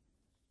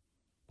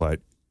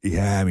 But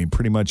yeah, I mean,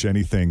 pretty much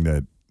anything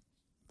that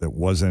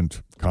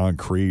wasn't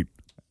concrete.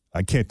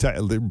 I can't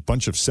tell. A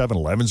bunch of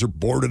 7-Elevens are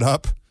boarded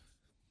up.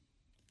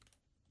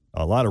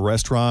 A lot of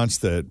restaurants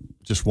that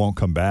just won't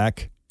come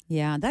back.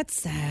 Yeah, that's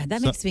sad.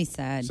 That makes me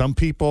sad. Some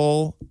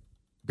people,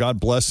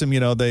 God bless them,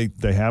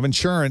 they have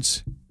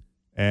insurance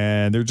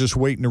and they're just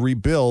waiting to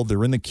rebuild.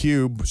 They're in the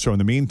cube. So in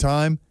the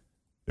meantime,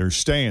 they're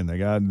staying. They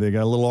got a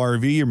little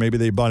RV, or maybe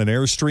they bought an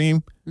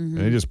Airstream and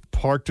they just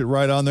parked it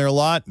right on their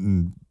lot,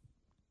 and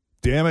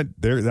damn it,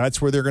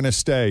 that's where they're going to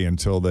stay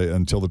until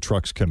the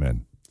trucks come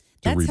in.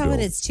 That's how it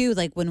is too.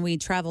 Like when we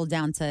travel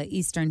down to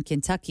Eastern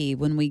Kentucky,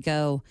 when we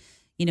go,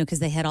 because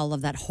they had all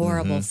of that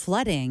horrible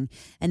flooding,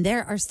 and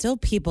there are still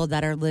people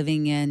that are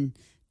living in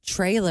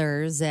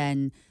trailers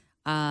and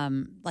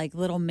like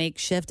little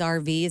makeshift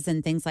RVs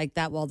and things like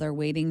that while they're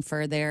waiting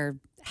for their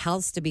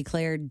house to be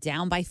cleared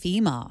down by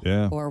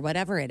FEMA or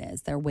whatever it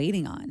is they're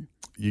waiting on.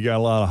 You got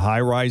a lot of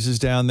high rises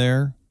down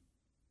there,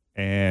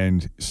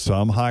 and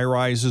some high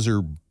rises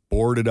are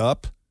boarded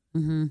up.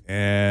 Mm-hmm.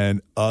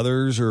 And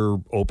others are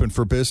open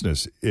for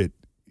business.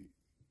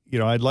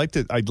 I'd like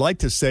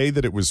to say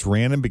that it was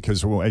random,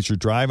 because as you're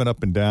driving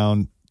up and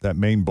down that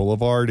main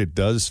boulevard, it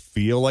does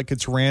feel like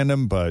it's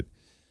random. But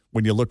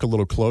when you look a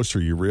little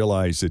closer, you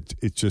realize it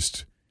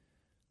just,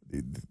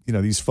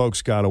 these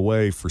folks got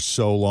away for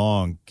so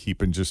long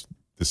keeping just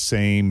the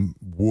same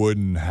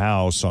wooden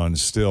house on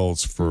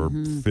stilts for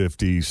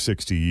 50,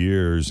 60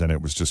 years, and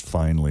it was just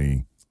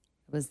finally,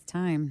 it was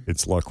time.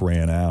 Its luck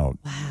ran out.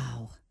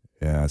 Wow.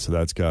 Yeah, so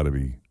that's got to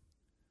be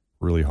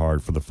really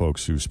hard for the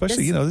folks who,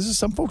 especially,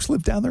 some folks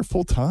live down there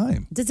full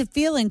time. Does it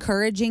feel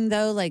encouraging,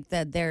 though, like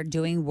that they're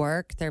doing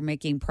work, they're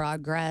making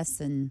progress?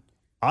 And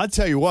I'll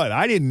tell you what,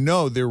 I didn't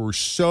know there were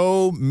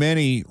so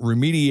many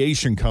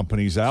remediation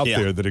companies out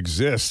there that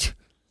exist,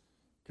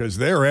 because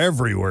they're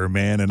everywhere,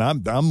 man. And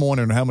I'm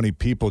wondering how many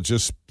people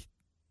just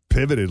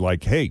pivoted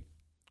like, hey,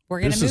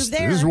 we're going to move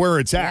there. This is where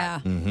it's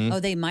at. Yeah. Mm-hmm. Oh,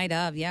 they might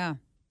have, yeah.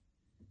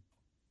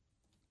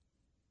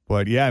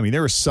 But yeah, I mean,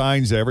 there are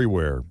signs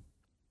everywhere.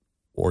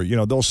 Or,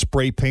 they'll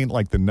spray paint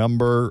like the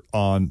number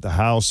on the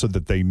house so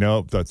that they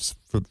know that's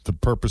for the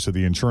purpose of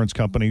the insurance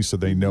company, so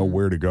they know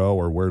where to go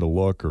or where to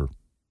look. Or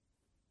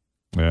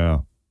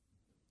yeah,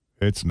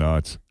 it's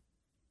nuts.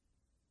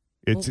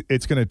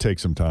 It's going to take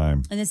some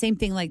time. And the same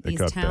thing like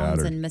these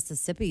towns in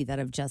Mississippi that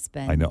have just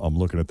been. I know. I'm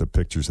looking at the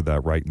pictures of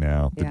that right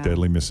now. The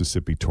deadly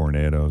Mississippi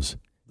tornadoes.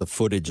 The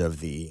footage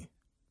of the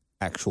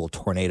actual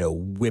tornado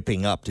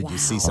whipping up. Did you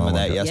see some of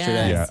that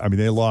yesterday? Yes. Yeah, I mean,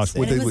 they lost.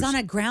 And it was on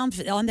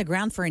the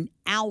ground for an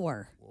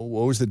hour.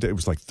 What was the day? It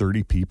was like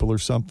 30 people or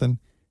something.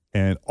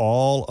 And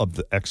all of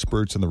the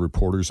experts and the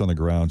reporters on the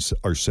ground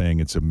are saying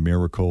it's a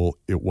miracle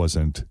it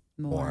wasn't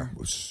more. It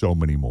was so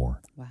many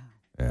more. Wow.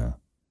 Yeah.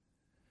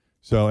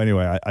 So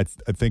anyway, I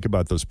think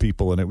about those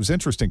people, and it was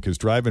interesting because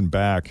driving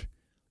back,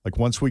 like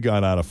once we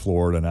got out of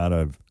Florida and out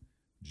of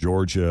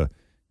Georgia,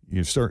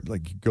 you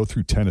go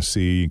through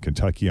Tennessee and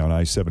Kentucky on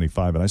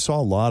I-75, and I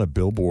saw a lot of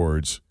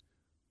billboards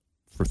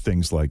for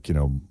things like,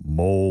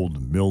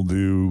 mold,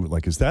 mildew.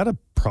 Like, is that a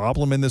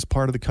problem in this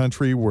part of the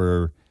country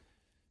where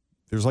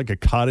there's like a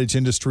cottage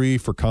industry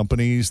for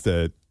companies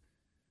that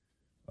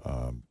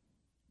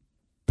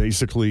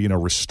basically,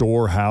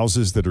 restore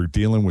houses that are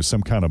dealing with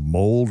some kind of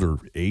mold or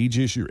age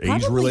issue,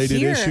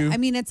 age-related issue. I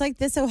mean, it's like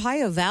this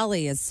Ohio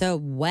Valley is so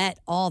wet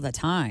all the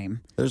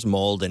time. There's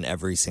mold in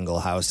every single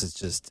house. It's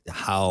just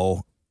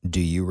how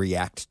do you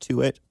react to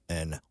it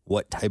and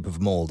what type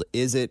of mold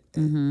is it?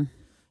 Mm-hmm.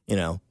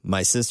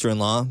 My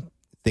sister-in-law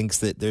thinks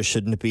that there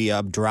shouldn't be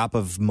a drop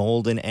of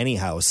mold in any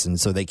house. And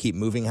so they keep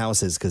moving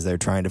houses because they're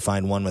trying to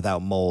find one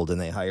without mold.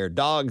 And they hire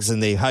dogs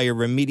and they hire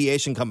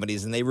remediation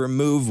companies and they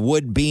remove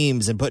wood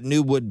beams and put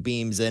new wood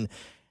beams in.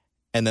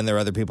 And then there are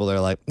other people that are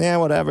like, yeah,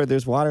 whatever.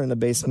 There's water in the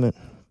basement.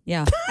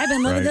 Yeah. I've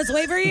been living this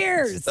way for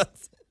years.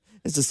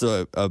 It's just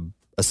a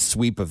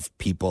sweep of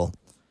people.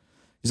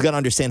 You just got to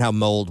understand how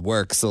mold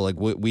works. So like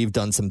we've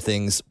done some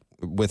things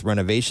with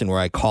renovation where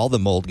I call the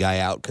mold guy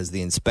out because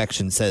the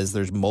inspection says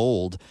there's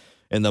mold.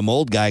 And the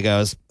mold guy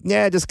goes,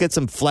 yeah, just get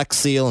some Flex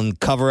Seal and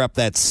cover up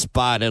that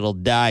spot. It'll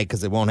die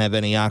because it won't have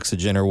any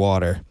oxygen or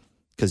water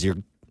because you're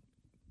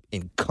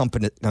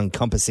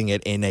encompassing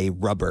it in a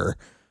rubber.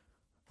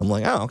 I'm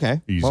like, oh,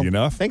 okay. Easy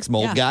enough. Thanks,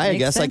 mold guy. I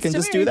guess I can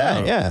just do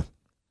that. Oh. Yeah.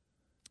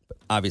 But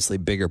obviously,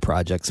 bigger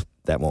projects,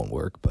 that won't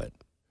work. But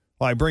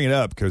I bring it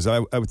up because I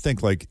would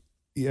think like,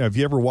 have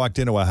you ever walked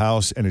into a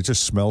house and it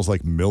just smells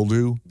like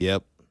mildew?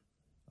 Yep.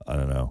 I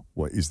don't know.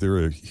 What is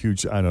there a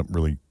huge?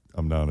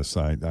 I'm not a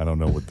scientist. I don't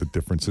know what the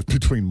difference is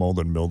between mold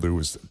and mildew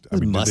is. I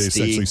mean, do they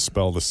essentially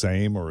spell the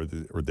same or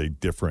are they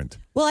different?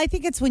 Well, I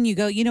think it's when you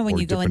go, when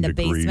you go in the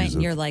basement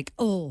and you're like,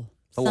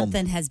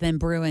 something has been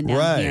brewing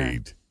down here.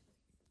 Right.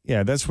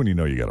 Yeah, that's when you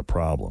know you got a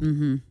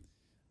problem.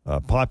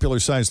 Mm-hmm. Popular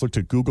Science looked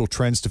at Google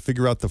Trends to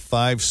figure out the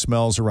 5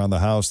 smells around the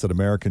house that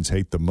Americans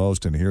hate the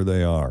most, and here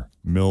they are.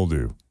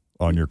 Mildew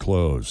on your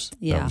clothes.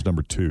 Yeah. That was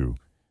number 2.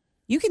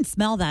 You can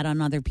smell that on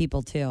other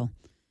people, too.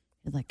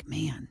 You're like,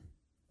 man.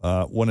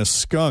 When a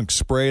skunk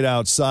sprayed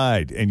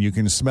outside and you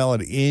can smell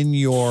it in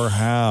your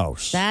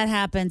house. That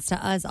happens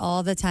to us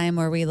all the time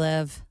where we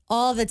live.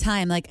 All the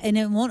time. And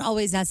it won't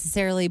always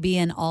necessarily be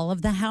in all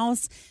of the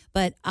house,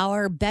 but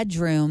our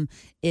bedroom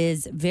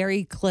is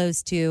very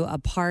close to a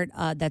part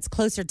that's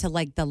closer to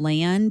like the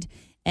land.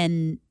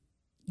 And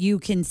you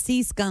can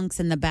see skunks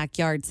in the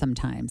backyard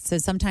sometimes. So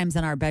sometimes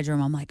in our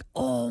bedroom, I'm like,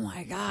 oh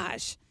my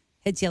gosh.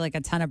 Hits you like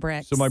a ton of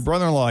bricks. So my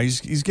brother-in-law,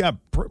 he's got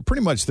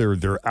pretty much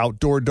their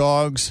outdoor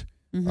dogs.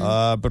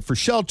 Mm-hmm. But for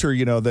shelter,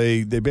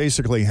 they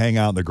basically hang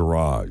out in the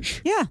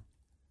garage. Yeah.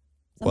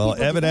 Well,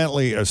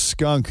 evidently a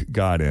skunk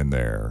got in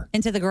there.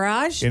 Into the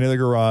garage? Into the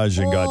garage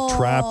and got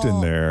trapped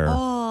in there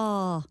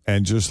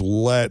and just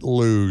let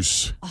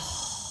loose.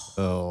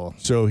 Oh.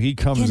 So he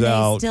comes Can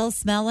out. They still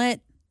smell it?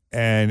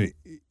 And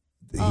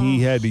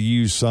he had to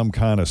use some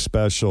kind of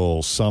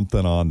special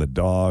something on the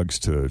dogs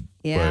but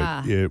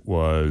it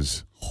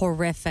was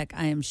horrific,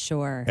 I am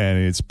sure.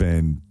 And it's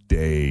been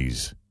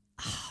days.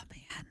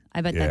 I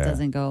bet that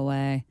doesn't go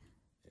away.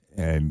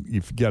 And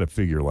you've got to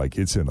figure like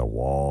it's in the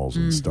walls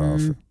and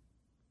stuff.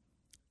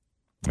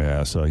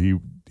 Yeah, so he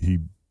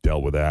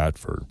dealt with that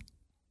for,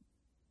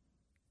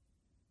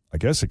 I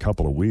guess, a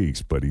couple of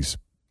weeks. But he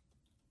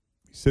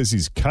says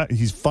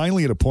he's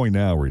finally at a point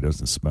now where he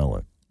doesn't smell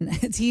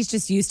it. He's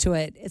just used to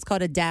it. It's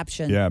called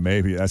adaptation. Yeah,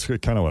 maybe that's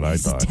kind of what I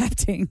thought.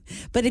 Adapting.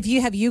 But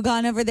have you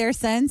gone over there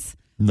since?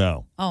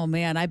 No. Oh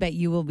man, I bet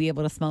you will be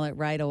able to smell it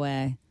right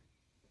away.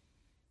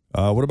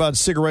 What about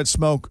cigarette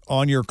smoke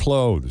on your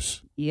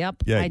clothes?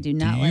 Yep, yeah, I do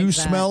not like that. Do you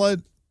smell it?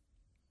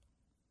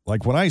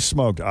 Like when I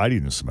smoked, I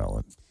didn't smell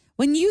it.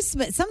 When you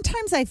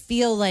sometimes I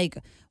feel like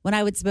when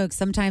I would smoke,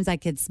 sometimes I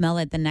could smell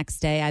it the next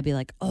day. I'd be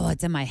like, oh,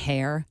 it's in my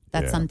hair.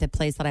 That's some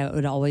place that I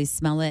would always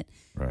smell it.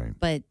 Right.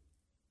 But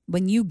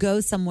when you go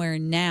somewhere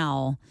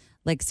now,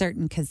 like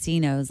certain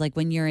casinos, like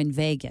when you're in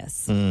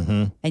Vegas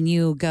and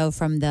you go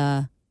from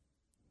the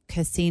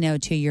casino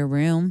to your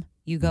room,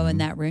 you go in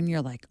that room,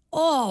 you're like,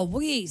 oh,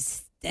 we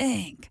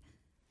stink.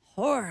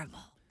 Horrible.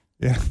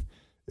 Yeah.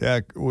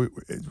 Yeah.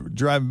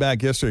 Driving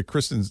back yesterday,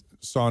 Kristen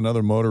saw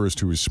another motorist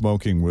who was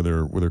smoking with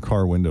her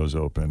car windows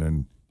open.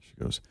 And she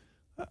goes,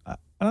 I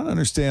don't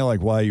understand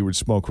like why you would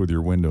smoke with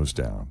your windows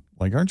down.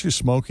 Like, aren't you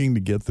smoking to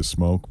get the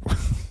smoke?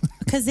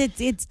 Because it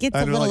gets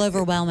a little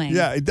overwhelming.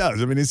 Yeah, it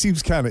does. I mean, it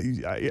seems kind of,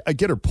 I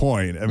get her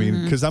point. I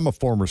mean, because I'm a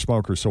former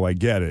smoker, so I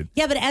get it.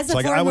 Yeah, but as a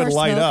like former I would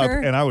light smoker,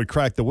 up and I would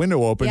crack the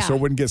window open so it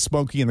wouldn't get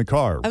smoky in the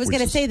car. I was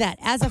going to say that.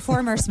 As a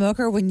former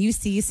smoker, when you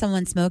see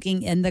someone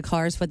smoking in the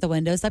cars with the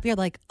windows up, you're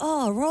like,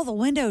 oh, roll the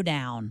window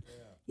down.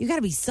 You got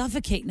to be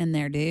suffocating in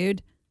there,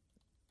 dude.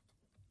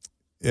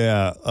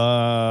 Yeah.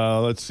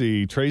 Let's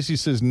see. Tracy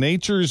says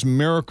Nature's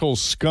Miracle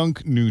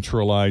Skunk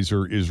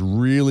Neutralizer is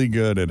really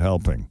good at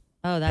helping.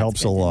 Oh, that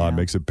helps a lot.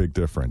 Makes a big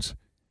difference.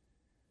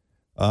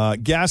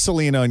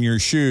 Gasoline on your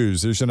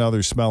shoes. There's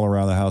another smell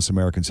around the house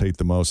Americans hate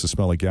the most. The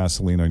smell of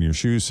gasoline on your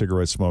shoes,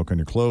 cigarette smoke on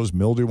your clothes,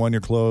 mildew on your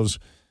clothes,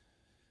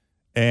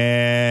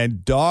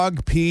 and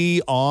dog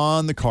pee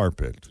on the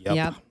carpet.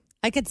 Yep.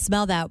 I could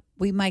smell that.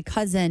 My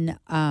cousin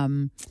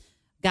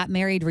got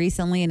married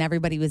recently, and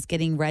everybody was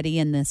getting ready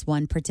in this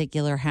one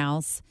particular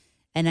house.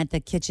 And at the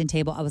kitchen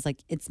table, I was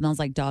like, it smells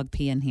like dog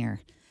pee in here.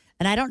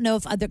 And I don't know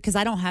if because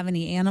I don't have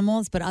any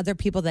animals, but other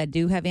people that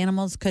do have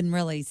animals couldn't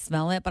really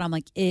smell it. But I'm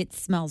like, it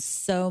smells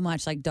so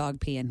much like dog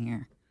pee in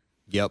here.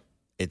 Yep.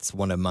 It's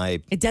one of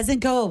my... It doesn't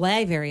go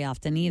away very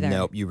often either.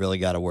 Nope, you really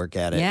got to work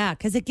at it. Yeah,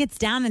 because it gets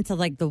down into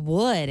like the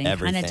wood and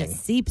kind of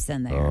just seeps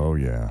in there. Oh,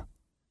 yeah.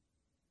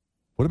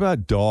 What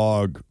about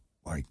dog,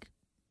 like...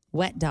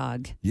 Wet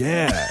dog.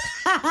 Yeah.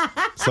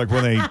 It's like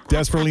when they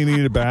desperately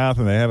need a bath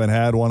and they haven't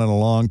had one in a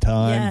long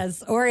time.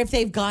 Yes. Or if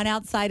they've gone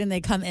outside and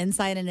they come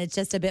inside and it's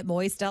just a bit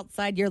moist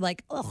outside, you're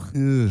like, ugh.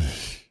 Ugh.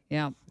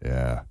 Yeah.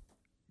 Yeah.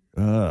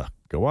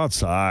 Go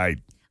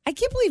outside. I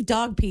can't believe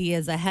dog pee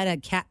is ahead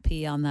of cat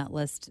pee on that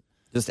list.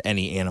 Just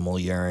any animal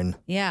urine.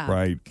 Yeah.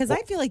 Right. Because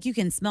I feel like you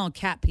can smell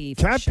cat pee.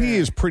 Cat pee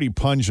is pretty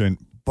pungent,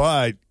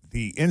 but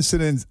the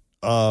incidence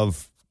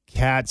of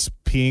cats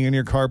peeing in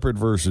your carpet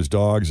versus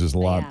dogs is a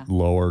lot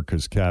lower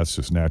because cats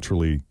just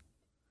naturally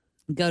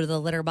go to the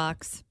litter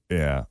box.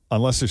 Yeah,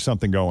 unless there's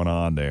something going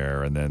on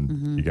there, and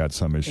then you got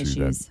some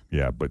issue.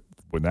 But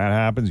when that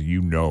happens,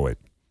 you know it.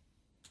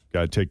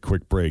 Got to take a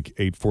quick break.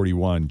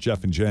 8:41.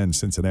 Jeff and Jenn,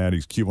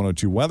 Cincinnati's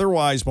Q102.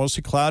 Weather-wise,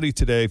 mostly cloudy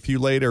today. A few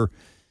later,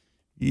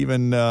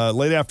 even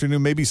late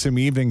afternoon, maybe some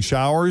evening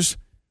showers.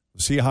 We'll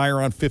see high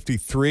around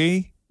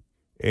 53,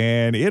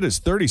 and it is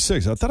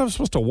 36. I thought I was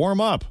supposed to warm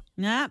up.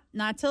 Nope,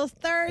 not till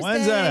Thursday.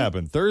 When's that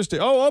happen? Thursday?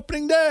 Oh,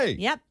 opening day.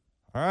 Yep.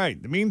 All right.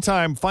 In the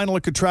meantime, final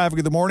look at traffic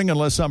of the morning,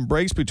 unless something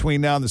breaks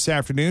between now and this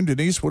afternoon.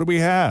 Denise, what do we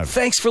have?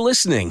 Thanks for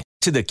listening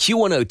to the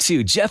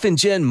Q102 Jeff and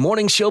Jenn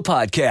Morning Show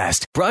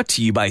podcast, brought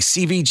to you by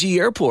CVG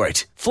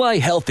Airport. Fly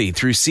healthy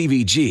through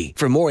CVG.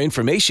 For more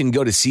information,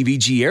 go to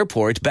CVG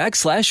Airport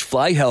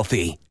 /fly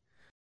healthy.